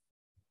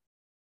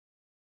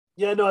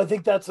 Yeah, no, I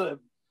think that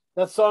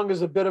song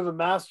is a bit of a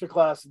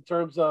masterclass in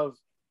terms of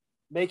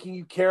making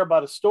you care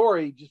about a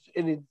story,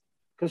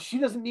 because she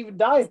doesn't even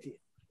die at the end,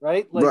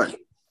 right? Like, right.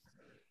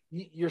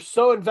 You're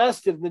so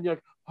invested, and then you're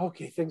like,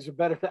 okay, things are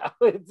better now.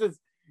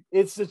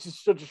 It's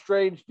such a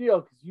strange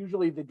deal, because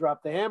usually they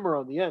drop the hammer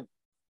on the end.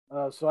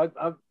 So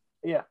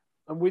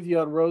I'm with you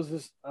on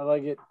Roses. I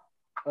like it.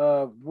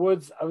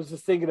 Woods, I was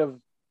just thinking of,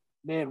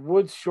 man,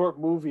 Woods' short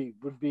movie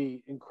would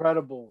be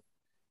incredible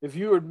if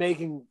you were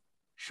making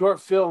short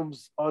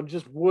films on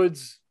just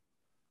Woods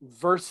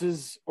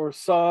verses or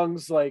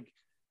songs like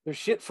there's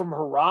shit from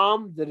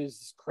Haram that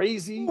is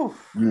crazy,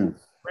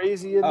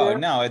 crazy in there. Oh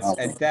no,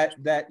 it's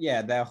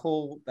that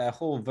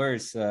whole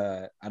verse.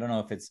 I don't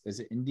know if is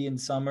it Indian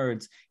Summer.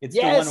 It's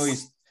the one where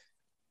he's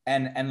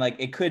and like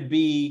it could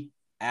be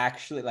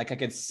actually like I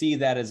could see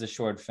that as a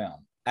short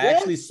film. I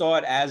actually saw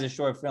it as a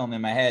short film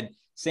in my head,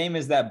 same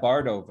as that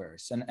Bardo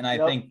verse. And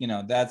I think, you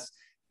know, that's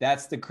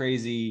the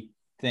crazy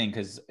thing,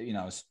 because, you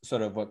know,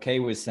 sort of what Kay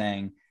was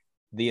saying,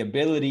 the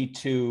ability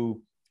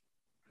to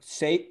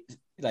say,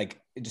 like,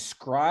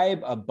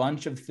 describe a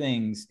bunch of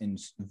things in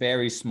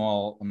very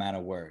small amount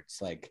of words.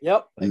 Like,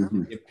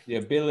 the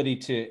ability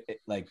to,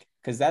 like,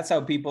 because that's how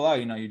people are,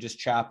 you know, you're just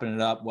chopping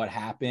it up, what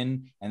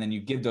happened, and then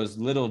you give those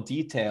little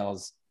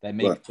details that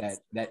make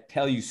that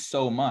tell you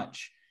so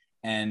much.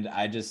 And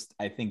I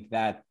think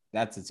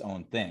that's its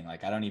own thing.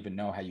 Like, I don't even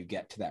know how you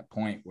get to that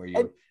point where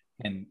you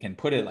can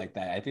put it like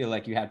that. I feel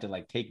like you have to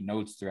like take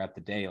notes throughout the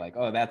day. Like,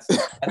 oh, that's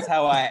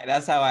how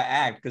I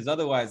act. Because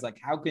otherwise, like,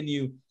 how can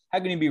you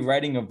be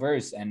writing a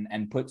verse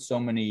and put so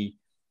many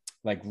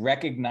like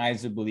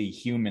recognizably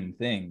human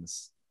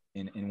things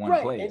in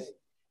one place?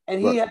 And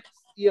he has,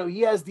 you know,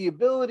 he has the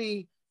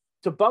ability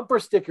to bumper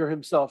sticker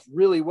himself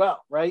really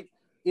well, right?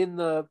 In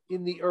the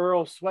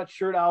Earl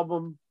Sweatshirt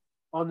album,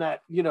 on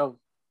that, you know,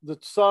 the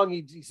song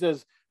he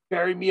says,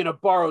 "Bury me in a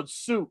borrowed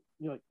suit."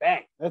 You're like,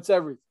 bang, that's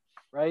everything,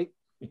 right?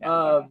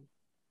 Yeah.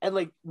 And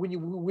like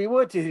when we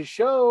went to his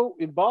show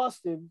in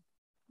Boston,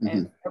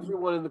 and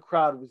everyone in the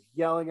crowd was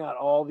yelling out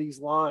all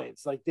these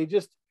lines, like they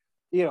just,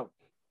 you know,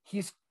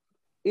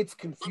 it's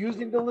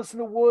confusing to listen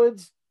to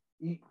Woods.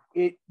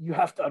 You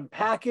have to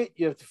unpack it,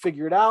 you have to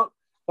figure it out,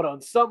 but on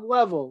some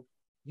level,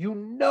 you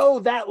know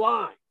that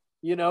line,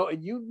 you know,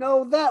 and you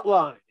know that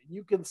line, and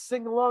you can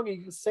sing along and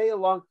you can say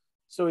along.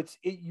 So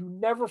you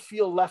never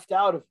feel left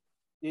out of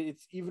it.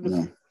 It's even if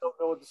you don't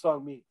know what the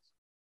song means.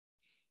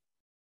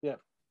 Yeah.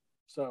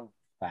 So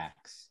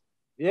facts.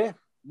 Yeah.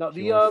 No,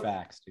 the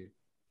facts, dude.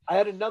 I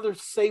had another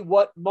say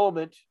what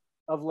moment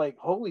of like,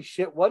 holy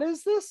shit, what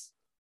is this?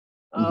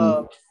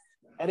 And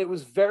it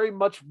was very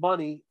much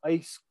Money,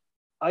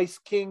 Ice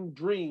King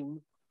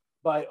Dream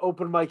by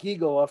Open Mike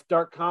Eagle off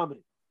Dark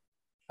Comedy.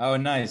 Oh,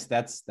 nice.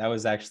 That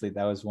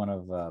was one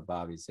of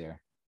Bobby's here.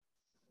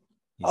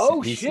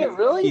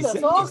 Really?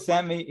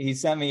 He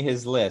sent me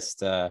his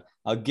list.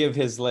 I'll give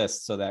his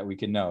list so that we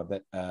can know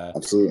that.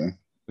 Absolutely.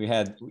 He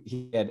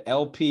had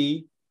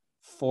LP,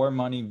 For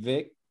Money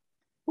Vic,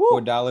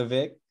 $4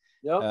 Vic,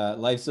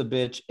 Life's a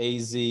Bitch,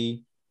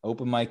 AZ,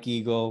 Open Mike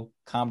Eagle,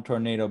 Calm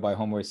Tornado by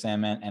Homeboy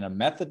Sandman, and a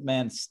Method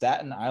Man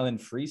Staten Island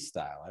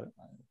freestyle.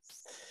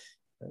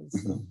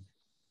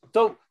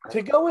 So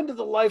to go into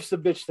the Life's a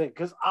Bitch thing,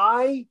 because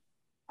I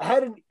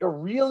had a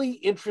really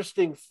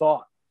interesting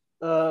thought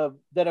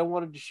that I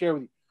wanted to share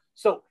with you.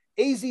 So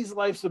AZ's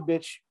Life's a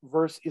Bitch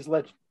verse is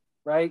legend,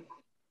 right?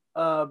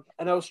 And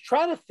I was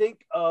trying to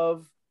think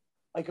of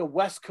like a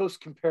West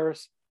Coast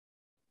comparison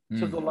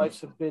to the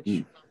Life's a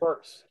Bitch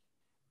verse.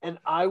 And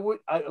I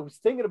was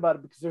thinking about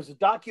it because there's a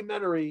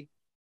documentary.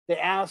 They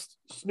asked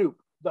Snoop,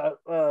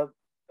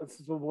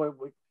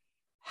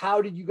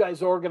 how did you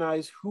guys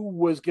organize who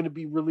was going to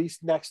be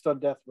released next on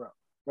Death Row,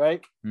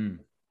 right? And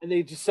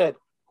they just said,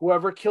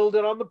 whoever killed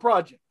it on the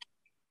project.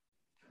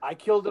 I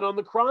killed it on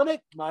the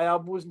Chronic. My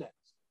album was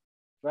next,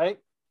 right?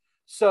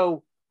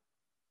 So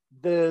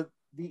the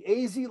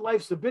AZ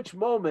Life's a Bitch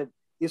moment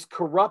is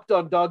Corrupt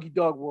on Doggy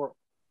Dog World.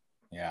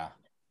 Yeah.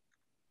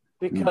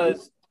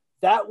 Because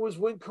that was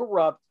when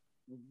Corrupt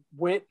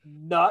went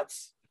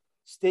nuts,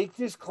 staked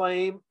his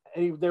claim,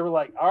 and they were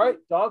like, all right,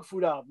 Dog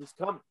Food album is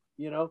coming.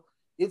 You know,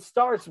 it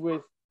starts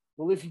with,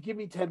 well, if you give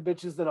me 10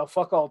 bitches, then I'll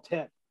fuck all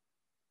 10.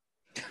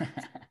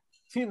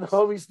 Seeing the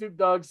homie Snoop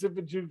Dogg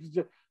sipping juice,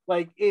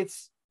 like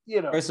it's,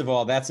 you know. First of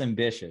all, that's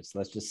ambitious.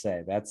 Let's just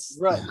say that's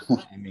right.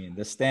 I mean,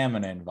 the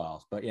stamina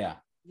involved, but yeah.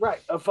 Right.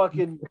 A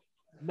fucking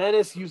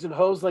menace using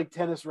hose like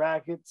tennis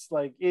rackets.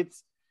 Like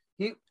it's,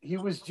 he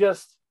was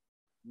just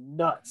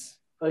nuts.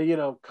 You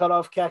know, cut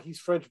off khakis,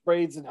 French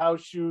braids, and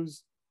house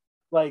shoes.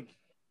 Like,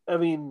 I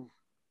mean,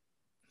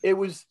 it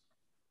was,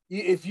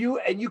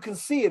 you can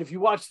see it, if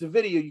you watch the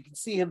video, you can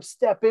see him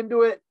step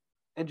into it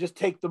and just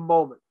take the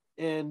moment.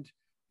 And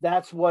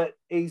that's what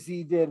AZ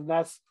did. And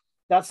that's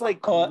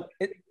like,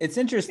 it's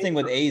interesting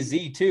with AZ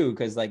too,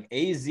 because like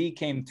AZ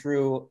came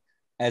through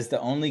as the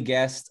only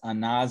guest on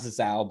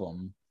Nas's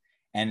album,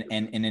 and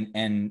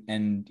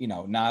you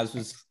know, Nas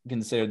was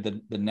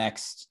considered the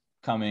next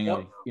coming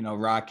of, you know,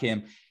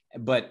 Rakim,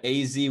 but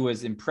AZ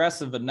was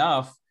impressive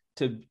enough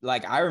to,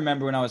 like, I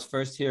remember when I was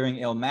first hearing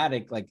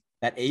Illmatic, like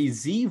that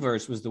AZ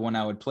verse was the one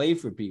I would play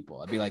for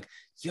people. I'd be like,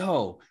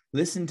 yo,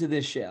 listen to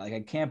this shit. Like,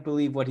 I can't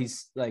believe what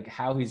he's like,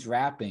 how he's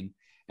rapping.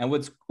 And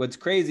what's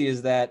crazy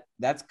is that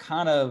that's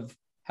kind of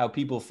how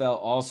people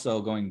felt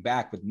also going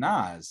back with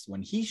Nas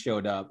when he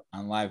showed up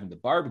on Live in the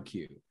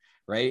Barbecue,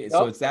 right? Yep.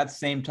 So it's that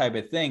same type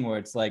of thing where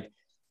it's like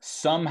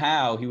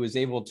somehow he was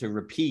able to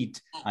repeat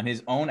on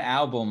his own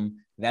album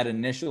that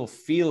initial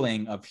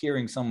feeling of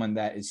hearing someone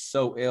that is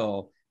so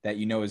ill that,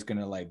 you know, is going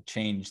to like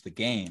change the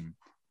game.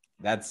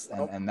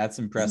 and that's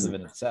impressive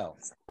in itself.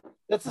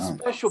 That's a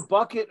special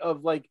bucket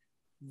of like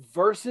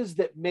verses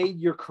that made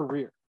your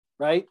career,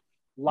 right?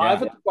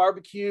 Live at the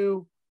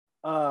Barbecue,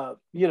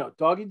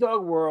 Doggy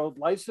Dog World,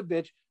 Life's a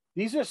Bitch.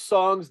 These are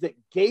songs that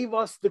gave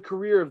us the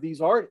career of these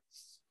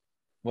artists.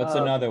 What's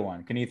another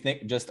one? Can you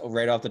think just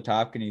right off the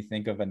top? Can you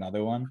think of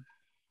another one?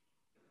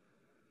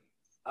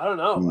 I don't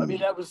know. I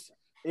mean,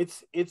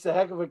 it's a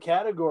heck of a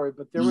category,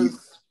 but there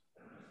was.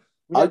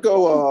 I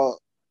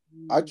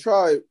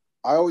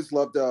always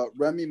loved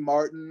Remy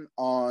Martin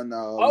on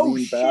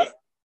Lean Back.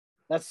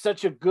 That's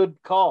such a good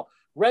call.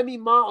 Remy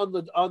Ma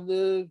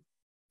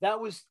that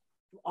was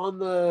on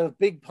the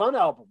Big Pun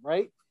album,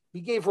 right?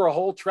 He gave her a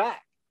whole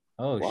track.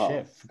 Oh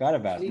shit! Forgot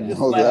about that. He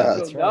just let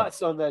her go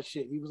nuts on that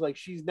shit. He was like,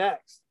 "She's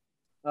next,"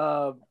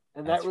 and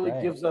that really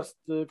gives us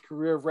the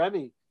career of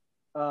Remy.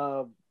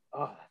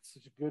 That's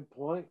such a good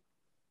point.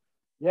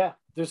 Yeah,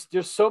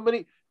 there's so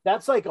many.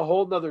 That's like a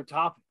whole nother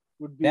topic.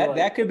 Would be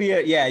that could be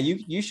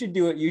you should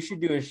do it. You should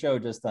do a show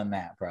just on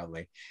that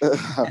probably.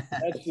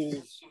 That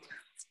is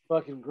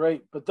fucking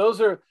great. But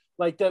those are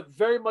like that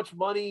very much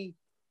money.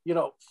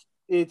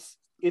 It's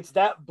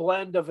that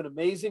blend of an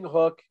amazing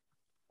hook,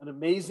 an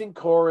amazing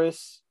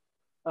chorus,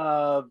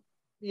 an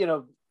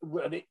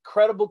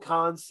incredible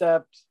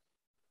concept.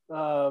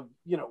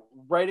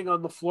 Writing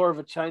on the floor of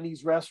a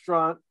Chinese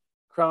restaurant,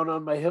 crown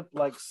on my hip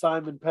like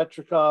Simon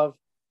Petrikov.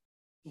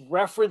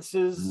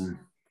 References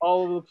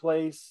all over the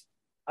place.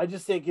 I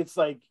just think it's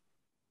like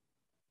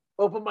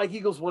Open Mike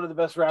Eagle's one of the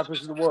best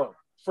rappers in the world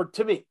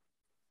to me.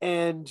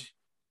 And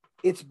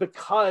it's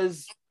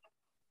because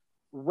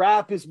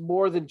rap is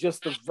more than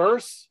just the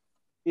verse.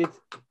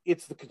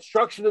 It's the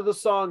construction of the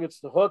song, it's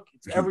the hook,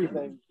 it's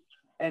everything.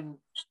 And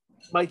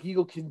Mike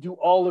Eagle can do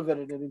all of it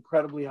at an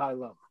incredibly high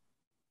level.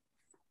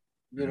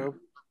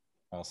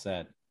 Well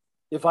said.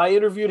 If I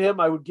interviewed him,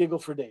 I would giggle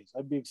for days.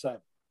 I'd be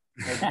excited.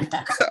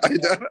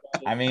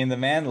 I mean, the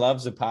man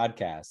loves a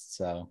podcast,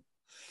 so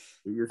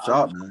your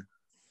shot, man.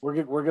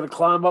 We're gonna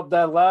climb up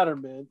that ladder,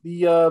 man.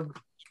 Let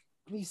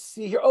me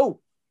see here.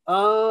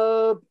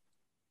 I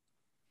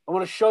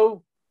want to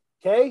show.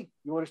 Okay,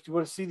 you want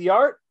to see the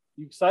art?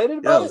 You excited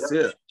about it? Let's see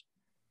it.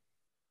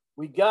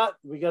 We got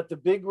the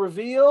big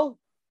reveal.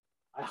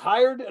 I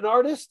hired an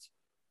artist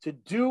to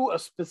do a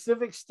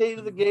specific state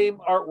of the game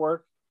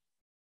artwork,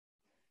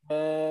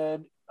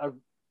 and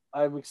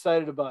I'm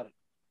excited about it.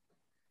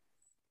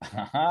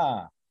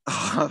 I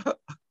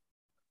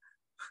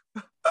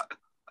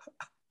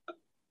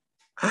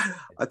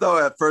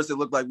thought at first it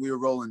looked like we were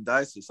rolling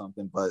dice or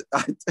something, but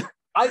I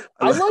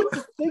like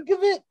to think of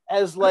it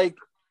as like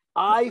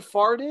I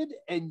farted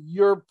and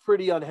you're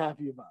pretty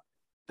unhappy about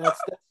it.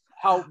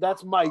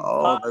 That's my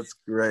vibe. That's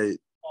great.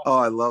 Oh,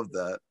 I love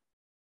that.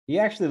 He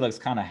actually looks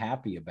kind of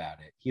happy about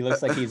it. He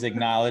looks like he's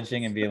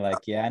acknowledging and being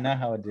like, "Yeah, I know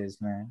how it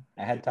is, man.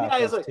 I had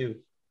tacos too."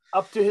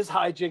 Up to his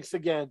hijinks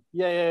again.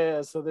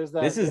 Yeah. So there's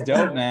that. This is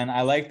dope, man.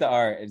 I like the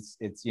art. It's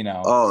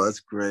Oh, that's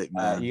great,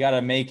 man. You got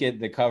to make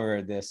it the cover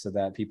of this so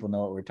that people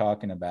know what we're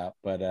talking about.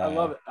 But I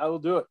love it. I will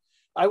do it.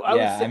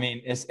 I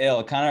mean, it's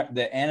ill. Kind of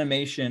the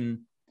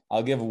animation.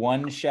 I'll give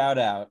one shout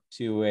out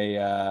to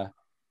a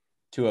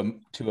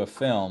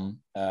film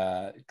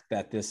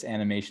that this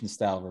animation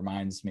style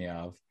reminds me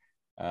of,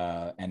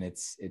 and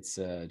it's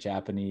a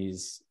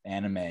Japanese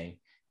anime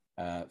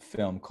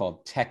film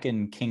called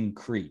Tekken King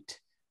Crete.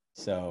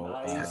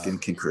 So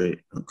King Crete.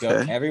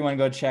 Okay. Everyone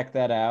go check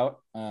that out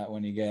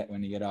when you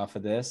get off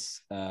of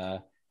this.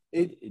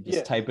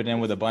 Just type it in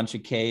with a bunch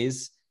of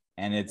K's,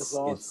 and it's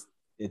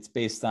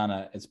based on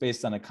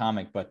a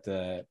comic, but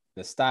the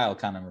style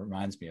kind of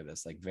reminds me of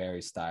this, like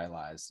very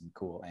stylized and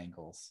cool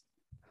angles.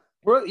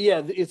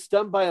 It's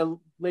done by a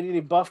lady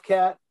named Buff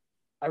Cat.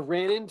 I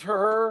ran into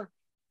her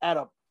at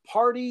a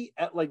party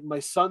at like my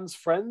son's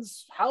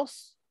friend's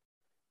house,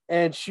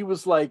 and she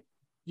was like,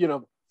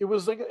 it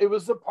was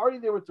the party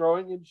they were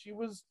throwing, and she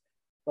was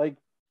like,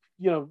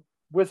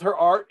 with her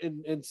art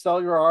and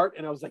selling her art,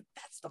 and I was like,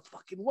 that's the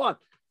fucking one,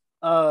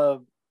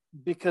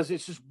 because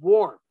it's just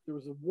warm. There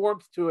was a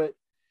warmth to it,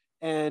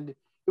 and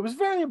it was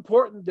very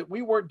important that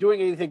we weren't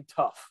doing anything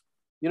tough.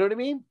 You know what I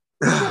mean?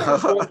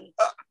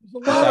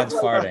 Besides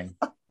farting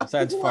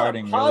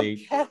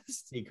really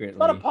secretly. A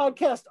lot of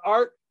podcast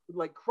art with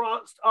like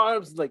crossed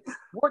arms, like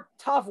we're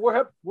tough.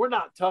 We're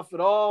not tough at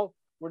all.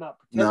 We're not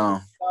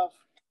pretending tough.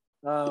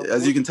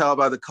 As you can tell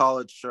by the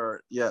collared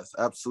shirt, yes,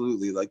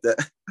 absolutely, like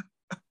that.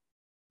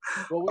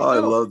 I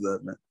love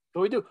that, man.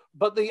 So we do,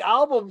 but the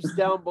albums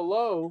down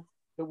below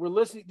that we're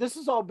listening. This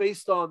is all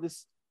based on.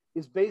 This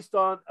is based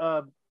on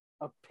a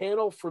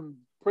panel from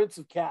Prince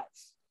of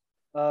Cats.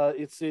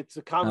 It's a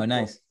comic. Oh,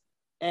 nice. Book.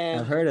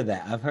 And I've heard of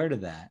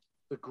that.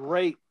 The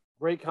great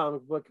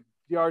comic book.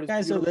 The art is you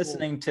guys beautiful. are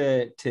listening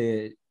to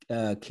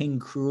King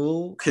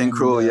Cruel.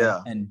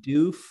 And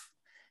Doof.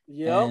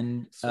 Yeah.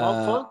 And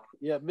Swamp Funk.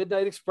 Yeah.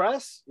 Midnight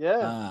Express.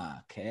 Yeah.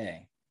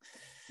 Okay.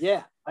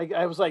 Yeah.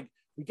 I was like,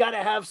 we got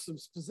to have some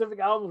specific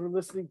albums we're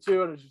listening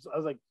to, and I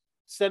was like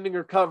sending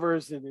her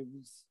covers, and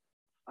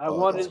I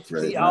wanted it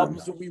to be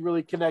albums that we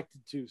really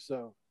connected to.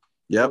 So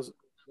yep.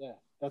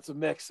 That's a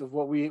mix of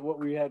what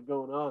we had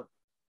going on.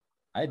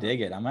 I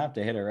dig it. I'm gonna have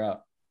to hit her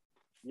up.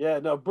 Yeah,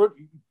 no,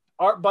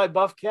 art by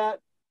Buff Cat.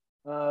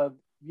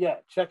 Yeah,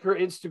 check her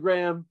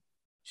Instagram.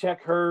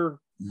 Check her.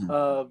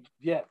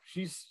 Yeah,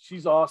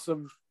 she's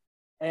awesome,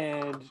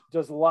 and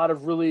does a lot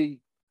of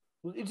really.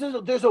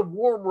 There's a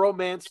warm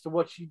romance to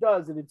what she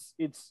does, and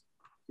it's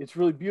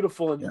really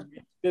beautiful and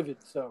vivid.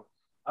 So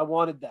I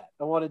wanted that.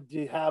 I wanted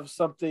to have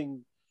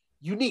something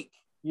unique.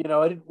 You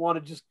know, I didn't want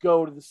to just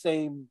go to the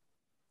same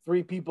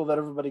 3 people that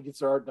everybody gets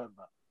their art done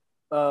by.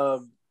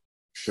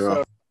 Sure.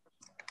 So,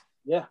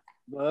 yeah,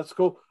 no, that's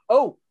cool.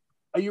 Oh,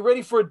 are you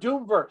ready for a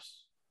Doom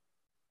verse?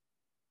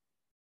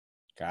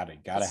 Gotta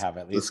have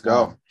at least. Let's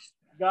go. one.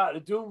 Got a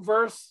Doom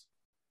verse.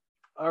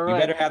 All right. You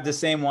better have the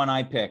same one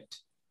I picked.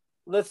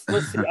 Let's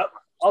see.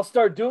 I'll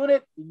start doing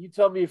it, and you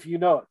tell me if you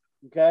know it.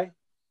 Okay.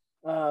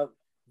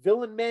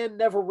 Villain man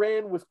never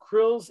ran with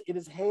krills in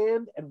his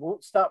hand and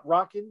won't stop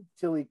rocking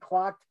till he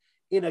clocked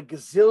in a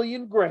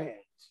gazillion grand.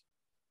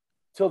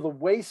 Till in the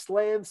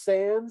wasteland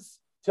sands,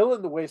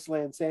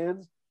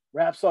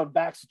 raps on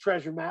backs of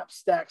treasure maps,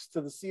 stacks to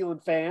the ceiling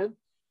fan.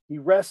 He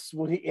rests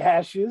when he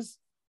ashes.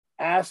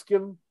 Ask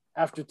him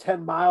after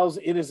 10 miles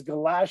in his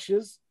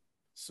galoshes,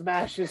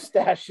 smashes,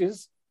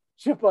 stashes,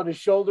 chip on his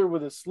shoulder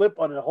with a slip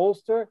on a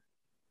holster,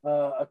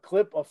 a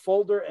clip, a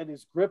folder, and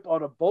his grip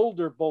on a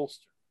boulder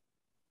bolster.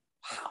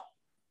 Wow.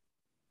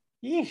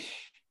 Yeesh.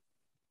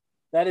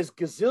 That is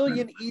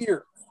Gazillion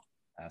Ear.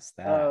 That's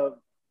that.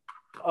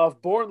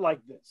 Of Born Like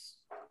This.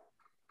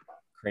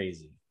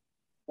 Crazy.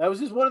 That was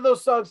just one of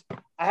those songs.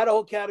 I had a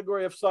whole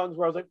category of songs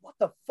where I was like, what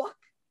the fuck?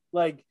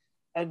 Like,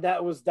 and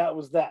that was that.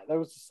 That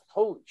was just,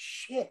 holy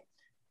shit.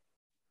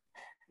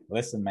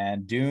 Listen,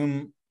 man,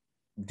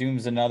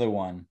 Doom's another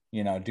one.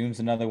 You know, Doom's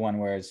another one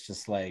where it's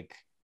just like,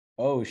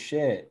 oh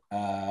shit,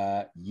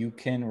 you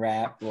can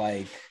rap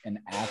like an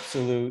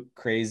absolute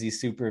crazy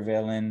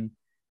supervillain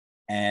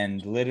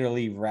and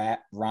literally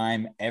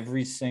rhyme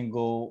every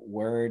single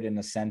word in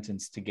a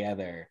sentence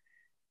together.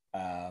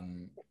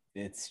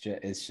 It's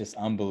just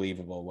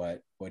unbelievable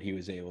what he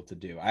was able to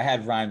do. I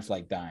had Rhymes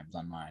Like Dimes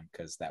on mine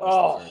because that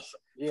was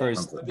the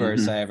first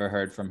verse I ever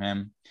heard from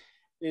him.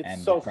 It's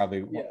and so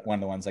probably one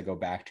of the ones I go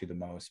back to the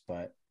most.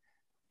 But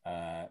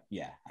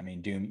yeah, I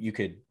mean, Doom, you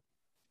could,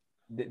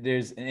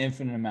 there's an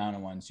infinite amount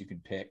of ones you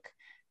could pick.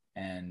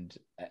 And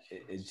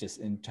it's just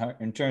in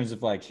terms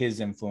of like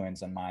his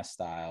influence on my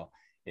style,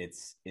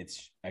 it's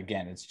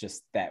again, it's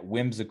just that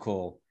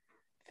whimsical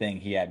thing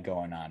he had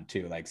going on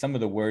too. Like some of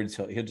the words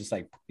he'll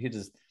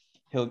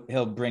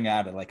bring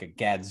out like a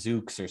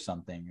gadzooks or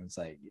something. It's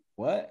like,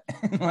 what?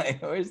 Like,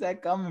 where's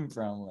that coming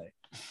from? Like,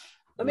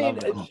 I mean,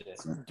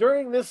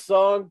 during this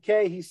song,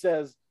 Kay, he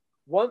says,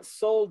 once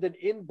sold an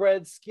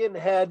inbred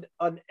skinhead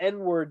an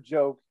N-word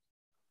joke,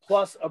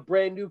 plus a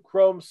brand new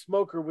chrome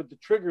smoker with the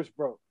triggers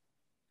broke.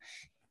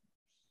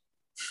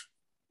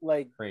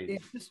 Like, crazy.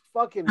 It's just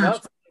fucking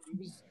nuts.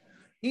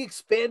 He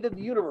expanded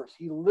the universe.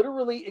 He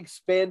literally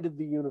expanded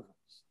the universe.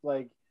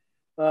 Like,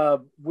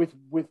 with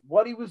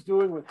what he was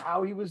doing, with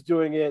how he was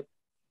doing it,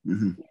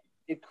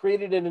 it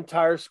created an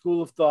entire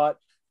school of thought.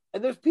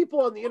 And there's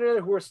people on the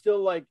internet who are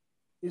still like,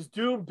 is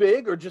Doom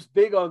big or just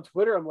big on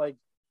Twitter? I'm like,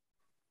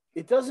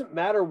 it doesn't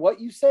matter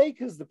what you say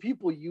because the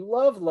people you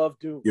love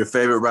Doom. Your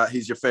favorite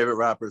he's your favorite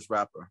rapper's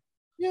rapper.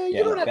 Yeah,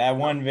 you don't have that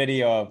one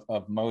video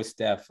of Mos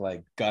Def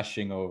like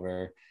gushing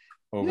over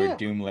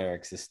Doom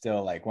lyrics is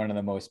still like one of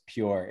the most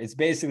pure. It's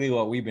basically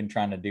what we've been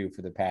trying to do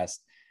for the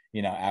past,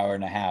 hour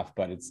and a half,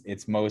 but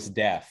it's Mos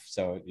Def.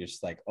 So you're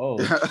just like, oh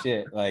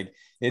shit. Like,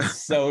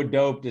 it's so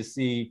dope to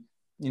see,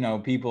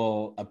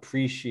 people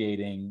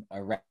appreciating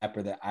a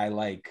rapper that I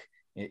like,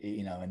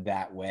 in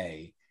that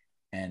way.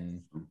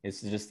 And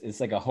it's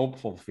like a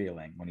hopeful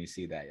feeling when you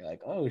see that. You're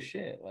like, oh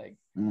shit, like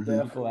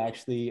people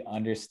actually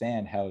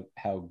understand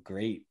how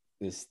great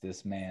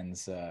this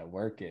man's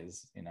work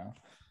is.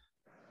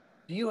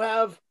 Do you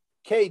have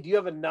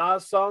a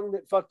Nas song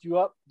that fucked you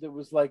up that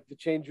was like the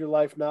change your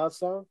life Nas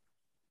song?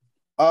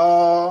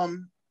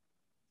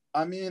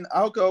 I mean,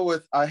 I'll go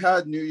with, I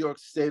had New York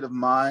State of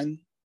Mind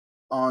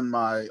on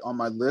my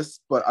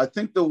list, but I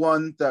think the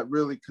one that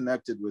really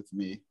connected with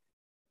me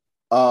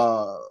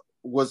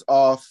was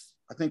off,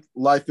 I think,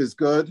 Life is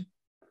Good.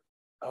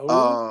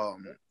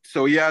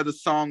 So he had a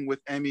song with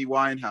Amy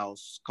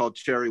Winehouse called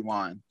Cherry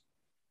Wine.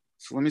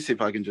 So let me see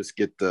if I can just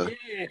get the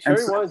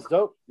Cherry Wine's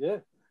dope. Yeah.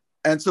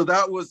 And so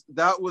that was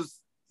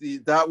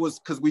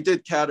because we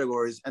did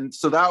categories, and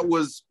so that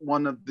was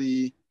one of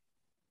the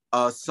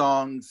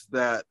songs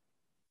that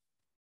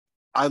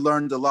I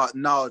learned a lot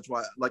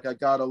knowledge-wise. Like, I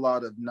got a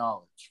lot of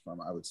knowledge from,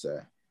 I would say.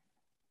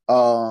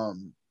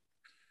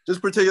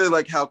 Just particularly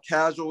like how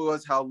casual it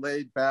was, how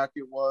laid back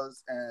it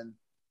was. And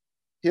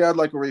he had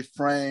like a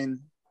refrain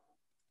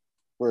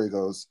where he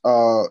goes,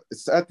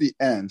 it's at the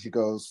end. He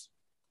goes,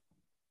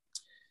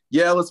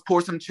 yeah, let's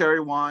pour some cherry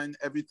wine.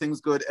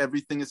 Everything's good.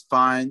 Everything is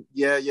fine.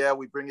 Yeah,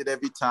 we bring it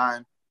every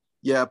time.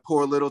 Yeah,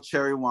 pour a little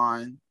cherry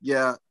wine.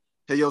 Yeah.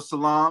 Hey, yo,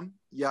 Salam.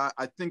 Yeah,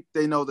 I think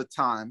they know the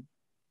time.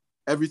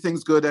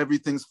 Everything's good.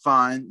 Everything's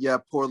fine. Yeah,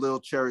 pour a little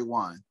cherry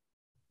wine.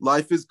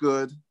 Life is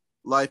good.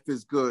 Life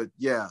is good.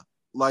 Yeah,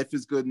 life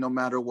is good no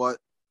matter what.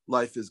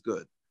 Life is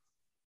good.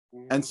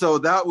 And so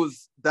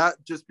that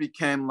just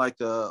became like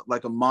a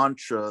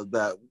mantra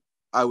that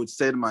I would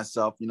say to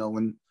myself, you know,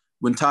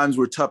 when times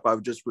were tough, I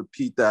would just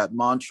repeat that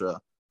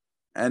mantra,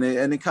 and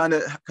it kind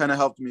of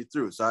helped me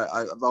through. So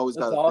I've always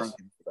got to thank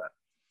him for that.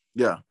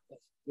 Yeah,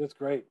 that's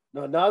great.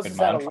 No, Nas has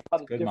had a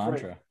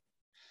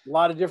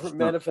lot of different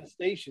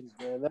manifestations,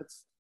 man.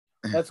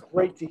 That's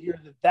great to hear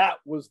that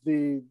was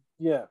the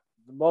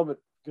moment,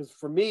 because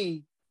for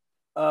me,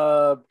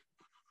 for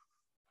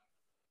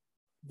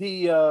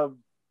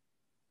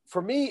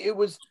me, it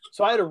was,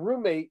 so I had a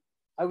roommate.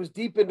 I was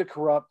deep into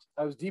Corrupt.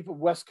 I was deep a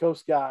West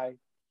Coast guy.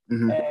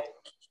 And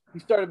he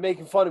started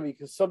making fun of me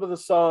because some of the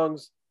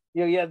songs,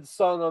 you know, he had the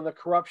song on the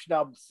Corruption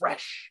album,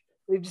 Fresh.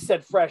 He just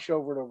said Fresh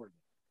over and over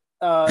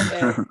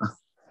again. And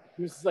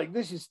he was like,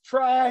 this is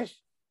trash.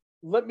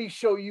 Let me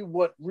show you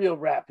what real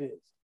rap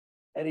is.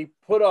 And he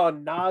put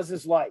on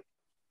Nas's Light.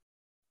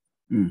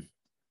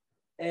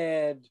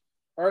 And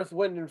Earth,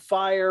 Wind, and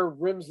Fire,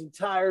 Rims and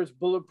Tires,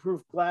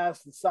 Bulletproof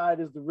Glass, Inside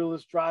is the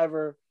Realest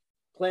Driver,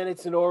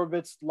 Planets and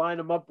Orbits, Line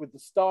them up with the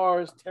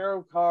Stars,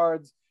 Tarot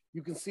Cards,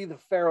 You Can See the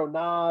Pharaoh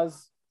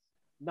Nas.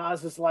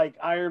 Nas is like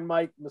Iron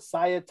Mike,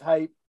 Messiah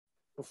type,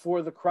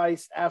 Before the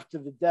Christ, After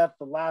the Death,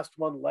 The Last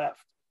One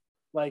Left.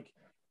 Like,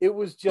 it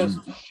was just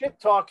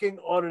shit talking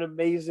on an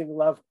amazing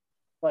level.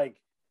 Like,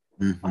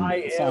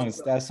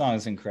 that song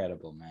is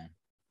incredible, man.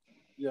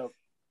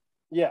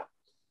 Yeah.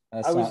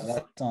 That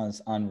song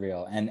is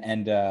unreal.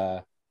 And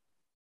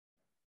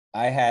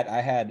I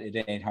had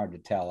It Ain't Hard to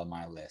Tell on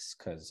my list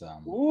because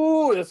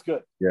ooh, that's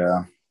good.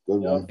 Yeah,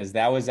 good one. Because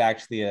that was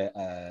actually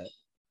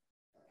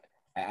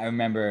I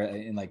remember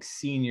in like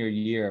senior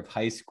year of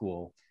high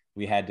school,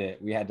 we had to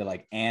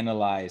like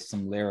analyze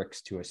some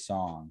lyrics to a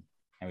song,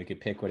 and we could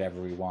pick whatever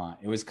we want.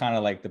 It was kind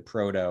of like the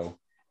proto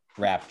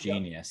Rap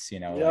Genius, you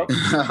know, like,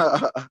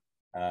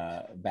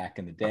 back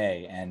in the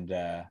day. And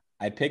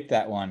I picked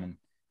that one,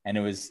 and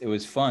it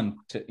was fun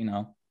to, you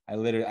know,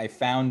 I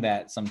found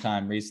that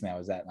sometime recently. I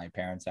was at my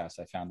parents' house.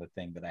 I found the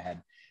thing that I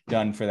had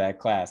done for that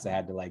class. I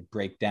had to like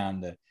break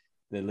down the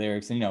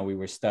lyrics, and, you know, we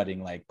were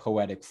studying like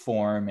poetic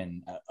form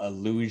and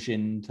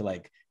allusion to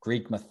like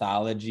Greek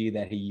mythology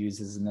that he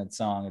uses in that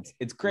song.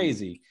 It's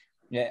crazy.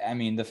 Yeah, I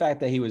mean, the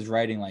fact that he was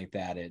writing like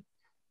that at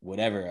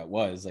whatever it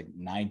was, like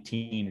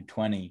 19 or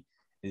 20,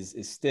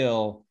 is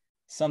still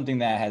something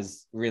that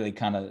has really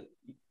kind of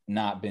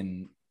not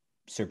been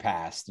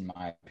surpassed, in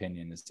my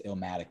opinion.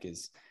 Illmatic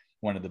is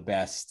one of the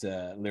best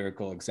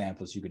lyrical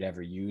examples you could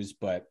ever use.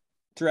 But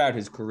throughout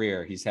his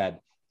career, he's had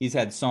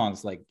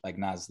songs like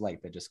Nas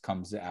Light that just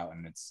comes out,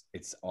 and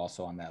it's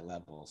also on that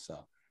level.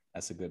 So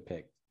that's a good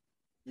pick.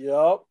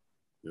 Yep.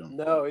 Yeah.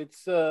 No,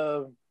 it's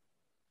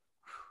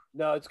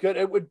good.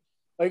 It would,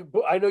 like,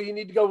 I know you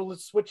need to go.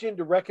 Let's switch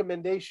into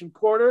recommendation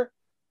corner.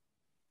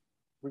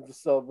 Bring the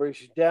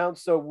celebration down.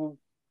 So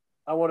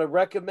I want to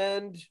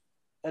recommend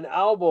an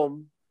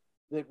album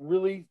that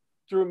really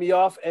threw me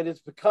off, and it's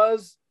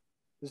because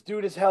this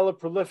dude is hella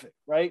prolific,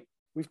 right?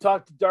 We've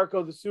talked to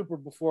Darko the Super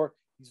before.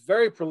 He's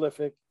very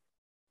prolific.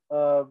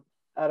 Out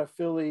of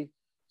Philly.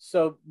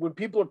 So when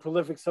people are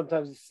prolific,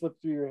 sometimes they slip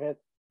through your head.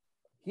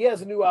 He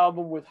has a new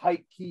album with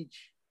Hype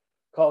Keech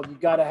called You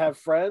Gotta Have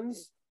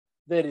Friends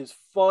that is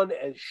fun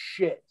as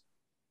shit.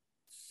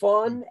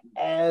 Fun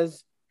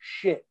as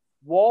shit.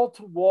 Wall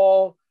to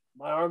wall,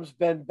 My Arms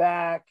Bend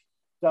Back,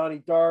 Donnie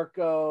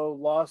Darko,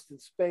 Lost in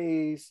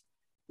Space.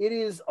 It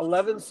is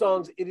 11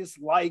 songs. It is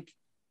like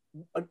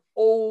an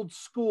old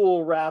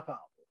school rap album.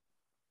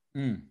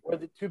 Where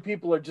the two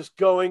people are just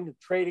going,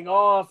 trading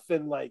off,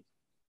 and like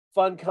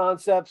fun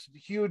concepts,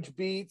 huge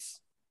beats.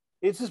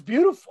 It's just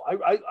beautiful.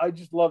 I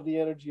just love the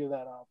energy of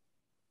that album.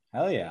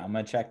 Hell yeah, I'm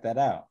gonna check that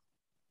out.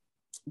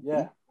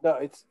 Yeah,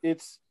 no,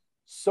 it's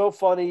so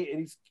funny,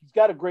 and he's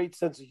got a great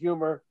sense of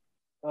humor.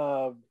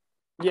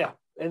 Yeah,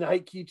 and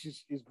Hype Keech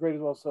is great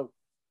as well. So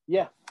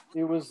yeah,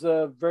 it was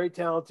very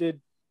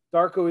talented.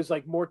 Darko is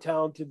like more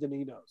talented than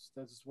he knows.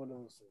 That's just one of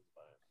those things.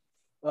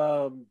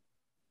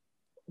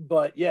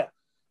 But yeah.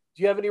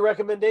 Do you have any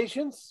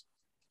recommendations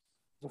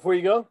before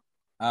you go?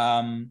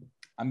 I'll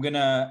give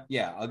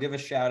a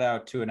shout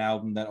out to an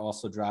album that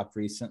also dropped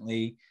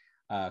recently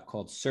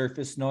called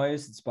Surface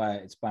Noise. It's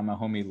by my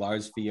homie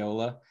Lars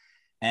Viola.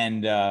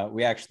 And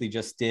we actually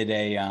just did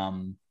it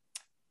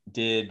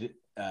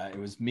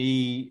was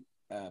me,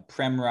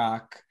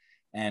 Premrock,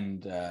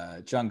 and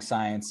Junk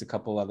Science, a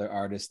couple other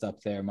artists up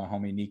there, my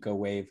homie Nico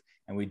Wave.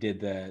 And we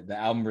did the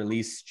album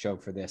release show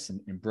for this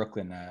in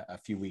Brooklyn a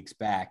few weeks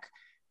back.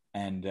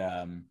 And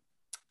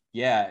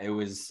it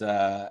was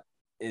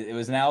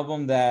an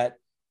album that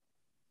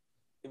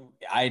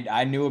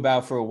I knew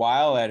about for a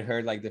while. I'd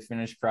heard like the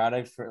finished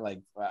product for like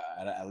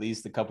at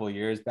least a couple of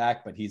years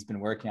back, but he's been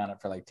working on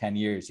it for like 10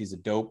 years. He's a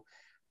dope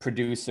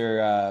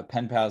producer.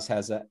 Pen Pals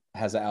has an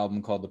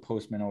album called The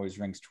Postman Always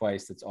Rings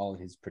Twice. That's all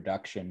his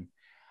production.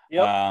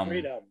 Yep,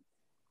 great album.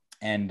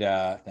 And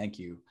thank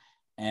you.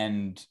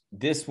 And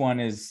this one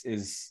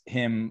is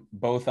him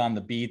both on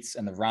the beats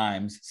and the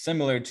rhymes,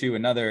 similar to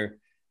another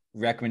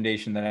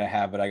recommendation that I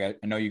have, but I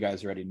know you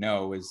guys already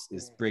know,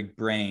 is Big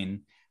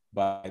Brain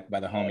by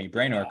the homie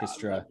Brain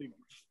Orchestra.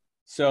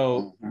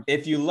 So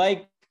if you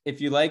like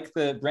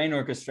the Brain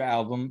Orchestra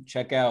album,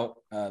 check out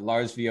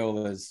Lars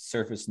Viola's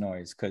Surface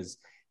Noise, because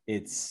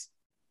it's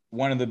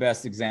one of the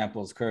best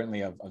examples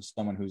currently of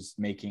someone who's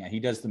making, he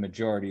does the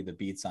majority of the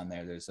beats on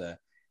there. There's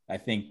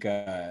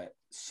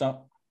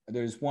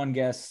there's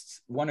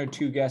one or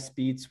two guest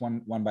beats,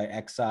 one by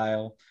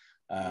Exile.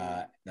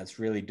 That's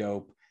really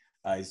dope.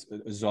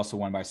 There's also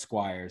one by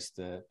Squires,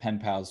 the Pen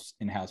Pals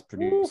in-house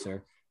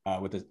producer,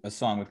 with a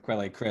song with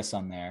Quelle Chris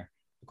on there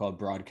called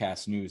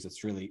Broadcast News.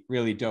 That's really,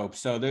 really dope.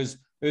 So there's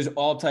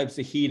all types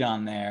of heat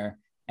on there.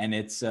 And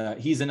it's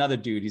he's another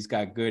dude. He's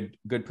got good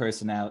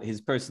personality.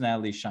 His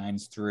personality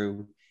shines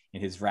through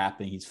in his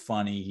rapping. He's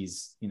funny.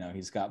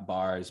 He's got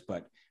bars,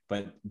 but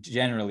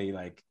generally,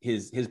 like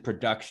his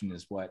production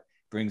is what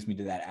brings me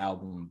to that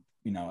album.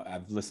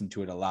 I've listened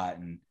to it a lot,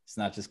 and it's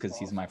not just because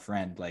he's my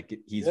friend. Like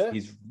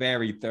he's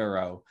very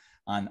thorough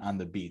on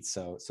the beats.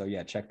 So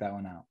yeah, check that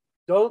one out.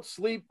 Don't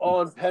sleep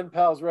on Pen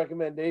Pals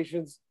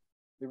recommendations.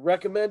 They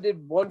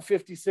recommended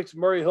 156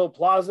 Murray Hill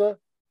Plaza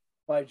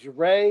by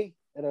Jure.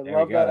 And I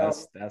love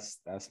that.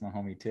 That's my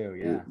homie too.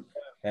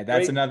 Yeah.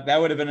 That's another,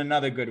 that would have been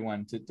another good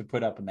one to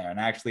put up in there, and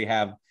I actually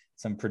have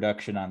some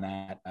production on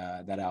that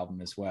album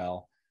as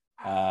well.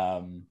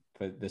 For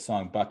the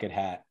song Bucket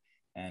Hat.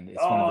 And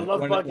it's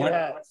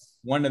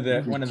one of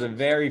the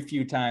very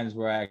few times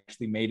where I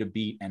actually made a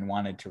beat and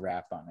wanted to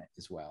rap on it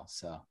as well.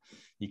 So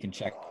you can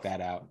check that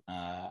out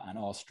on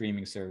all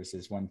streaming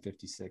services.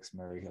 156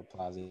 Murray Hill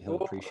Plaza.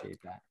 He'll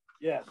appreciate that.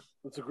 Yeah,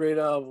 that's a great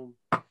album.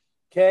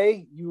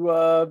 Kay,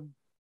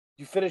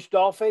 you finished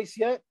Dollface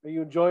yet? Are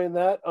you enjoying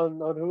that on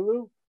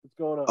Hulu? What's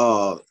going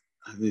on?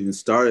 I haven't even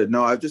started.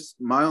 No,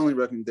 my only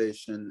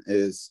recommendation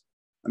is,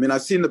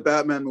 I've seen the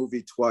Batman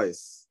movie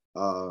twice.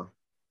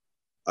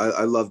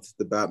 I loved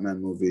the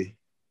Batman movie.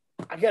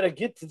 I gotta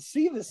get to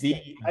see this.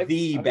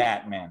 The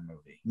Batman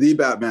movie. The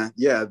Batman,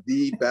 yeah,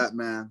 the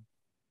Batman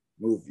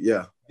movie,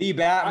 yeah. The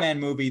Batman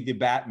movie, the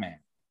Batman.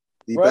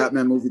 The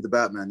Batman movie, the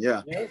Batman,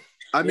 yeah.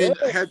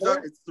 Heads up,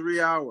 it's 3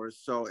 hours,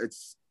 so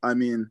it's.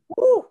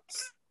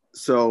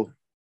 So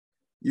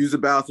use the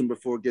bathroom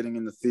before getting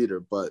in the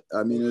theater, but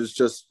it was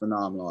just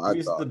phenomenal.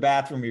 Use the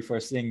bathroom before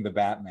seeing the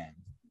Batman.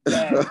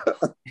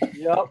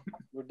 Yep,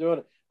 we're doing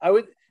it. I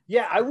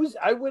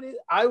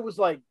was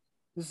like,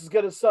 this is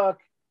gonna suck.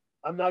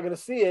 I'm not gonna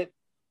see it.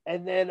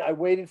 And then I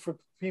waited for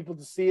people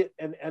to see it,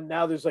 and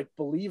now there's like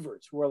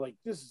believers who are like,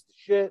 this is the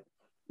shit.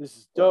 This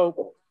is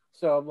dope.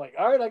 So I'm like,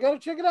 all right, I gotta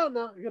check it out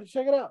now. I gotta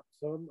check it out.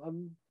 So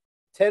I'm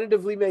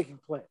tentatively making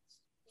plans.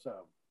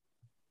 So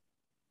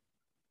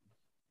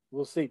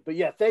we'll see. But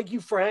yeah, thank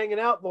you for hanging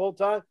out the whole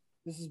time.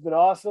 This has been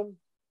awesome.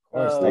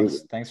 Of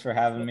course, thanks for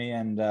having me,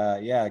 and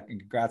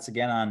congrats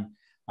again on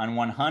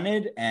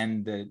 100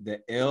 and the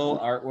ill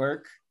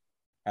artwork.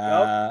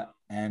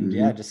 And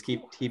just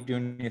keep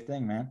doing your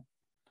thing, man.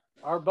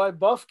 Art by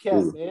Buff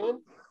Cat,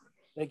 man.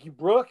 Thank you,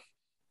 Brooke.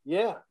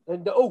 Yeah,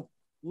 and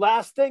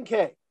last thing,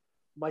 Kay.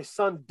 My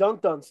son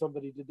dunked on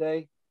somebody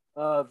today,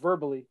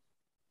 verbally.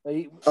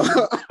 I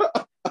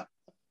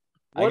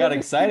got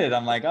excited.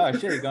 I'm like, oh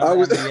shit,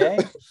 going to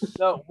NBA?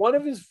 No, one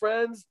of his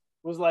friends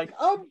was like,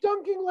 I'm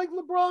dunking like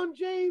LeBron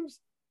James.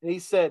 And he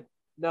said,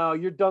 no,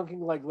 you're dunking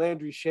like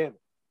Landry Shamet.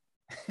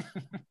 I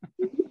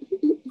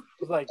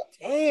was like,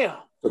 damn.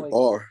 Like,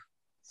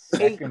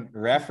 second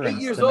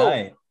reference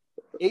tonight.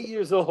 8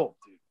 years old,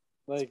 dude.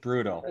 Like, it's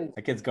brutal.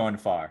 That kid's going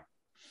far.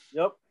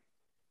 Yep.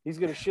 He's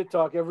going to shit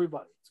talk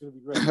everybody. It's going to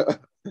be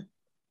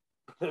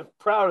great.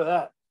 Proud of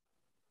that.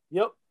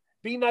 Yep.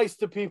 Be nice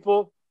to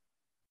people.